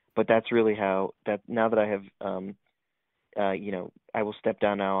stuff, but that's really how now that I have I will step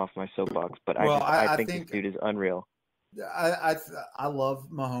down now off my soapbox, but I think this dude is unreal. I love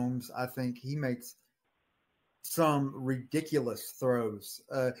Mahomes. I think he makes some ridiculous throws.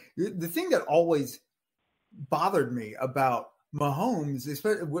 The thing that always bothered me about Mahomes,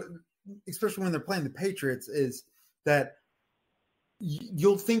 especially when they're playing the Patriots, is that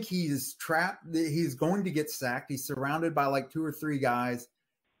you'll think he's trapped. He's going to get sacked. He's surrounded by like 2 or 3 guys,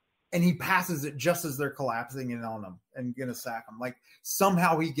 and he passes it just as they're collapsing in on him and going to sack him. Like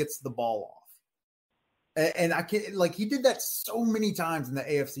somehow he gets the ball off. And I can't, like, he did that so many times in the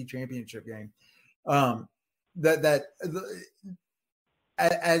AFC Championship game.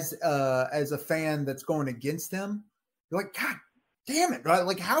 As a fan that's going against him, you're like, God damn it, right?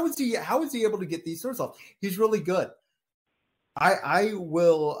 Like, how is he able to get these throws off? He's really good. I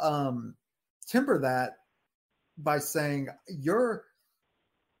will temper that by saying your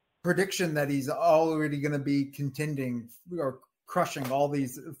prediction that he's already going to be contending or crushing all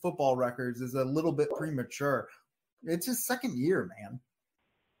these football records is a little bit premature. It's his second year, man.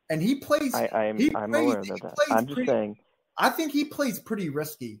 And he plays. I'm aware of that. I'm just saying. I think he plays pretty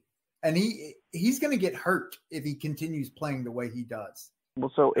risky, and he's going to get hurt if he continues playing the way he does.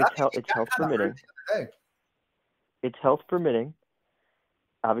 Well, so it's health permitting. It's health permitting.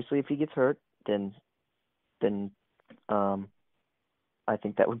 Obviously, if he gets hurt, then I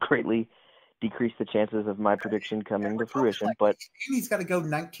think that would greatly decrease the chances of my prediction coming to fruition. But he's got to go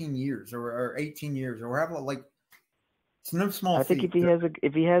 19 years or 18 years or whatever. Like, it's no small feat. I think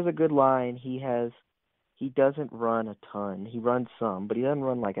if he has a good line, he doesn't run a ton. He runs some, but he doesn't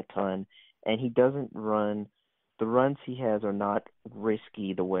run like a ton, and he doesn't run. The runs he has are not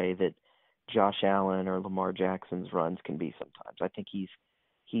risky the way that Josh Allen or Lamar Jackson's runs can be sometimes. I think he's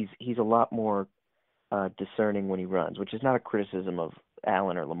a lot more discerning when he runs, which is not a criticism of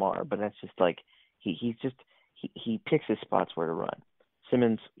Allen or Lamar, but that's just like he picks his spots where to run.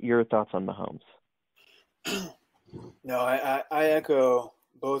 Simmons, your thoughts on Mahomes? No, I echo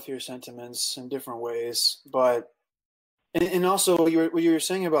both your sentiments in different ways, but and also what you were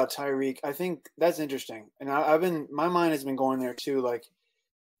saying about Tyreek, I think that's interesting, and my mind has been going there too. Like,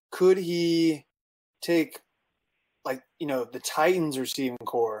 could he take the Titans receiving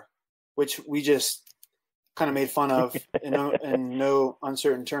core, which we just kind of made fun of in no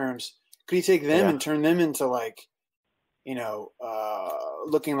uncertain terms? Could he take them and turn them into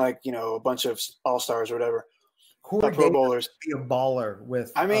looking like a bunch of all-stars or whatever? Pro Bowlers. Be a baller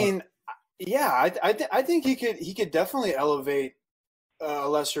with. I mean, I think he could definitely elevate a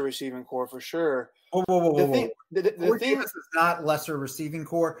lesser receiving core for sure. Whoa. The thing is not lesser receiving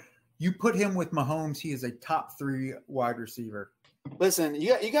core. You put him with Mahomes, he is a top 3 wide receiver. Listen,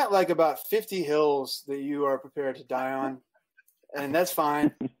 you got like about 50 hills that you are prepared to die on, and that's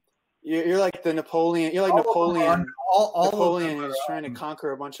fine. You're like the Napoleon. You're like Napoleon. Napoleon is trying to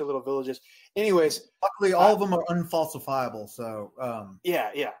conquer a bunch of little villages. Anyways, luckily all of them are unfalsifiable. So yeah.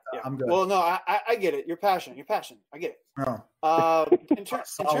 I'm good. Well, no, I get it. You're passionate. I get it. Oh. In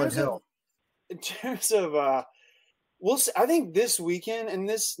terms of we'll see, I think this weekend, and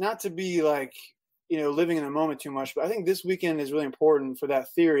this not to be like living in the moment too much, but I think this weekend is really important for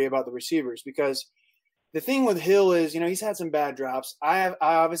that theory about the receivers, because the thing with Hill is, he's had some bad drops. I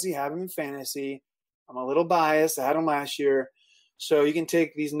obviously have him in fantasy. I'm a little biased. I had him last year. So you can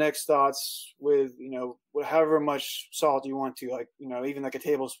take these next thoughts with, however much salt you want to, even like a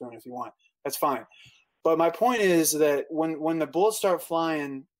tablespoon if you want. That's fine. But my point is that when the bullets start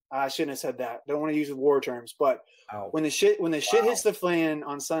flying, I shouldn't have said that. Don't want to use war terms, but when the shit hits the fan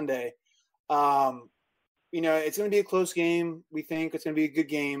on Sunday, it's going to be a close game. We think it's going to be a good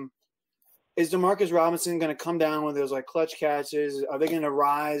game. Is Demarcus Robinson going to come down with those clutch catches? Are they going to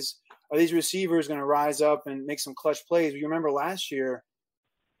rise? Are these receivers going to rise up and make some clutch plays? You remember last year,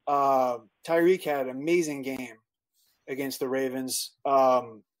 Tyreek had an amazing game against the Ravens.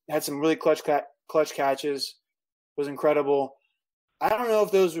 Had some really clutch catches. Was incredible. I don't know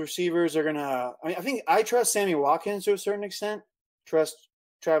if those receivers are going to – I think I trust Sammy Watkins to a certain extent, trust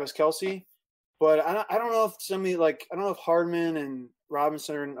Travis Kelce. But I don't know if I don't know if Hardman and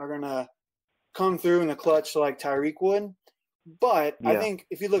Robinson are going to come through in the clutch like Tyreek would. But I think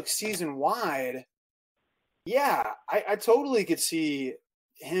if you look season-wide, I totally could see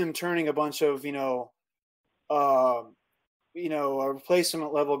him turning a bunch of,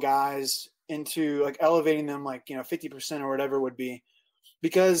 replacement level guys into elevating them 50% or whatever it would be.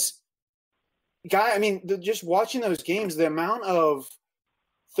 Because just watching those games, the amount of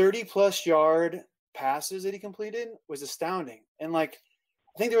 30-plus yard passes that he completed was astounding. And I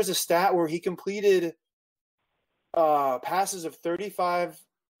think there was a stat where he completed passes of 35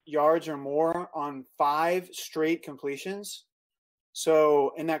 yards or more on 5 straight completions.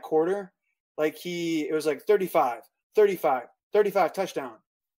 So in that quarter, it was 35 touchdown,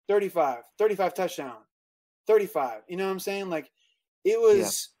 35 touchdown, 35. You know what I'm saying? It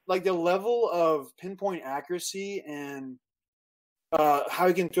was the level of pinpoint accuracy and how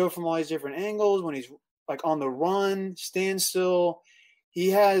he can throw from all these different angles when he's on the run, stand still. He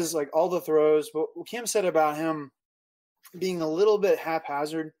has all the throws. But what Kim said about him being a little bit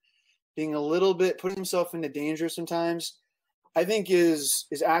haphazard, being a little bit putting himself into danger sometimes, I think is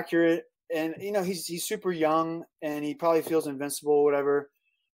accurate. And he's super young and he probably feels invincible or whatever.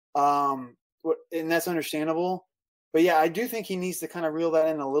 And that's understandable. But I do think he needs to kind of reel that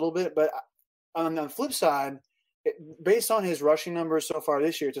in a little bit. But on the flip side, based on his rushing numbers so far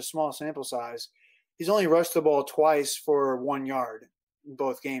this year, it's a small sample size. He's only rushed the ball twice for 1 yard in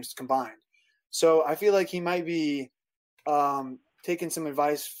both games combined. So I feel like he might be taking some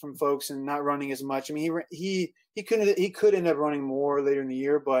advice from folks and not running as much. I mean, he could end up running more later in the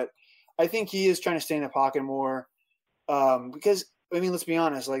year, but I think he is trying to stay in the pocket more. Because I mean, let's be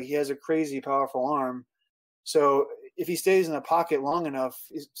honest, like he has a crazy powerful arm. So if he stays in the pocket long enough,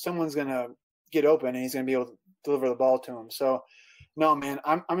 someone's gonna get open and he's gonna be able to deliver the ball to him. So no, man,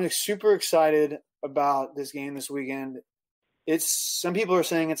 I'm super excited about this game this weekend. Some people are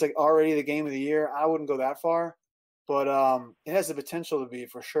saying it's like already the game of the year. I wouldn't go that far, but it has the potential to be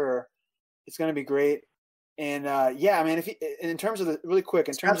for sure. It's going to be great. And yeah, I mean, in terms of really quick,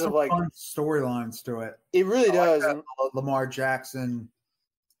 in terms of like fun storylines to it, it really does. Like Lamar Jackson,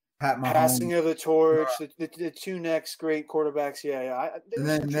 Pat Mahomes, passing of the torch, the two next great quarterbacks. Yeah. And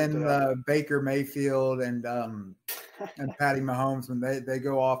then Baker Mayfield and Patty Mahomes when they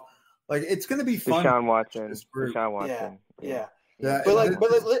go off. Like it's going to be fun. Deshaun Watson. Yeah.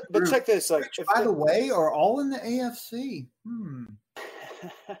 But check this. Like, by the way, are all in the AFC.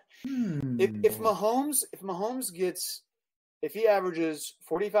 If Mahomes if he averages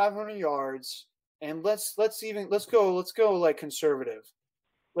 4,500 yards, and let's go like conservative.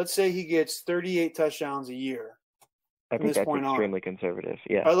 Let's say he gets 38 touchdowns a year. I think that's extremely conservative.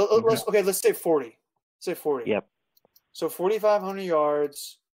 Yeah. Let's say 40. Let's say 40. Yep. So 4,500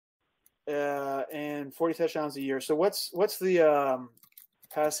 yards. And 40 touchdowns a year. So what's the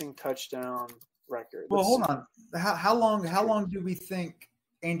passing touchdown record? Well, hold on. How long do we think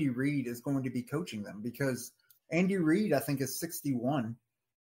Andy Reid is going to be coaching them? Because Andy Reid, I think, is 61.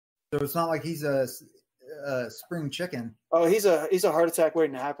 So it's not like he's a spring chicken. Oh, he's a heart attack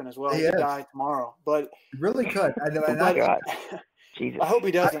waiting to happen as well. He could die tomorrow, but he really could. Jesus. I hope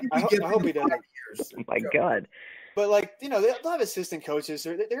he doesn't. I hope he doesn't. Oh my God. But like, they'll have assistant coaches.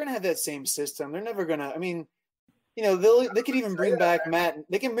 They're going to have that same system. They're never going to. I mean, they could even bring back Matt.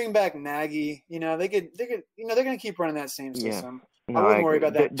 They can bring back Nagy. They're going to keep running that same system. Yeah. I wouldn't worry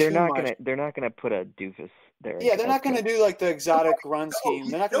about that. They're not going to put a doofus there. Yeah, they're not going to do like the exotic run scheme.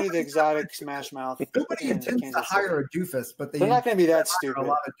 They're not going to do the exotic smash mouth. Nobody intends to hire a doofus, but they're not going to be that stupid. A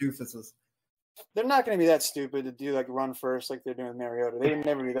lot of doofuses. They're not going to be that stupid to do like run first like they're doing with Mariota. They would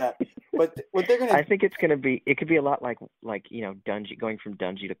never do that. But what they're going to, I think it could be a lot like Dungy, going from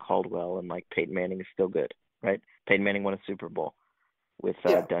Dungy to Caldwell, and like Peyton Manning is still good, right? Peyton Manning won a Super Bowl with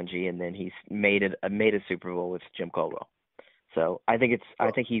Dungy, and then he's made a Super Bowl with Jim Caldwell. So I think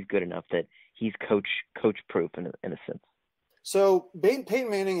he's good enough that he's coach proof in a sense. So Peyton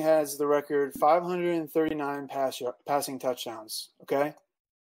Manning has the record 539 passing touchdowns. Okay.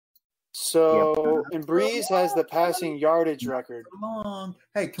 So, and Breeze has the passing yardage record.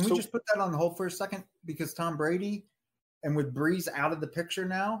 Hey, can we just put that on hold for a second? Because Tom Brady, and with Breeze out of the picture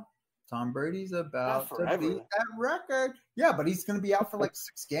now, Tom Brady's about to beat that record. Yeah, but he's going to be out for like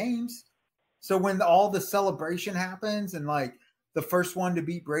 6 games. So when all the celebration happens and like the first one to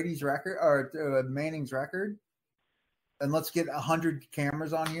beat Brady's record or Manning's record, and let's get 100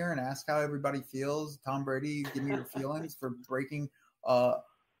 cameras on here and ask how everybody feels. Tom Brady, give me your feelings for breaking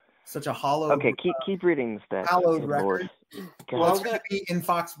such a hollow. Okay, keep reading the stats. Hallowed record. Well, I was going to be in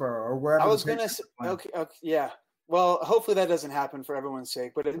Foxborough or wherever. I was going to say, okay, yeah. Well, hopefully that doesn't happen for everyone's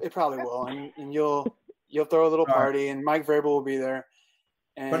sake, but it probably will. And you'll throw a little party, and Mike Vrabel will be there,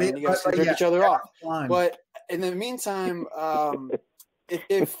 and you guys can rip each other off. But in the meantime,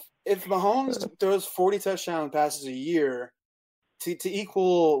 if Mahomes throws 40 touchdown passes a year to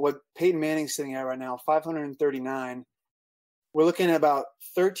equal what Peyton Manning's sitting at right now, 539. We're looking at about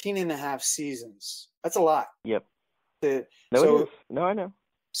 13 and a half seasons. That's a lot. Yep. It is. No, I know.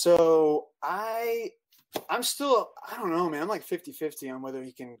 So I'm still, I don't know, man. I'm like 50-50 on whether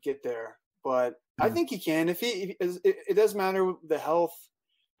he can get there. But I think he can. If it does matter the health.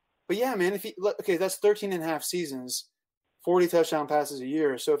 But yeah, man, that's 13 and a half seasons, 40 touchdown passes a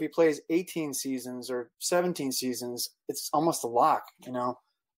year. So if he plays 18 seasons or 17 seasons, it's almost a lock, I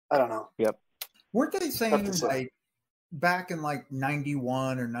don't know. Yep. Weren't they saying like back in like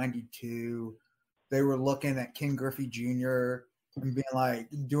 91 or 92, they were looking at Ken Griffey Jr. and being like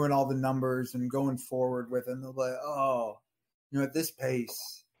doing all the numbers and going forward with it. And they're like, at this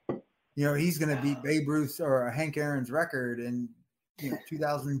pace, he's going to beat Babe Ruth or Hank Aaron's record in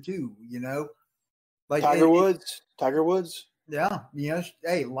 2002, like Tiger Woods. Yeah.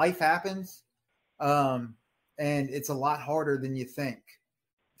 Hey, life happens. And it's a lot harder than you think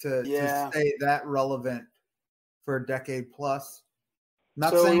to stay that relevant for a decade plus.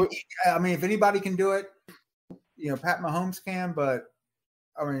 Not saying, if anybody can do it, Pat Mahomes can, but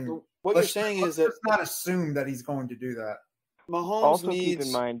what you're saying is that let's not assume that he's going to do that. Mahomes also keep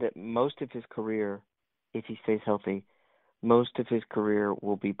in mind that most of his career, if he stays healthy, most of his career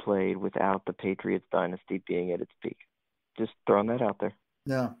will be played without the Patriots dynasty being at its peak. Just throwing that out there.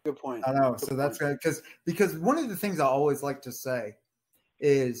 Yeah. Good point. I know. So that's right. Because one of the things I always like to say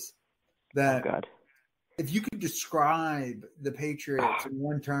is that if you could describe the Patriots in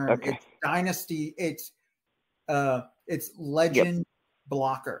one term, Okay. it's dynasty. It's legend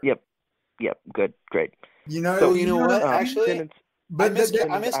blocker. Yep. Good. Great. You know. So you know what? I mean? Actually, But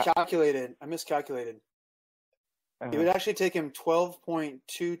I miscalculated. It would actually take him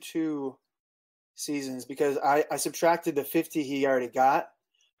 12.22 seasons because I subtracted the 50 he already got.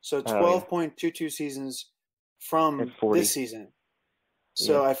 So 12.22 seasons from this season.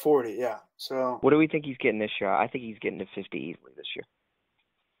 So at 40, yeah. So what do we think he's getting this year? I think he's getting to 50 easily this year.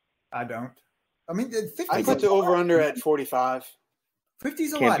 I don't. I mean, 50. I put the over under at 45.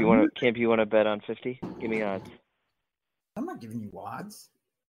 50's a Camp, lot. You want to bet on 50? Give me odds. I'm not giving you odds.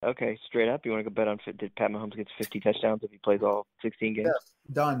 Okay, straight up. You want to go bet on did Pat Mahomes gets 50 touchdowns if he plays all 16 games? Yes,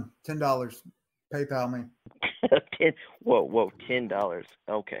 done. $10. PayPal me. Whoa, $10.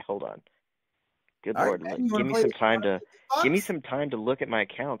 Okay, hold on. Good All Lord, right, man, give me some time to look at my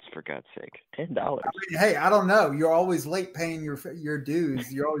accounts for God's sake. $10. I mean, hey, I don't know. You're always late paying your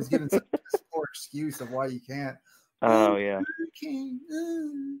dues. You're always giving some poor excuse of why you can't. Oh yeah.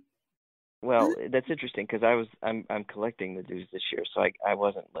 Well, that's interesting because I'm collecting the dues this year, so I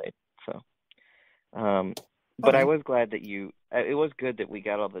wasn't late. So, but I was glad that it was good that we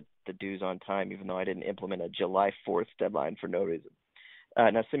got all the dues on time, even though I didn't implement a July 4th deadline for no reason.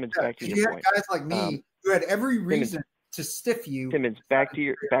 Now, Simmons, back to your point. You had guys like me who had every reason to stiff you. Simmons, back to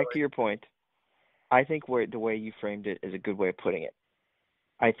your point. I think the way you framed it is a good way of putting it.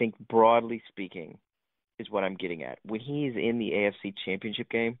 I think broadly speaking is what I'm getting at. When he's in the AFC Championship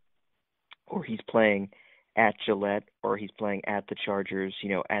game, or he's playing at Gillette, or he's playing at the Chargers,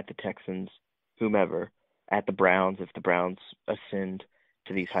 at the Texans, whomever, at the Browns, if the Browns ascend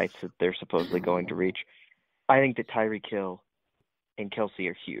to these heights that they're supposedly going to reach, I think that Tyreek Hill and Kelsey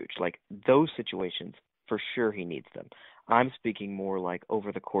are huge. Like, those situations, for sure he needs them. I'm speaking more like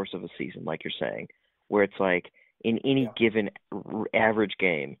over the course of a season, like you're saying, where it's like in any given average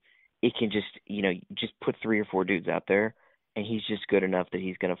game, it can just put 3 or 4 dudes out there, and he's just good enough that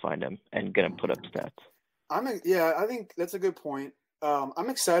he's going to find them and going to put up stats. I think that's a good point. I'm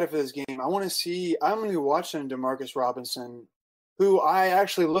excited for this game. I'm going to be watching Demarcus Robinson, who I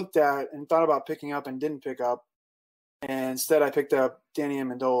actually looked at and thought about picking up and didn't pick up. And instead I picked up Danny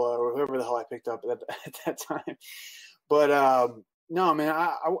Amendola or whoever the hell I picked up at that time. But no, man,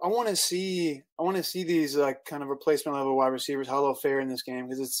 I want to see these like kind of replacement level wide receivers, how they'll fare in this game,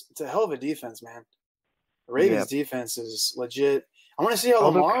 because it's a hell of a defense, man. The Ravens defense is legit. I want to see how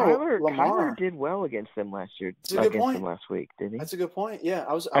Lamar Kyler did well against them last year. That's a good point. Them last week, didn't he? That's a good point. Yeah,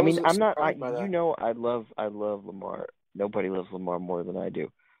 I love Lamar. Nobody loves Lamar more than I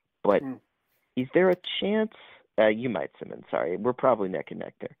do. But is there a chance? You might, Simmons. Sorry, we're probably neck and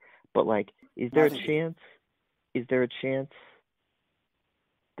neck there. But like, is there a chance? Is there a chance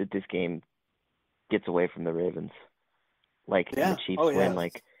that this game gets away from the Ravens? Like the Chiefs win,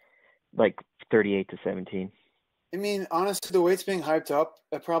 like 38-17. I mean, honestly, the way it's being hyped up,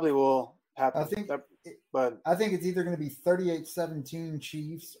 that probably will happen. I think it's either going to be 38-17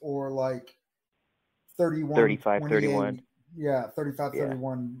 Chiefs or like 35-31. Yeah,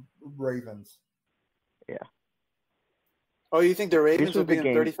 35-31 Ravens. Yeah. Oh, you think the Ravens will be in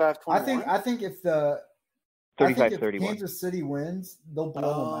 35-21? I think if 35-31. Kansas City wins, they'll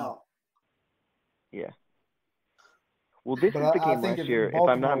blow them out. Yeah. Well, this is the game last year, if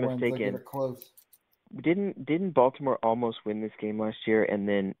I'm not mistaken. Didn't Baltimore almost win this game last year, and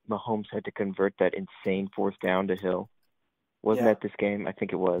then Mahomes had to convert that insane 4th down to Hill? Wasn't that this game? I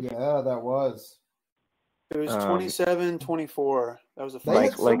think it was. Yeah, that was. It was 27-24. That was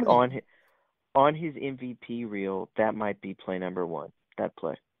a on his MVP reel, that might be play number 1. That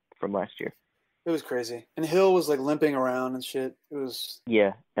play from last year. It was crazy, and Hill was like limping around and shit. It was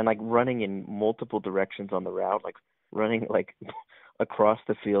and like running in multiple directions on the route, like running like across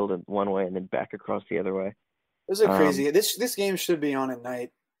the field in one way and then back across the other way. It was crazy. This game should be on at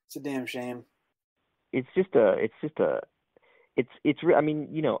night. It's a damn shame. I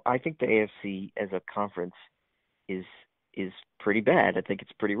mean, I think the AFC as a conference is pretty bad. I think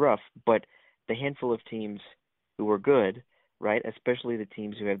it's pretty rough, but the handful of teams who are good, right, especially the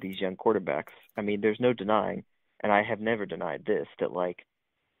teams who have these young quarterbacks, I mean, there's no denying, and I have never denied this, that like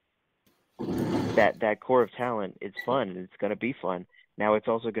that core of talent is fun and it's going to be fun. Now it's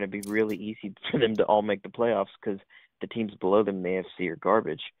also going to be really easy for them to all make the playoffs because the teams below them in the AFC are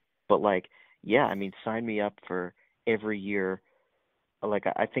garbage. But like, yeah, I mean, sign me up for every year. Like,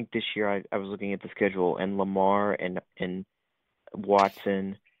 I think this year I was looking at the schedule, and Lamar and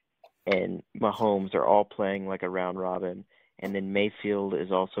Watson and Mahomes are all playing like a round robin, and then Mayfield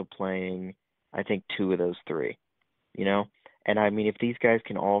is also playing, I think, 2 of those 3. And I mean, if these guys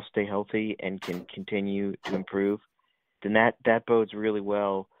can all stay healthy and can continue to improve, then that bodes really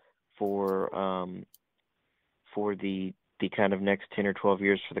well for the kind of next 10 or 12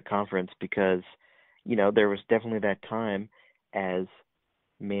 years for the conference, because, you know, there was definitely that time as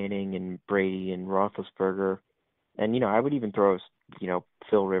Manning and Brady and Roethlisberger, and, you know, I would even throw, you know,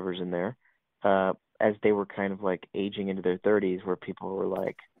 Phil Rivers in there, as they were kind of like aging into their 30s, where people were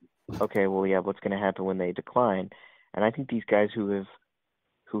like, okay, well, yeah, what's going to happen when they decline? And I think these guys who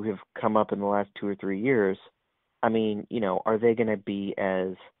have come up in the last 2 or 3 years, I mean, you know, are they going to be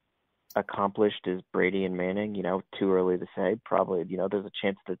as accomplished as Brady and Manning? You know, too early to say. Probably, you know, there's a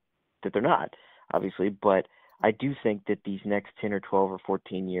chance that they're not, obviously. But I do think that these next 10 or 12 or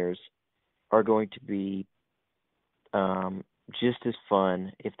 14 years are going to be just as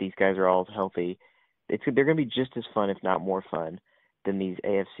fun if these guys are all healthy. They're going to be just as fun, if not more fun, than these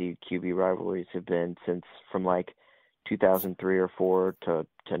AFC QB rivalries have been from like 2003 or 4 to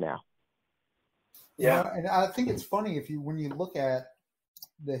now. Yeah, and I think it's funny when you look at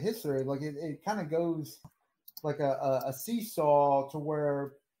the history, like it kind of goes like a seesaw to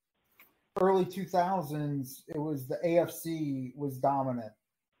where early 2000s it was the AFC was dominant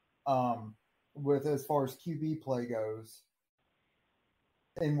with as far as QB play goes,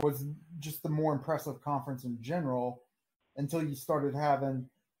 and was just the more impressive conference in general, until you started having,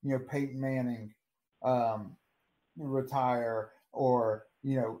 you know, Peyton Manning retire, or,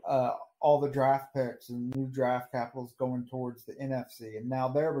 you know, all the draft picks and new draft capitals going towards the NFC, and now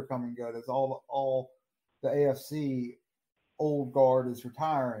they're becoming good as all the AFC old guard is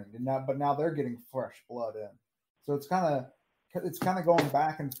retiring, but now they're getting fresh blood in. So it's kind of going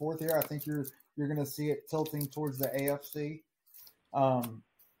back and forth here. I think you're going to see it tilting towards the AFC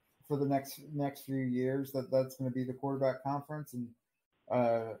for the next few years. That's going to be the quarterback conference, and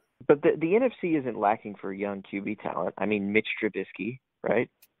but the NFC isn't lacking for young QB talent. I mean, Mitch Trubisky,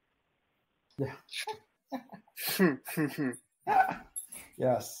 right? Yeah.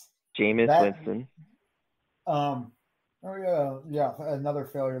 Yes. Jameis Winston. Another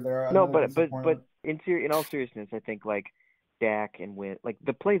failure there. No, but in all seriousness, I think like Dak and Wentz, like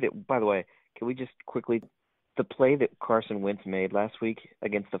the play that, by the way, can we just quickly, the play that Carson Wentz made last week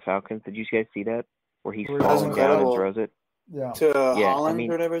against the Falcons, did you guys see that? Where he's falling down and throws it? Yeah. To Holland, I mean,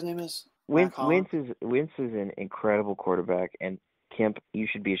 or whatever his name is. Wentz is an incredible quarterback, and Kemp, you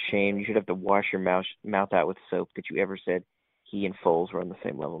should be ashamed. You should have to wash your mouth out with soap that you ever said he and Foles were on the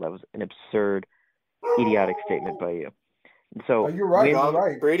same level. That was an absurd, idiotic statement by you. And so you're right. You're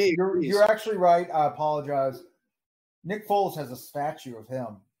right. Brady, you're actually right. I apologize. Nick Foles has a statue of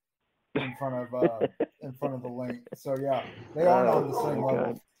him in front of the link. So yeah, they aren't on the same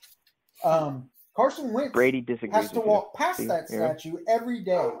level. Carson Wentz Brady disagrees has to walk past that statue every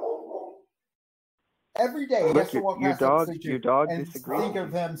day. Every day he has to walk past that statue your dog and disagrees think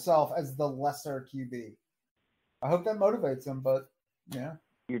of himself as the lesser QB. I hope that motivates him, but yeah.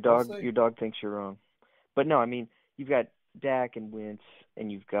 Your dog thinks you're wrong. But no, I mean, you've got Dak and Wentz,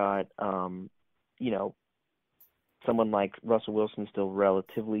 and you've got you know, someone like Russell Wilson, still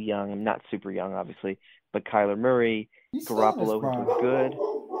relatively young, not super young, obviously, but Kyler Murray, Garoppolo, who's looked good,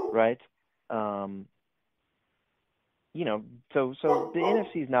 right? You know, so the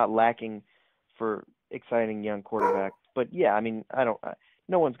NFC is not lacking for exciting young quarterbacks, but yeah, I mean,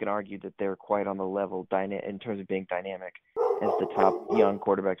 no one's going to argue that they're quite on the level in terms of being dynamic as the top young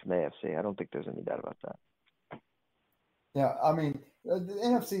quarterbacks in the AFC. I don't think there's any doubt about that. Yeah, I mean, the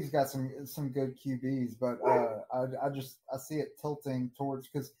NFC's got some good QBs, but I see it tilting towards,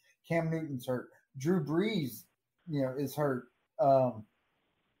 because Cam Newton's hurt, Drew Brees, you know, is hurt. And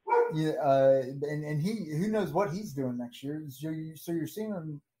he, who knows what he's doing next year. So you're seeing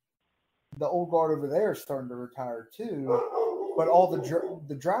him, the old guard over there starting to retire too, but all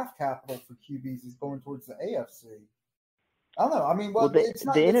the draft capital for QBs is going towards the AFC. I don't know. I mean, it's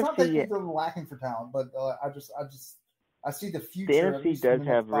not that they're lacking for talent, but I see the future. The NFC does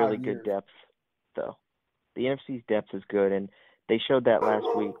have really good depth, though. The NFC's depth is good, and they showed that last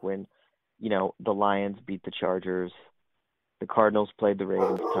week when, you know, the Lions beat the Chargers, the Cardinals played the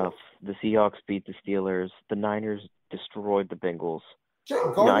Ravens tough, the Seahawks beat the Steelers, the Niners destroyed the Bengals.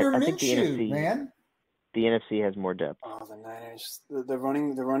 Gardner Minshew, man. The NFC has more depth. Oh, the Niners, the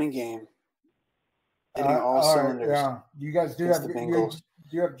running game, hitting all cylinders. Yeah, you guys do have the Bengals.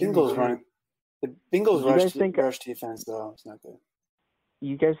 You have Bengals running. The Bengals rush defense, though, it's not good.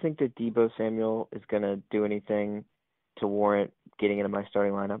 You guys think that Deebo Samuel is going to do anything to warrant getting into my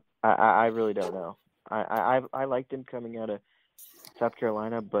starting lineup? I really don't know. I liked him coming out of South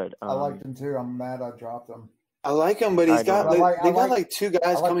Carolina, but I liked him too. I'm mad I dropped him. I like him, but they got like two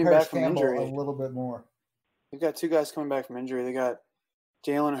guys coming back from injury. A little bit more. They've got 2 guys coming back from injury. They got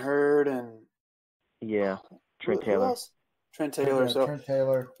Jalen Hurd and Trent who Taylor. else? Trent Taylor. So Trent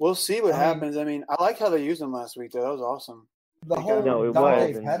Taylor. We'll see what happens. I mean, I like how they used him last week, though. That was awesome. The whole it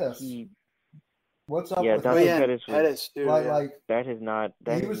Dante was. Pettis. What's up Yeah, with Dante him? Pettis too. Like that is not.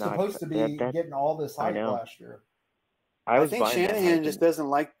 he was supposed to be getting all this hype last year. I think Shanahan just doesn't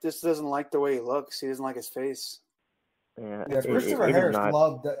like the way he looks. He doesn't like his face. Yeah, Christopher Harris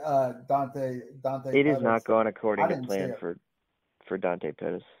loved Dante. It is not going according to plan for Dante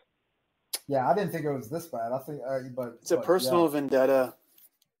Pettis. Yeah, I didn't think it was this bad. I think, but it's a personal vendetta.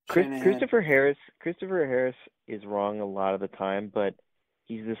 Christopher Harris is wrong a lot of the time, but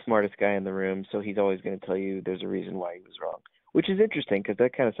he's the smartest guy in the room, so he's always going to tell you there's a reason why he was wrong, which is interesting because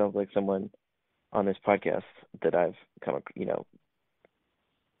that kind of sounds like someone on this podcast that I've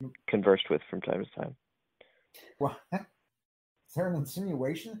conversed with from time to time. What? Is there an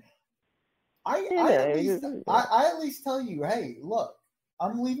insinuation? I at least tell you, hey, look,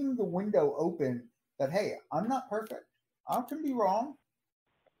 I'm leaving the window open that, hey, I'm not perfect. I can be wrong.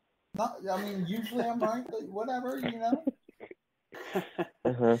 Usually I'm right, but whatever,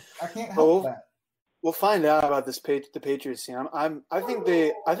 I can't help that. We'll find out about the Patriots team. I think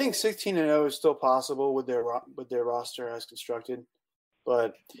 16-0 is still possible with their roster as constructed,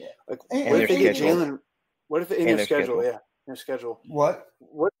 but what if they get Jalen? What if in their schedule? Yeah, their schedule. What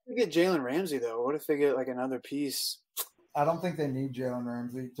if they get Jalen Ramsey though? What if they get like another piece? I don't think they need Jalen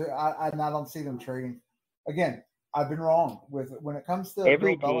Ramsey. I don't see them trading. Again, I've been wrong when it comes to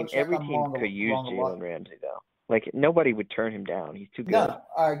every team could use Jalen Ramsey though. Like nobody would turn him down. He's too good. No,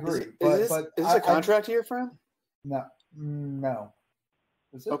 I agree. Is this a contract year for him? No.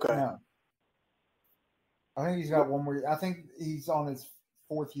 Is it? Okay. No. I think he's got one more. I think he's on his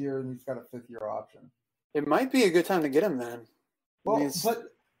 4th year and he's got a 5th year option. It might be a good time to get him then. Well, but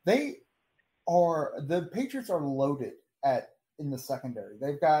the Patriots are loaded in the secondary.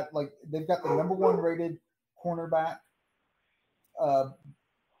 They've got the number 1 rated cornerback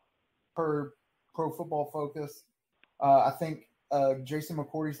per Pro Football Focus. I think Jason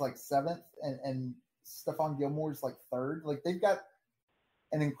McCourty's like 7th and Stephon Gilmore's like 3rd. Like they've got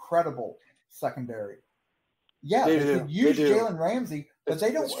an incredible secondary. Yeah, they could use Jalen Ramsey, but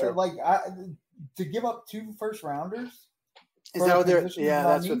they don't to give up 2 first-rounders. Is that what they're? Yeah,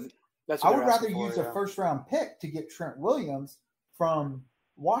 that's what I would rather use a first-round pick to get Trent Williams from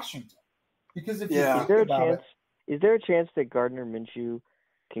Washington, because if you think about it, is there a chance that Gardner Minshew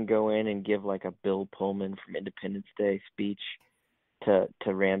can go in and give like a Bill Pullman from Independence Day speech to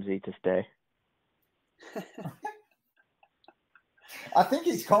Ramsey to stay? I think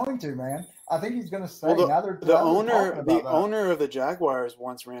he's going to, man. I think he's going to stay. Well, the owner of the Jaguars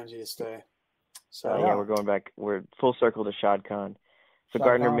wants Ramsey to stay. So we're going back. We're full circle to Shad Khan. So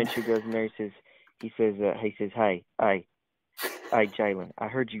Gardner Minshew goes in there. He says, hey, Jalen, I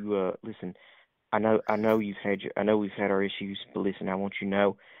heard you. Listen, I know we've had our issues, but listen, I want you to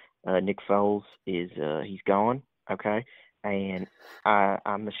know, Nick Foles he's gone, okay, and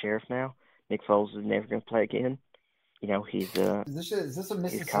I'm the sheriff now. Nick Foles is never going to play again. He's Is this a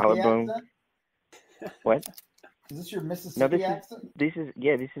Mississippi collarbone. accent? What? Is this your Mississippi accent? This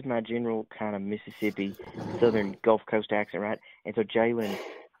is my general kind of Mississippi, Southern Gulf Coast accent, right? And so Jalen,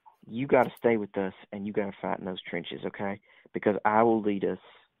 you got to stay with us, and you got to fight in those trenches, okay? Because I will lead us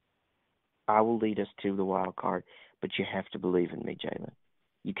to the wild card, but you have to believe in me, Jalen.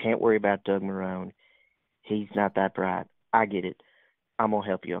 You can't worry about Doug Marrone. He's not that bright. I get it. I'm going to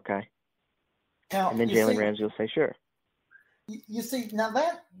help you, okay? Now, and then Jalen Ramsey will say, sure. You see, now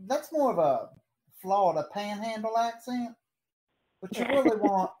that's more of a Florida panhandle accent. What you really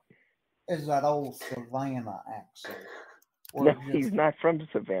want is that old Savannah accent. No, he's not from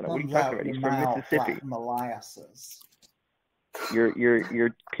Savannah. What are you talking about? He's from Mississippi. Like molasses.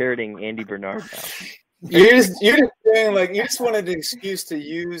 You're parroting Andy Bernard now. You're just saying you just wanted an excuse to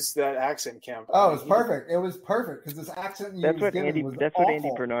use that accent, Kemp. Oh, it was perfect. It was perfect because this accent you was giving was That's awful. what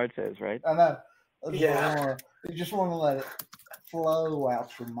Andy Bernard says, right? I know. Yeah. You just want to let it flow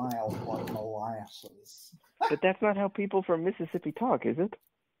out your mouth like molasses. But that's not how people from Mississippi talk, is it?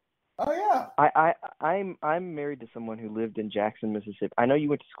 Oh yeah. I'm married to someone who lived in Jackson, Mississippi. I know you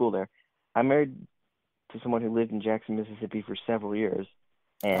went to school there. I'm married to someone who lived in Jackson, Mississippi for several years.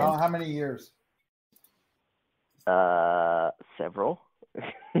 And how many years? Several.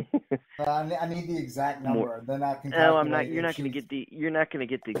 I need the exact number. More. Then I can. No, I'm not. You're not going to get the. You're not going to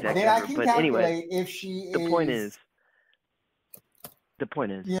get the exact number. I can but calculate anyway, if she the point is.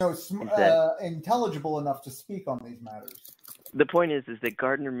 Intelligible enough to speak on these matters. The point is that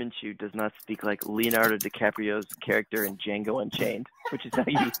Gardner Minshew does not speak like Leonardo DiCaprio's character in Django Unchained, which is how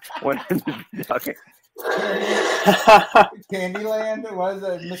you want him to be talking. Candyland was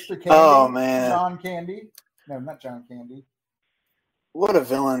Mr. Candy. Oh, man. John Candy. No, not John Candy. What a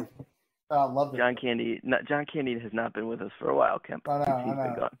villain. I loved it. John Candy has not been with us for a while, Kemp. I know. He's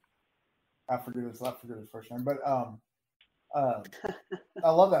been gone. I forget his first name, but I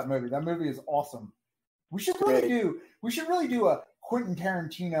love that movie. That movie is awesome. We should really do a Quentin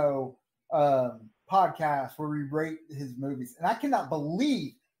Tarantino podcast where we rate his movies. And I cannot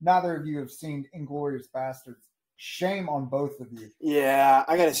believe neither of you have seen Inglourious Bastards. Shame on both of you. Yeah,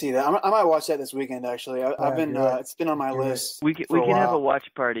 I got to see that. I might watch that this weekend. Actually, I've been. It's been on my list. We can have a watch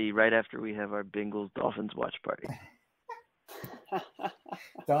party right after we have our Bengals Dolphins watch party.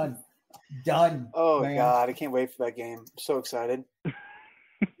 Done. Oh man. God, I can't wait for that game. I'm so excited.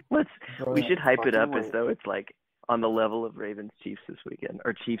 We should hype it up as though it's like on the level of Ravens Chiefs this weekend,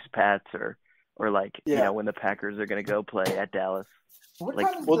 or Chiefs Pats, or like you know when the Packers are going to go play at Dallas.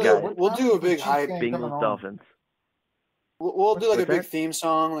 We'll do a big hype. Bengals Dolphins. We'll do like a big theme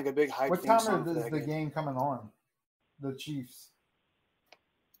song, like a big hype. What time is the game coming on? The Chiefs.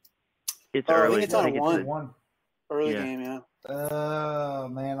 It's early. I think it's on 1. Early Yeah. game, yeah. Oh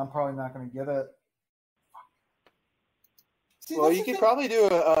man, I'm probably not going to get it. See, Well, you could probably do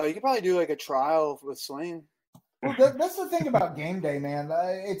like a trial with Sling. Well, that's the thing about game day, man.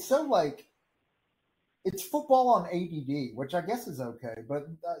 It's so like it's football on ADD, which I guess is okay, but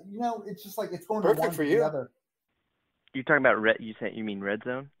you know, it's just like it's going Perfect to one for to you. the other. You're talking about red? You mean Red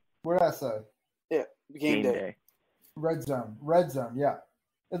Zone? What did I say? Yeah, game day. Red zone, yeah.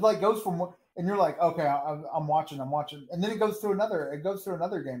 It like goes from one, and you're like, okay, I'm watching, and then it goes to another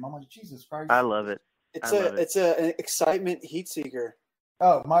game. I'm like, Jesus Christ! I love it. It's an excitement heat seeker.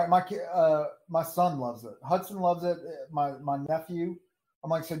 Oh, my son loves it. Hudson loves it. My nephew. I'm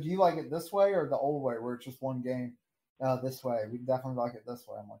like, so do you like it this way or the old way, where it's just one game? This way. We definitely like it this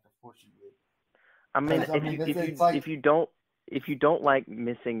way. I'm like, of course you do. I mean, if you don't like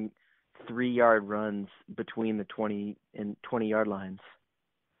missing 3-yard runs between the 20 and 20-yard lines,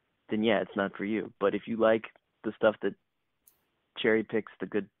 then yeah, it's not for you. But if you like the stuff that cherry picks the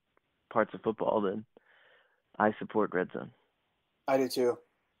good parts of football, then I support Red Zone. I do too.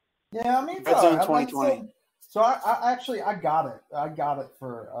 Yeah, I mean, it's Red Zone right. 2020. So I actually got it. I got it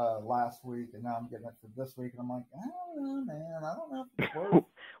for last week, and now I'm getting it for this week, and I'm like, I don't know, man. I don't know if it's worth.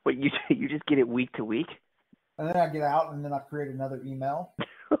 Wait, you just get it week to week? And then I get out, and then I create another email.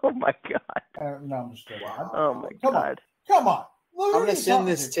 Oh my God! No, I'm just kidding. Oh my God! Come on! I'm gonna send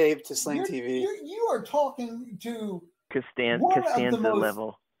this tape to Sling TV. You are talking to Costanza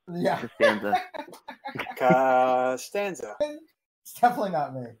level. Yeah. Costanza. It's definitely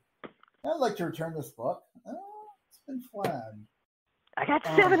not me. I'd like to return this book. It's been flagged. I got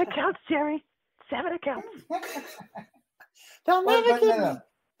 7 accounts, Jerry. 7 accounts. Don't never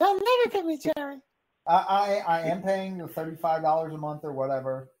give me, Jerry. I am paying the $35 a month or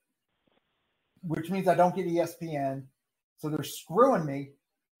whatever, which means I don't get ESPN. So they're screwing me.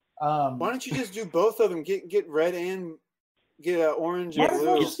 Why don't you just do both of them? Get red and get orange and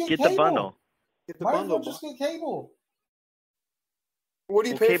blue. Get the bundle. Get the Might as bundle. well just get cable. What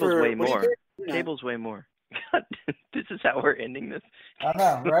do you pay for? Way more. Cable's way more. This is how we're ending this. I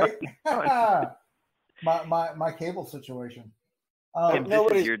know, right? my cable situation.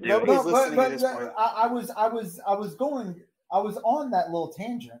 Nobody's listening at this point. I was on that little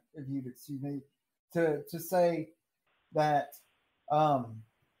tangent, if you could see me, to say that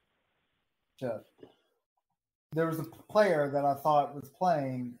there was a player that I thought was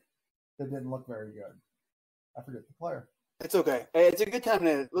playing that didn't look very good. I forget the player. It's okay. Hey, it's a good time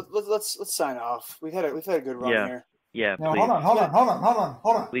to let's sign off. We've had a good run here. Yeah. No, please. hold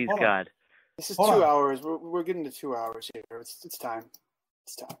on. Please, God. This is 2 hours. We're getting to 2 hours here. It's time.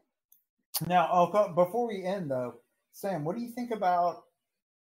 It's time. Now, before we end though, Sam, what do you think about?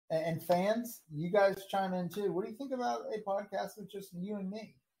 And fans, you guys chime in too. What do you think about a podcast with just you and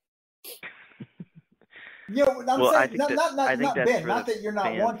me? You know, I'm saying not Ben, not that you're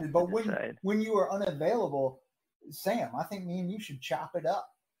not wanted, but when you are unavailable, Sam, I think me and you should chop it up.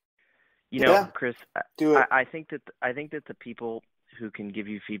 You know, Chris, do it. I think that the people who can give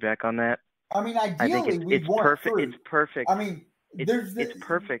you feedback on that. I mean, ideally, it's perfect. It's perfect. I mean, it's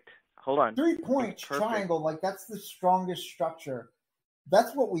perfect. Hold on. 3-point triangle, like that's the strongest structure.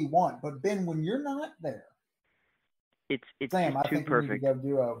 That's what we want. But Ben, when you're not there, it's Sam, I too think perfect. We need to go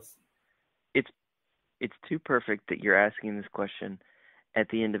duos. It's too perfect that you're asking this question at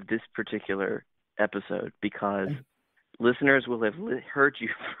the end of this particular episode, because listeners will have heard you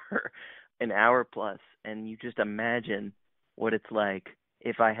for an hour plus, and you just imagine what it's like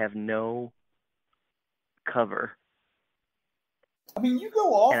if I have no cover I mean, you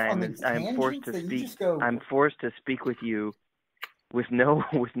go off on and these I'm forced tangents to that you speak. just go. I'm forced to speak with you with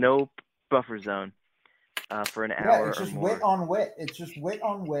no buffer zone for an hour it's just or more. wit on wit. It's just wit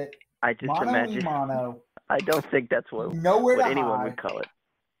on wit. I just Mono imagine. mono. I don't think that's what anyone would call it.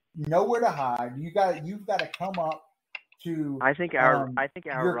 Nowhere to hide. You've got to come up to. I think our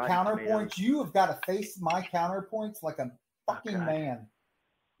your Rotten counterpoints. Tomatoes, You have got to face my counterpoints like a fucking man.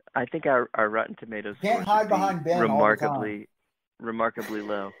 I think our Rotten Tomatoes Can't hide behind Ben remarkably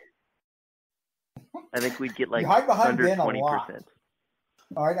low. I think we'd get like you hide behind under Ben 20%. A lot.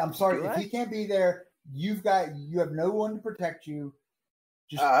 All right, I'm sorry Do if I? he can't be there. You have no one to protect you.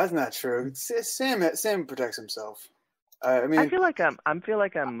 That's not true. Sam protects himself. I mean, I feel like I'm.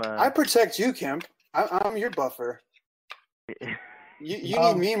 I protect you, Kemp. I'm your buffer. You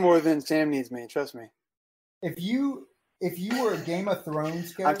need me more than Sam needs me. Trust me. If you were a Game of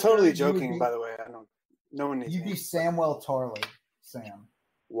Thrones character, I'm totally joking. By the way, no one needs You'd me. be Samwell Tarly, Sam.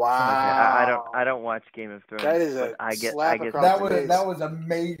 Wow. Okay, I don't watch Game of Thrones. That is but a I get slap that across that was a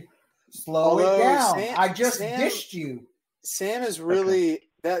made. Slow it down. I just dished you. Sam is really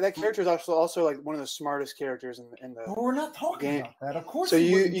that character is also like one of the smartest characters in the. But we're not talking about that. Of course, so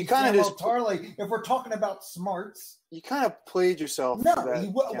you kind of just Tarly. If we're talking about smarts, you kind of played yourself. No,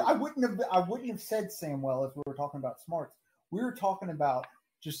 I wouldn't have said Samwell if we were talking about smarts. We were talking about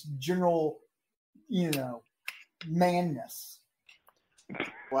just general, manness.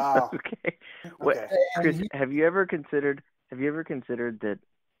 Wow. Okay. Chris, have you ever considered that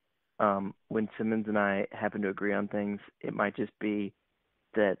when Simmons and I happen to agree on things, it might just be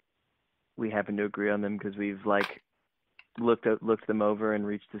that we happen to agree on them because we've like looked them over and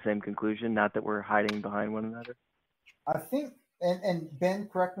reached the same conclusion, not that we're hiding behind one another? I think, and Ben,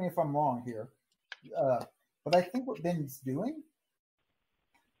 correct me if I'm wrong here, but I think what Ben's doing,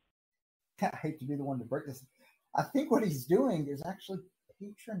 I hate to be the one to break this, I think what he's doing is actually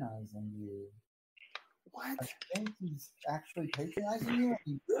patronizing you. What? I think he's actually patronizing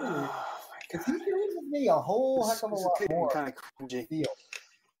you. Because he agrees with me a whole heck of a lot more. Kind of cringy.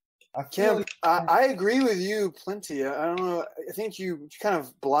 Kim, I agree with you plenty. I don't know. I think you kind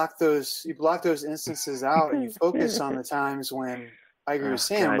of block those instances out, and you focus on the times when I agree with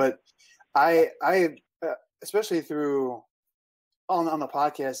Sam. God. But I especially through on the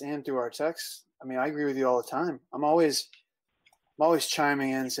podcast and through our texts. I mean, I agree with you all the time. I'm always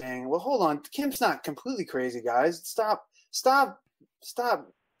chiming in saying, "Well, hold on, Kim's not completely crazy, guys. Stop,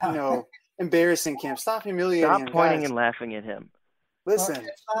 embarrassing Kim. Stop humiliating him. Stop pointing guys. and laughing at him. Listen,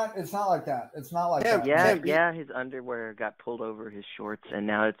 it's not like that. It's not like Kim, that. Yeah, his underwear got pulled over his shorts, and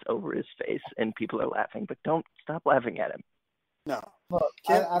now it's over his face, and people are laughing. But don't stop laughing at him. No, look,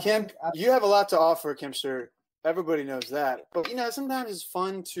 Kim, you have a lot to offer, Kimster. Everybody knows that. But sometimes it's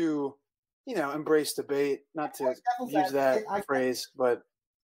fun to, embrace debate. Not to use that phrase, but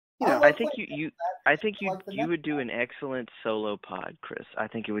I think you would do an excellent solo pod, Chris. I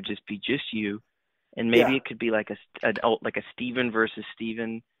think it would just be you, and maybe it could be like a Steven versus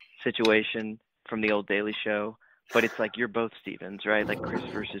Steven situation from the old Daily Show. But it's like you're both Stevens, right? Like Chris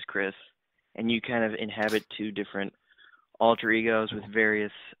versus Chris, and you kind of inhabit two different alter egos with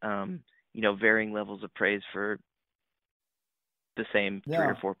various, varying levels of praise for the same 3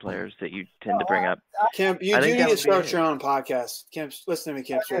 or 4 players that you tend to bring up. Kim, you do need to start your own podcast. Kim, listen to me,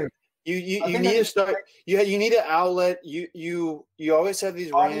 Kim. You need to start. You need an outlet. You always have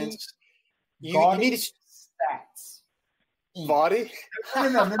these rants. You need stats. Body?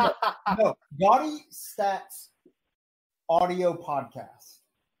 No. Gaudy Stats audio podcast.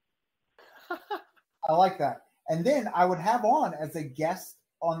 I like that. And then I would have on as a guest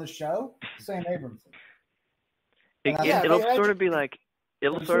on the show Sam Abramson. It'll sort of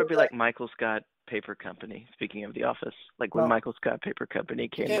be like Michael Scott Paper Company. Speaking of The Office, like when Michael Scott Paper Company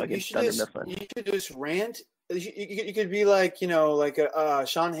came against Thunder Mifflin. You should just rant. You could be like like a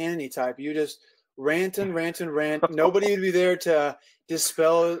Sean Hannity type. You just rant and rant and rant. Nobody would be there to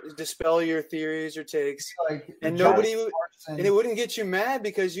dispel your theories or takes, and it wouldn't get you mad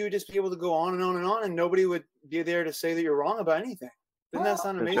because you would just be able to go on and on and on, and nobody would be there to say that you're wrong about anything. Doesn't that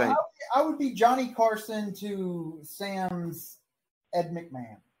sound amazing? Right. I would be Johnny Carson to Sam's Ed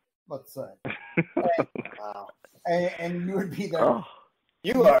McMahon, let's say. Wow. And you would be there. Oh.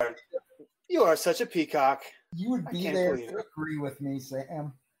 You are such a peacock. You would be there to agree with me,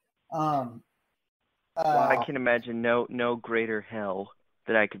 Sam. I can imagine no greater hell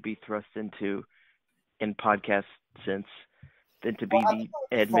that I could be thrust into in podcast sense than to be the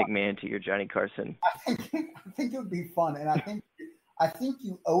Ed McMahon to your Johnny Carson. I think it would be fun, and I think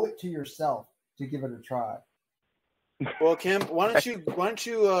you owe it to yourself to give it a try. Well, Kim, why don't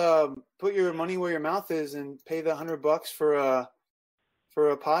you put your money where your mouth is and pay the $100 for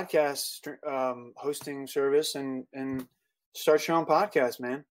for a podcast hosting service and start your own podcast,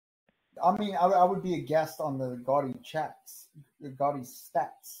 man. I mean, I would be a guest on the Gaudy Stats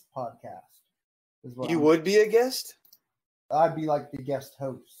podcast. You would be a guest? I'd be like the guest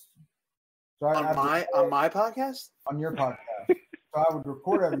host. So on my podcast? On your podcast. So I would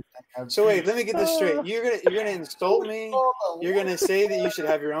record everything. So wait, let me get this straight. You're gonna insult me. You're gonna say that you should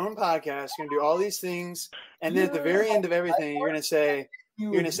have your own podcast. You're gonna do all these things, and then at the very end of everything, you're gonna say,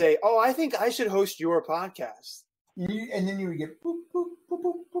 "Oh, I think I should host your podcast." And then you would get boop, boop, boop,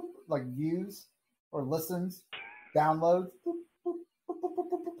 boop, boop, like views or listens, downloads. Boop, boop, boop, boop, boop,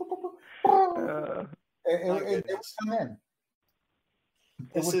 boop, boop, boop. It would come in.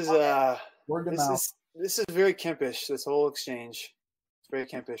 This is very Kempish. This whole exchange, it's very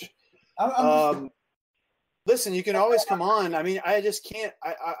Kempish. Listen, you can always come on. I mean, I just can't.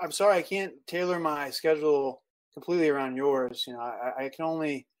 I'm sorry, I can't tailor my schedule completely around yours. You know, I can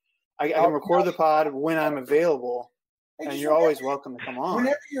only. I can record the pod when I'm available, and you're always welcome to come on.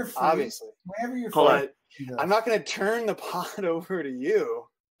 Whenever you're free, obviously. Whenever you're free. I'm not going to turn the pod over to you.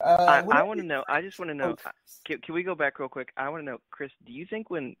 I want to know. I just want to know. Can we go back real quick? I want to know, Chris. Do you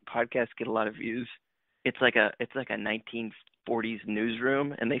think when podcasts get a lot of views, it's like a 1940s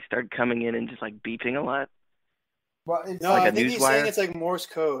newsroom, and they start coming in and just like beeping a lot? Well, it's no, I think he's saying it's like Morse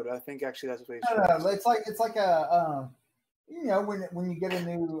code. I think actually that's what he's saying. No, it's like a you know, when you get a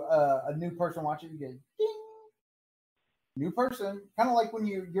new person watching, you get ding, new person. Kind of like when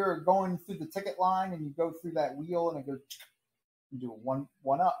you're going through the ticket line and you go through that wheel and it goes. You do one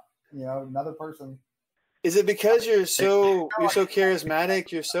up, you know, another person. Is it because you're so charismatic?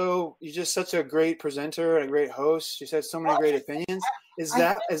 You're just such a great presenter and a great host. You said so many great opinions. Is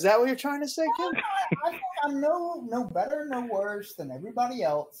that what you're trying to say, Kim? I think I'm no better, no worse than everybody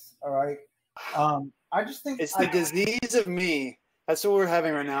else. All right. I just think it's the disease of me. That's what we're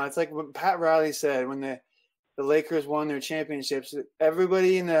having right now. It's like what Pat Riley said when the Lakers won their championships.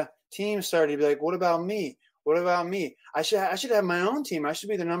 Everybody in the team started to be like, "What about me? What about me? I should have my own team. I should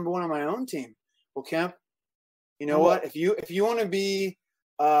be the number one on my own team." Well, Kemp, you know what? If you want to be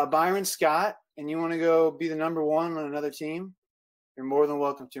Byron Scott and you want to go be the number one on another team, you're more than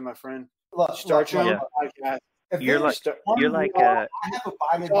welcome to, my friend. Start your own podcast. You're like the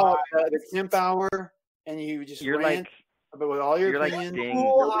Kemp Hour, and you just rant about with all your opinions.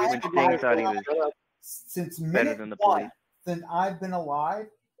 Like Sting thought he was since better than the police. Since I've been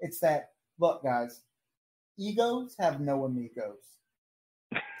alive, it's that look, guys. Egos have no amigos.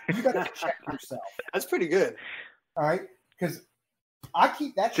 You got to check yourself. That's pretty good. All right, because I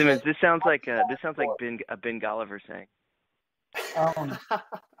keep that. Simmons, this sounds like Ben Golliver saying. I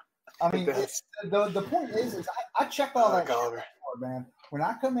mean, the point is I check all that shit, man. When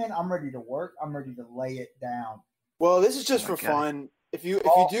I come in, I'm ready to work. I'm ready to lay it down. Well, this is just for fun. If you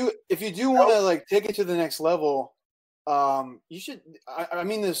do want to like take it to the next level, you should. I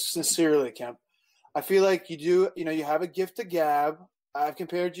mean this sincerely, Kemp. I feel like you do. You know, you have a gift to gab. I've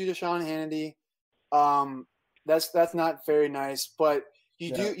compared you to Sean Hannity. That's not very nice, but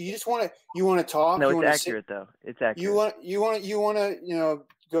you do. You just want to talk. No, it's accurate though. It's accurate. You want to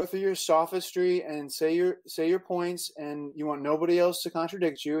go through your sophistry and say your points, and you want nobody else to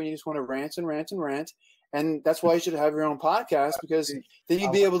contradict you, and you just want to rant and rant and rant. And that's why you should have your own podcast, because then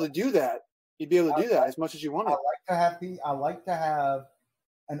you'd be able to do that. You'd be able to do that as much as you want. I like to have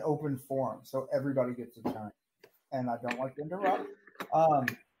an open forum so everybody gets a turn, and I don't like to interrupt. But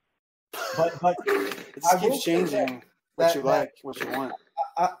it keeps changing what you want.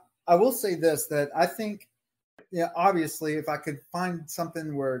 I will say this, that I think, obviously, if I could find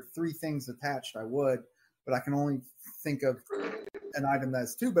something where 3 things attached, I would, but I can only think of an item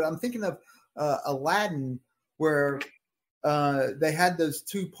that's 2. But I'm thinking of Aladdin, where they had those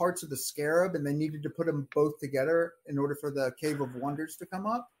 2 parts of the scarab, and they needed to put them both together in order for the Cave of Wonders to come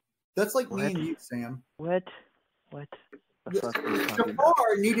up. That's like me and you, Sam. What?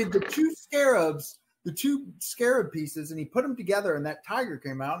 Jafar needed the 2 scarabs, the 2 scarab pieces, and he put them together, and that tiger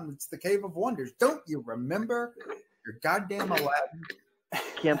came out, and it's the Cave of Wonders. Don't you remember your goddamn Aladdin?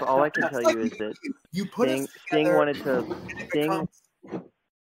 Kemp, all I can tell you is that you put Sting wanted to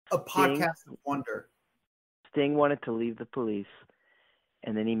a podcast of wonder. Sting wanted to leave the police,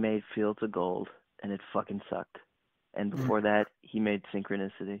 and then he made Fields of Gold, and it fucking sucked. And before that, he made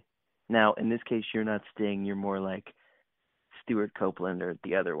Synchronicity. Now, in this case, you're not Sting. You're more like Stuart Copeland or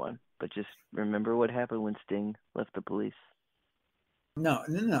the other one. But just remember what happened when Sting left the police. No.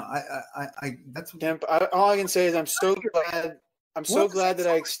 I that's Kemp, all I can say is I'm so glad that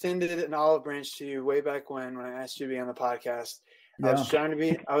I extended an olive branch to you way back when I asked you to be on the podcast. Yeah. I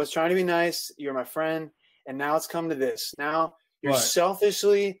was trying to be nice. You're my friend, and now it's come to this. Now You're What?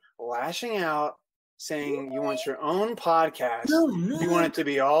 selfishly lashing out, saying you want your own podcast. No. You want it to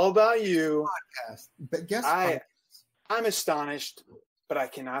be all about you. Podcast. But guest I'm podcast. astonished, but I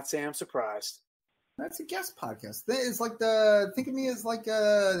cannot say I'm surprised. That's a guest podcast. It's like think of me as like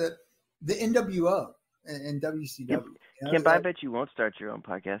the NWO and WCW. Kim, I bet you won't start your own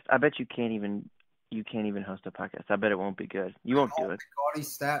podcast. I bet you can't even host a podcast. I bet it won't be good. You won't do it. Gaudy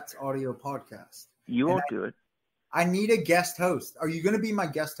Stats audio podcast. You won't do it. I need a guest host. Are you going to be my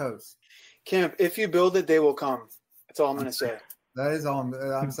guest host? Kemp, if you build it, they will come. That's all I'm going to say. That is all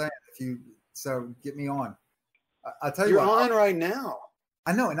I'm saying. So get me on. I'll tell you You're what. on right now.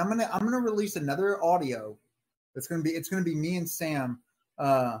 I know, and I'm gonna release another audio. It's gonna be me and Sam.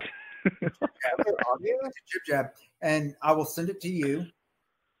 Jib jab, and I will send it to you,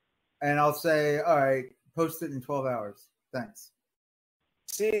 and I'll say, all right, post it in 12 hours. Thanks.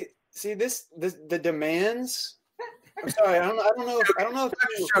 See the demands. I'm sorry. I don't know. I'm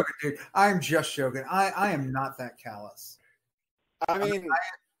just joking, dude. I'm just joking. I am not that callous. I mean,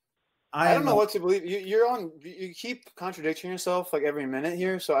 I don't know what to believe. You keep contradicting yourself like every minute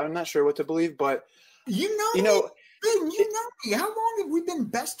here, so I'm not sure what to believe. But you know me. How long have we been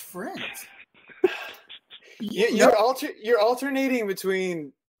best friends? You're alternating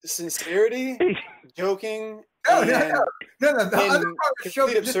between sincerity, joking, no. and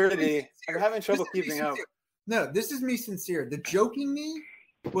complete absurdity. I'm having trouble keeping up. No, this is me sincere. The joking me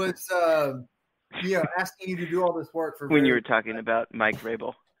was, asking you to do all this work for when you were talking about Mike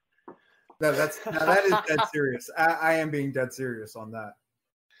Vrabel. No, that is dead serious. I am being dead serious on that.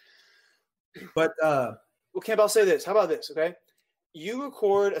 But well, Kemp, I'll say this. How about this? Okay, you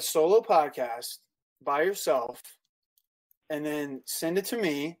record a solo podcast by yourself, and then send it to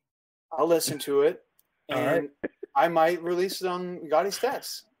me. I'll listen to it, and I might release it on Gotti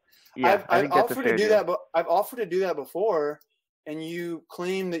Stats. Yeah, I've offered to do that, but I've offered to do that before, and you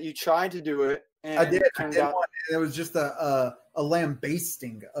claim that you tried to do it. And I did. It was just a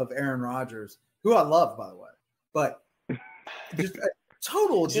lambasting of Aaron Rodgers, who I love, by the way. But just a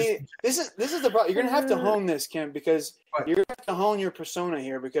total. See, this is the problem. You're gonna have to hone this, Kim, because you're gonna have to hone your persona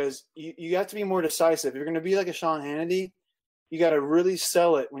here, because you have to be more decisive. You're gonna be like a Sean Hannity. You got to really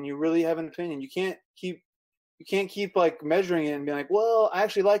sell it when you really have an opinion. You can't keep like measuring it and be like, well, I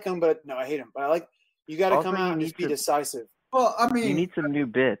actually like him, but no, I hate him. But I like. You got to come out and just be decisive. Well, I mean, you need some new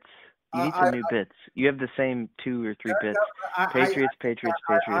bits. You need some new bits. You have the same 2 or 3 bits. Patriots.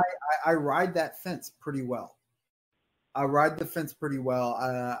 I ride that fence pretty well. I ride the fence pretty well,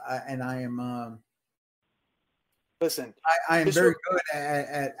 and I am. Listen, I am very good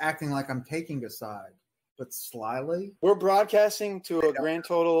at acting like I'm taking a side, but slyly. We're broadcasting to a grand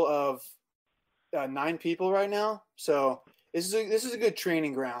total of 9 people right now, so this is a good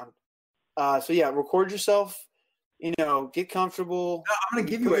training ground. So yeah, record yourself. Get comfortable. No, I'm going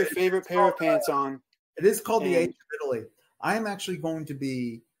to give you your favorite pair of pants on. It is called the Age of Italy. I am actually going to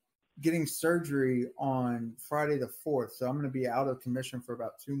be getting surgery on Friday the 4th, so I'm going to be out of commission for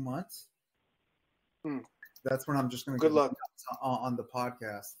about 2 months. That's when I'm just going to good luck on the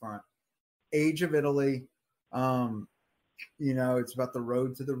podcast front. Age of Italy. It's about the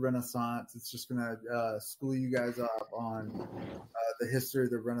road to the Renaissance. It's just going to school you guys up on the history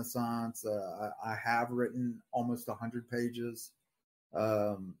of the Renaissance. I have written almost 100 pages.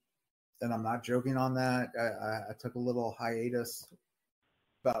 And I'm not joking on that. I took a little hiatus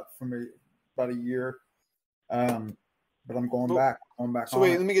about a year. But I'm going back. So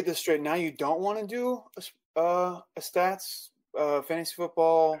wait, let me get this straight. Now you don't want to do a stats fantasy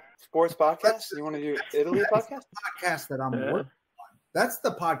football sports podcast? You want to do Italy podcast? Podcast that I'm working on. That's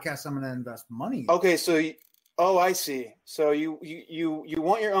the podcast I'm going to invest money in. Okay, so I see. So you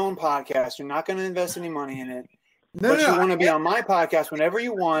want your own podcast. You're not going to invest any money in it. You want to be on my podcast whenever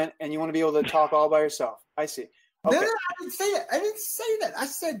you want, and you want to be able to talk all by yourself. I see. Okay. No, I didn't say that. I didn't say that.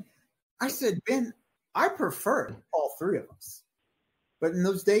 I said, Ben, I prefer all 3 of us. But in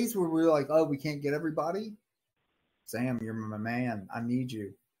those days where we were like, oh, we can't get everybody, Sam, you're my man. I need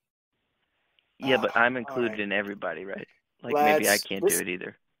you. Yeah, but I'm included in everybody, right? Like, lads, maybe I can't do it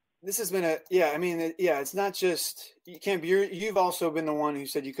either. This has been it's not just you can't be. You've also been the one who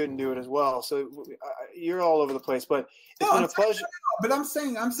said you couldn't do it as well. So you're all over the place. But it's been a pleasure. But I'm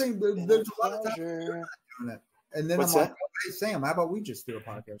saying there's a lot of times you're not doing it. And then I'm like, hey, Sam, how about we just do a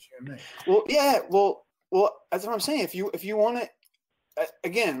podcast, you and me? Well, yeah, well, that's what I'm saying. If you want to,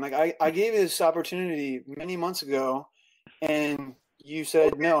 again, like I gave you this opportunity many months ago, and you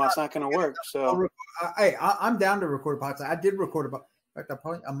said no, it's not going to work. So hey, I'm down to record a podcast. I did record about. In fact,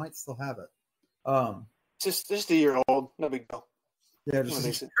 I might still have it. Just a year old, no big deal. Yeah, just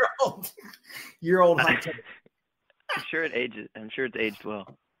a year old. Year old hot take. I'm sure it's aged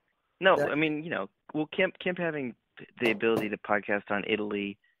well. No, Yeah. I mean, Kemp having the ability to podcast on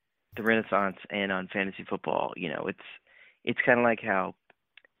Italy, the Renaissance, and on fantasy football, it's kind of like how,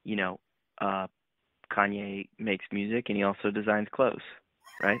 Kanye makes music and he also designs clothes,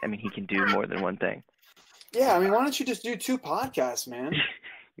 right? I mean, he can do more than one thing. Yeah, I mean, why don't you just do 2 podcasts, man?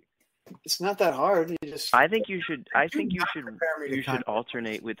 It's not that hard. I think you should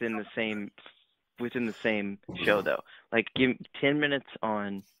alternate within the same show though. Like give 10 minutes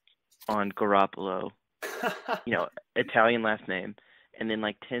on Garoppolo, Italian last name, and then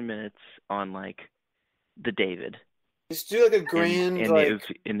like 10 minutes on like the David. Just do like a grand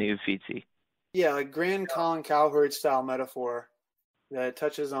in the Uffizi. Yeah, like grand Colin Cowherd style metaphor that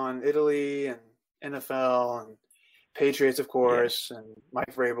touches on Italy and NFL and Patriots, of course, and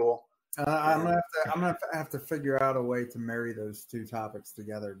Mike Vrabel. I'm gonna have to figure out a way to marry those 2 topics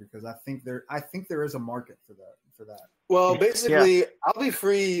together because I think there is a market for that. Well, basically, I'll be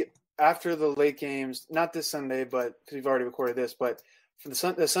free after the late games, not this Sunday, but because we've already recorded this, but for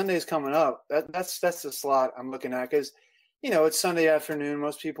the Sundays coming up, that's the slot I'm looking at because it's Sunday afternoon,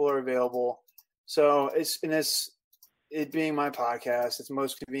 most people are available, so it being my podcast, it's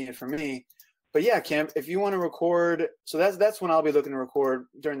most convenient for me. But yeah, Kemp, if you want to record, so that's when I'll be looking to record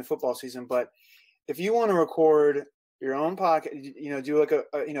during the football season. But if you want to record your own podcast, do like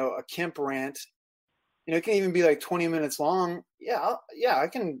a Kemp rant, it can even be like 20 minutes long. Yeah, I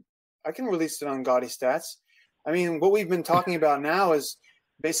can release it on Gaudy Stats. I mean, what we've been talking about now is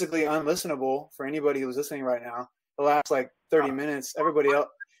basically unlistenable for anybody who's listening right now. The last like 30 minutes, everybody else,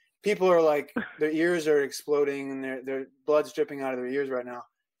 people are like, their ears are exploding and their blood's dripping out of their ears right now.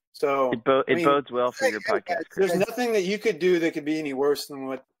 So it bodes well for your podcast. There's nothing that you could do that could be any worse than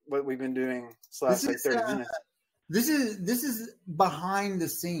what we've been doing this last 30 minutes. This is behind the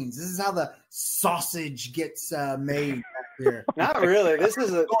scenes. This is how the sausage gets made back here. Not really.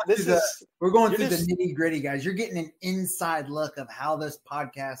 We're going through the nitty gritty, guys. You're getting an inside look of how this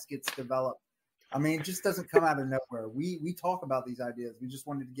podcast gets developed. I mean, it just doesn't come out of nowhere. We talk about these ideas. We just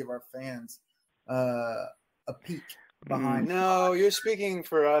wanted to give our fans a peek behind. No, you're speaking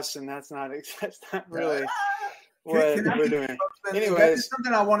for us, and that's not really what we're doing. Anyways,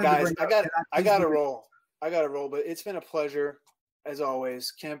 something I wanted guys, to bring up. I got to roll. But it's been a pleasure as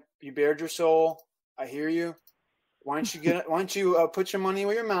always. Kemp, you bared your soul. I hear you. Why don't you put your money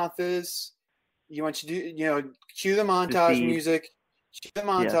where your mouth is? Why don't you do cue the montage music. Cue the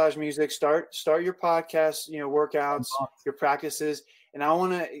montage music. Start your podcast. Workouts, your practices, and I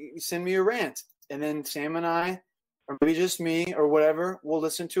want to send me a rant, and then Sam and I, or maybe just me or whatever, we'll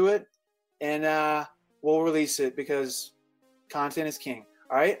listen to it, and we'll release it because content is king.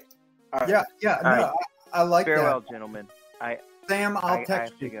 All right. Yeah. No, I like that. Farewell, gentlemen. Sam, I'll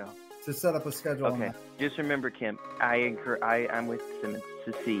text you to set up a schedule. Okay. On that. Just remember, Kemp. I'm with Simmons.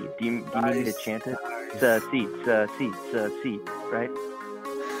 Secede. Do you need me to chant it? Secede. Right?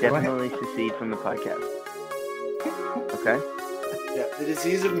 Definitely secede from the podcast. Okay. Yeah. The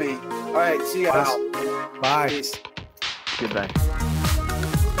disease of me. All right. See you guys. Wow. Bye. Peace. Goodbye.